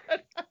that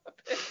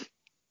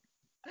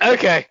happen.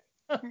 Okay.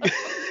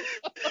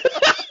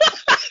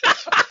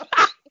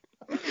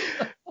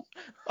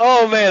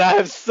 Oh man, I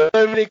have so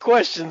many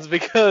questions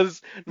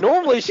because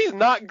normally she's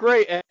not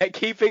great at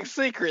keeping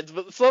secrets,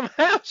 but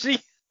somehow she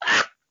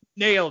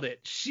nailed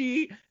it.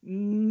 She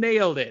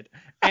nailed it.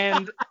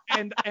 And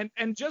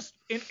just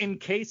in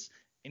case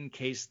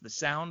the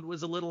sound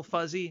was a little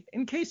fuzzy,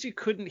 in case you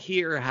couldn't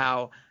hear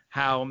how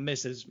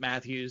Mrs.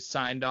 Matthews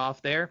signed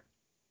off there,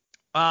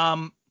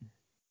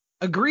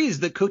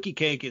 agrees that cookie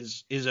cake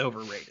is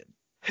overrated.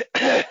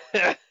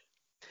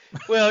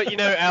 Well, you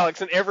know,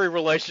 Alex, in every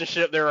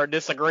relationship there are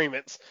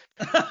disagreements.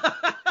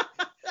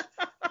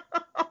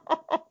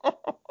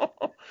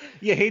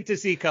 You hate to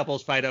see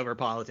couples fight over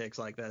politics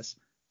like this.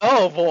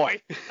 Oh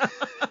boy.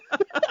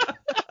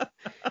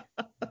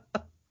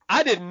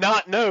 I did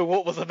not know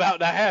what was about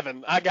to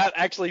happen. I got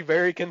actually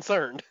very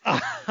concerned.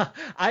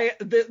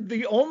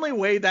 The only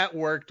way that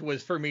worked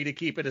was for me to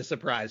keep it a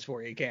surprise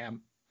for you,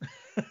 Cam.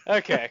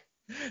 Okay.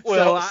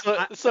 Well,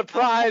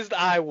 surprised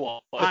I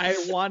was. I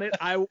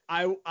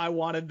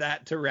wanted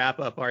that to wrap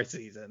up our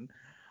season.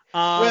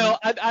 Well,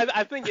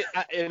 I think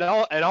in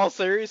all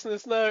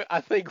seriousness, though,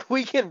 I think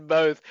we can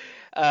both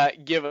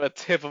give a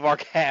tip of our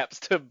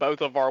caps to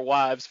both of our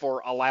wives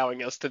for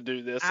allowing us to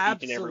do this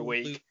each and every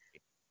week.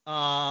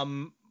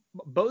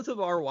 Both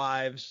of our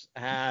wives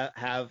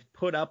have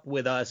put up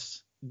with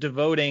us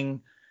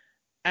devoting,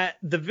 at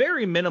the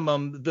very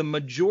minimum, the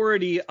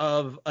majority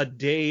of a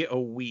day a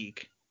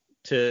week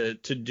to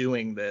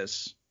doing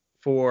this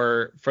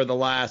for the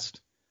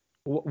last,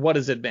 what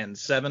has it been,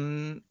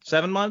 seven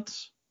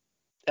months?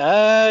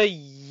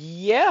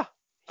 Yeah.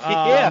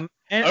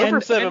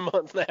 Over 7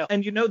 months now.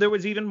 And you know, there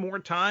was even more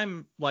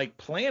time like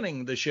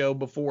planning the show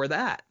before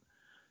that.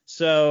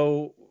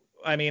 So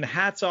I mean,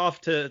 hats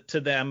off to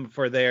them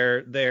for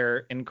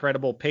their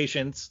incredible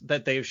patience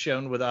that they've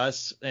shown with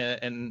us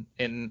and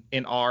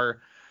in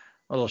our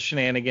little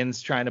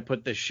shenanigans trying to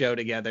put this show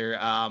together.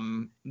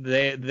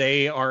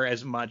 They are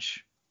as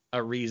much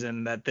a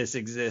reason that this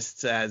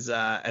exists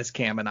as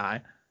Cam and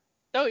I.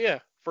 Oh yeah,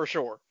 for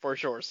sure.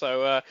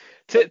 So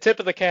tip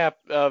of the cap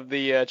of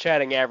the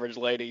Chatting Average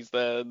ladies,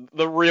 the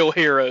real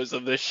heroes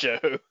of this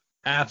show.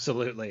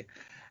 Absolutely.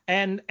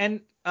 And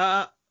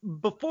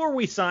before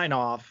we sign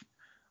off,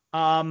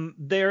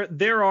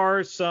 there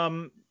are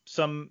some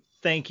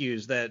thank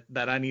yous that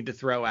I need to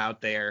throw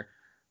out there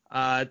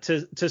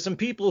to some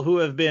people who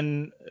have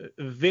been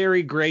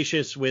very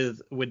gracious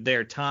with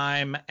their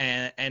time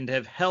and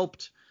have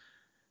helped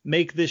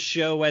make this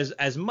show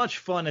as much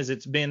fun as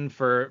it's been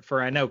for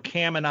I know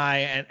Cam and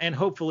I, and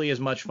hopefully as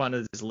much fun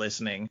as is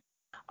listening.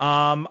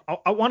 I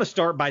want to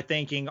start by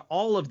thanking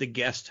all of the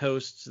guest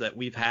hosts that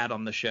we've had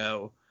on the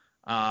show,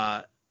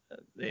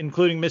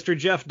 including Mr.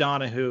 Jeff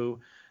Donahue,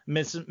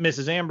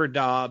 Mrs. Amber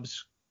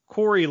Dobbs,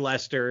 Corey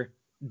Lester,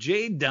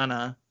 Jay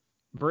Dunna,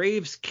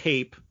 Braves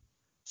Cape,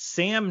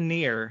 Sam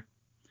Neer,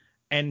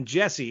 and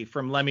Jesse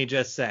from Let Me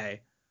Just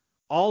Say.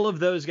 All of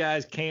those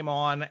guys came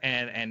on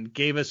and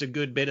gave us a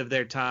good bit of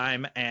their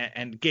time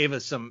and gave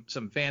us some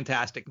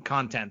fantastic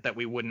content that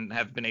we wouldn't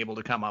have been able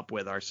to come up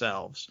with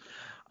ourselves.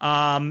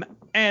 And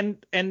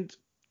an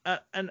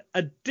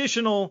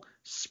additional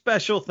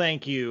special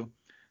thank you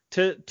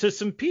to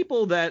some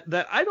people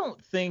that I don't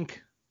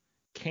think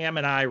Cam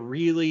and I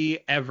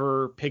really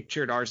ever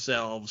pictured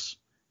ourselves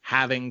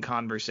having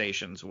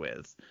conversations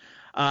with.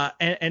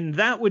 And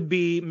that would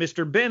be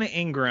Mr. Ben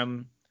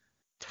Ingram,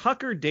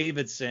 Tucker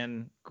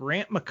Davidson,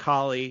 Grant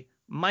McCauley,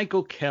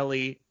 Michael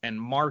Kelly, and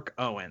Mark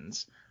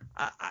Owens.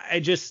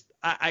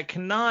 I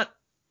cannot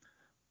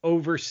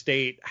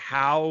overstate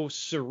how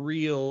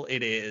surreal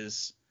it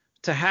is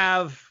to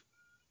have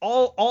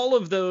all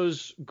of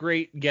those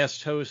great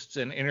guest hosts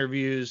and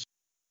interviews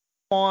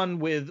on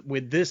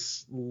with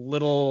this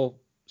little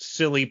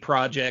silly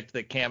project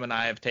that Cam and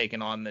I have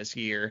taken on this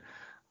year.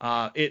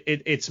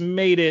 It's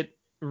made it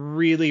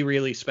really,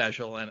 really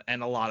special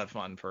and a lot of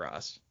fun for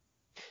us.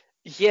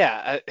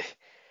 Yeah.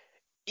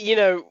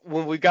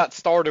 When we got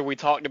started, we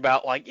talked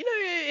about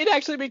it'd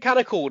actually be kind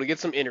of cool to get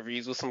some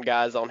interviews with some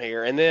guys on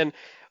here. And then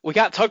we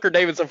got Tucker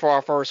Davidson for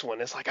our first one.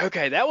 It's like,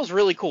 okay, that was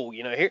really cool.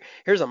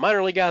 Here's a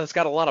minor league guy that's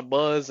got a lot of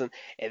buzz. And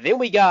then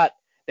we got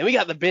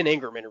the Ben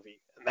Ingram interview.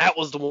 And that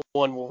was the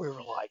one where we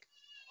were like,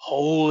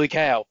 holy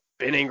cow,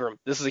 Ben Ingram,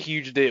 this is a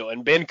huge deal.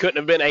 And Ben couldn't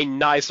have been a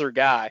nicer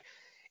guy.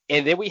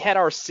 And then we had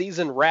our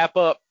season wrap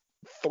up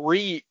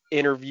 3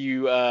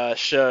 interview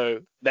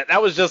show.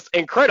 That was just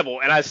incredible.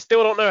 And I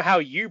still don't know how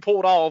you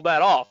pulled all of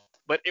that off,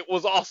 but it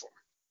was awesome.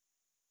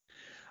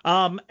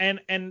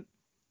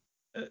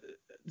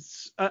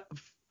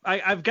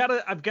 I've got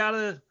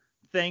to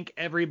thank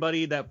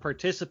everybody that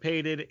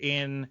participated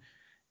in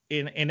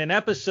an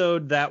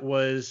episode that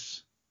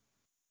was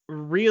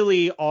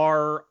really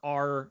our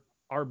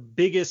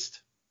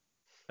biggest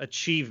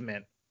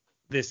achievement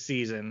this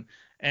season,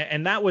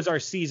 and that was our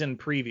season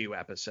preview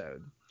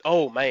episode.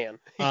 Oh man.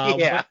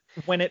 Yeah.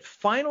 When it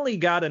finally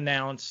got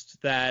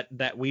announced that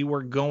we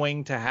were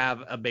going to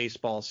have a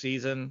baseball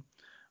season,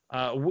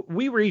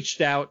 we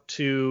reached out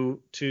to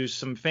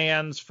some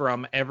fans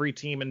from every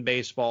team in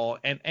baseball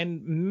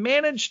and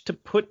managed to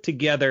put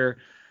together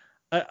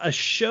a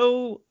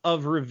show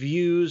of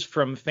reviews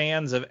from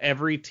fans of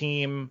every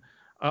team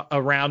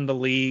around the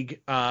league.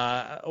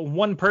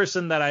 One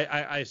person that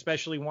I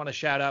especially want to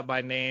shout out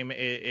by name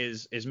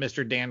is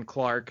Mr. Dan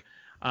Clark,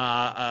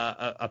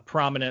 a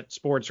prominent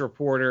sports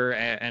reporter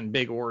and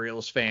big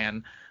Orioles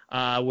fan.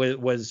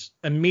 Was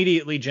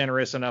immediately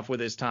generous enough with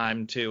his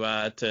time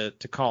to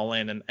call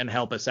in and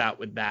help us out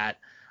with that.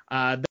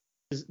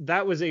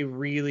 That was a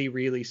really,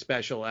 really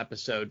special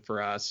episode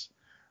for us,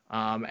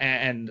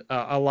 and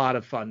a lot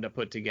of fun to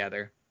put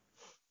together.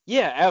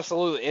 Yeah,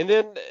 absolutely. And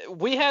then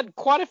we had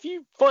quite a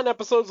few fun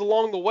episodes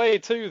along the way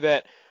too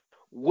that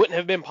wouldn't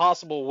have been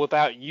possible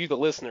without you, the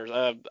listeners.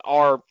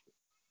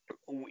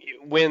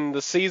 When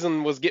the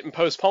season was getting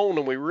postponed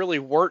and we really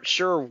weren't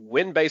sure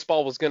when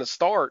baseball was going to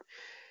start,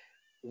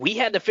 we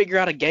had to figure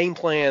out a game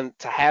plan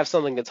to have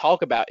something to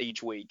talk about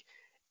each week.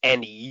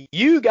 And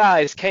you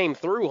guys came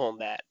through on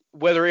that,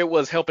 whether it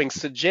was helping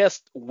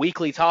suggest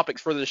weekly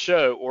topics for the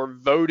show or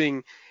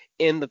voting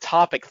in the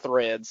topic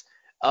threads.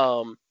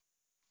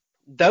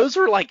 Those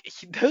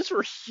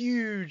were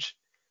huge,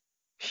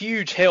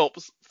 huge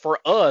helps for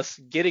us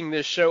getting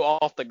this show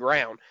off the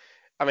ground.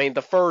 I mean,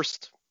 the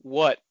first,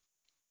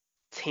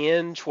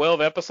 10,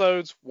 12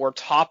 episodes were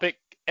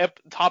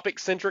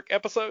topic-centric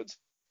episods.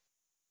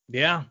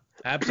 Yeah,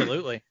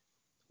 absolutely.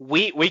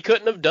 We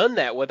couldn't have done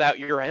that without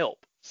your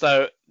help.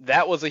 So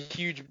that was a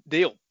huge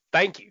deal.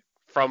 Thank you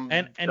from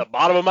the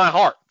bottom of my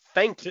heart.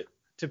 Thank you.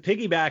 To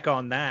piggyback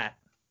on that,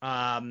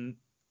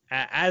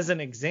 as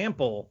an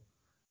example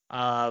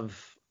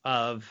of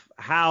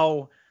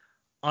how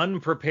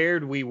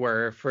unprepared we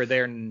were for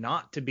there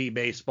not to be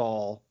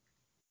baseball,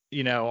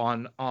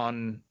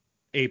 on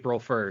April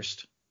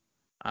 1st.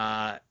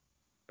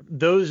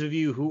 Those of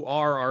you who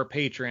are our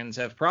patrons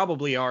have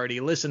probably already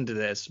listened to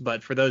this,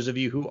 but for those of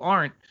you who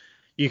aren't,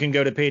 you can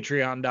go to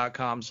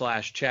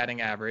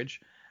patreon.com/chattingaverage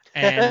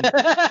and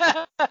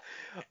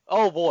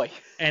oh boy,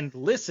 and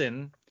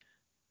listen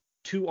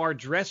to our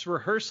dress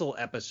rehearsal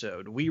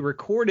episode. We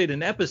recorded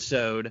an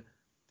episode,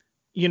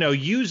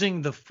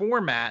 using the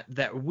format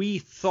that we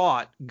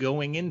thought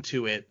going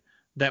into it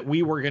that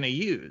we were going to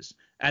use.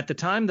 At the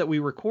time that we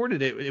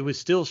recorded it, it was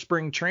still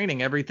spring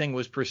training. Everything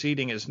was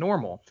proceeding as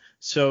normal.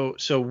 So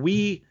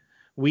we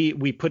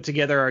put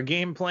together our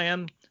game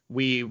plan.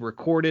 We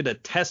recorded a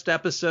test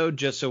episode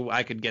just so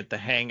I could get the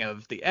hang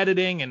of the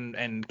editing,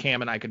 and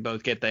Cam and I could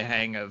both get the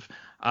hang of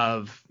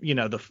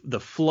the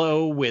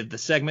flow with the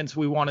segments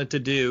we wanted to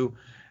do,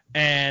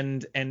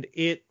 and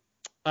it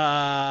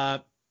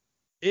all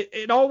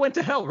went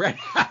to hell right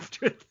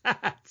after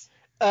that.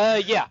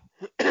 Yeah.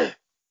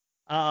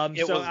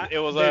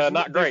 It was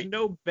not great. There's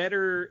no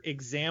better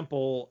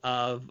example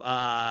of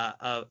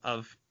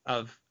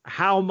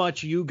how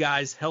much you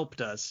guys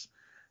helped us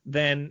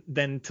than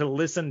to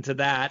listen to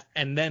that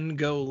and then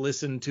go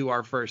listen to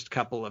our first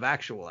couple of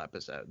actual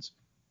episodes.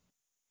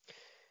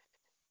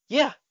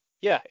 Yeah.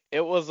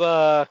 It was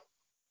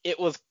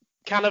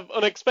kind of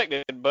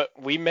unexpected, but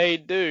we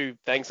made do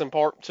thanks in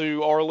part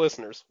to our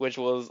listeners, which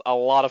was a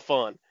lot of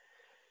fun.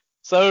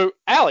 So,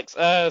 Alex,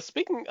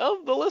 speaking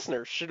of the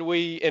listeners, should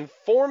we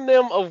inform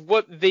them of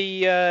what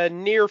the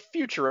near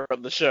future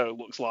of the show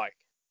looks like?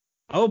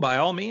 Oh, by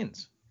all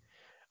means.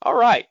 All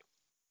right.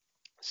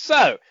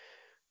 So,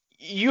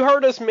 you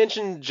heard us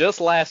mention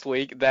just last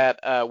week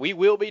that we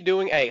will be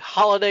doing a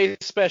holiday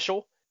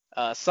special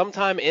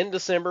sometime in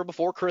December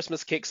before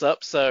Christmas kicks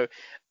up. So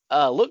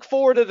look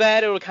forward to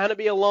that. It will kind of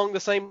be along the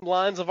same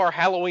lines of our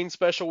Halloween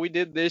special we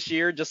did this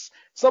year, just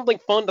something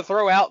fun to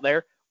throw out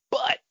there.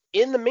 But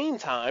in the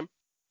meantime,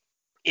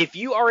 if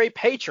you are a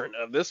patron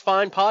of this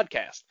fine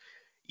podcast,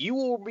 you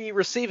will be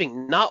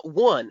receiving not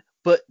one,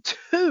 but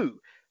 2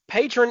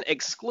 patron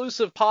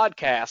exclusive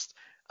podcasts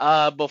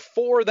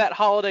before that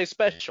holiday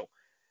special.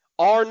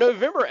 Our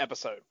November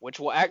episode, which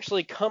will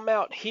actually come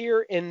out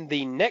here in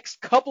the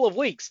next couple of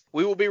weeks,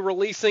 we will be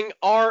releasing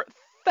our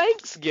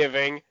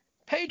Thanksgiving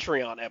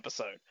Patreon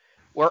episode,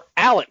 where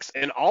Alex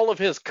and all of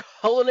his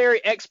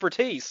culinary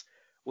expertise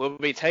will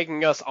be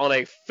taking us on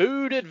a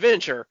food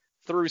adventure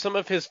through some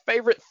of his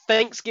favorite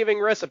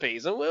Thanksgiving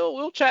recipes, and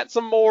we'll chat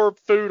some more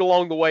food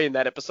along the way in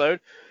that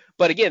episode.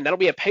 But again, that'll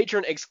be a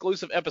patron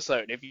exclusive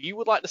episode. If you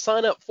would like to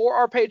sign up for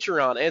our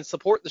Patreon and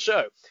support the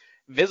show,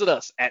 visit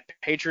us at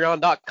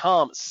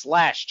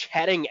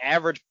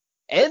patreon.com/chattingaverage.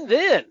 And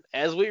then,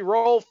 as we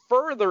roll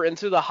further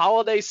into the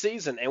holiday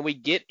season and we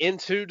get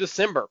into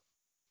December,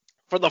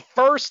 for the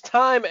first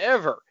time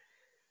ever,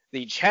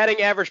 the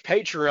Chatting Average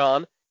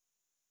Patreon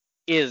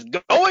is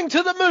going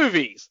to the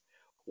movies.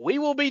 We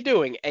will be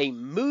doing a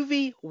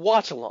movie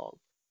watch-along.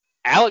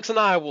 Alex and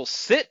I will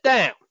sit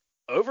down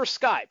over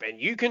Skype, and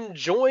you can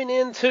join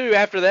in too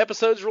after the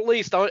episode's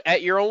released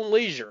at your own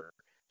leisure,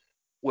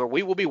 where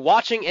we will be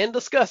watching and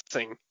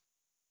discussing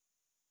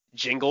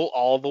Jingle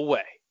All the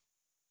Way.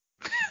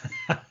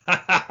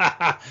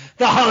 The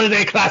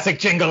holiday classic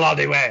Jingle All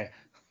the Way.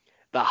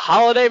 The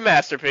holiday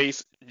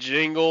masterpiece,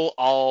 Jingle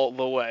All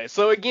the Way.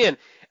 So again,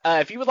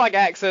 if you would like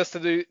access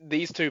to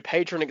these 2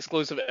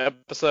 patron-exclusive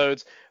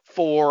episodes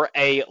for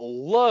a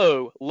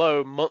low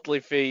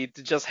monthly fee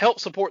to just help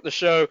support the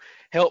show,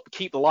 help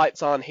keep the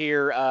lights on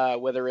here,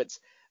 whether it's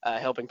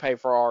helping pay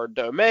for our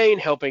domain,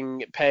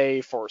 helping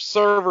pay for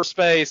server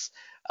space,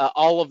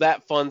 all of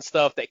that fun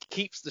stuff that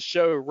keeps the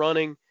show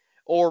running,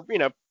 or,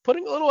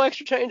 putting a little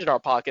extra change in our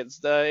pockets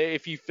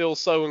if you feel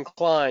so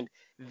inclined,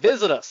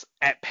 visit us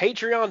at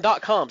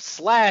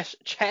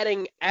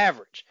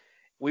patreon.com/chattingaverage.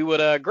 We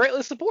would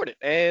greatly support it,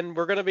 and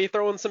we're going to be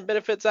throwing some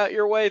benefits out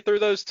your way through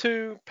those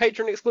 2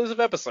 patron-exclusive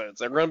episodes.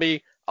 They're going to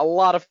be a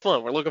lot of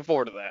fun. We're looking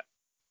forward to that.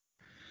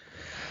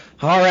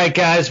 All right,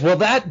 guys. Well,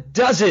 that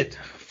does it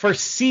for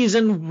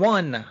Season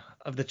 1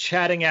 of the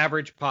Chatting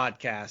Average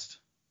podcast.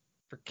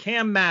 For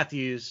Cam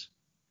Matthews,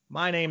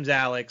 my name's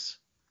Alex.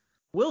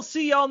 We'll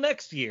see y'all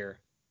next year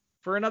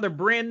for another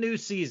brand new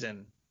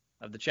season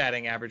of the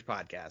Chatting Average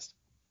podcast.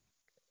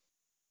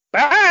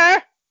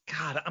 Bye!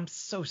 God, I'm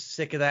so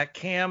sick of that,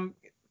 Cam.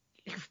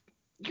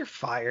 You're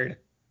fired.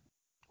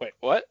 Wait,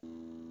 what?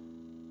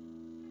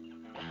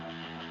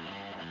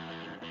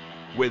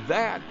 With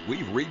that,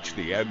 we've reached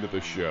the end of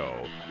the show.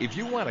 If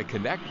you want to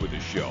connect with the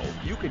show,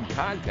 you can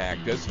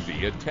contact us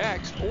via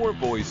text or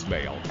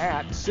voicemail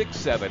at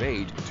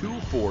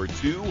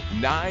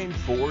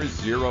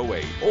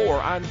 678-242-9408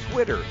 or on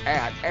Twitter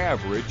at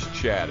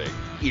AverageChatting.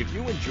 If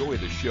you enjoy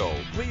the show,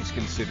 please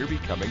consider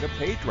becoming a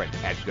patron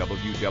at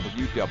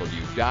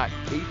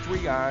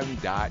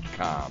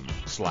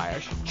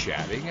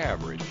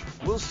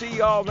www.patreon.com/chattingaverage. We'll see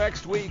y'all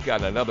next week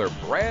on another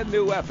brand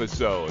new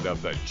episode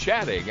of the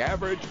Chatting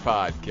Average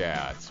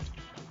Podcast.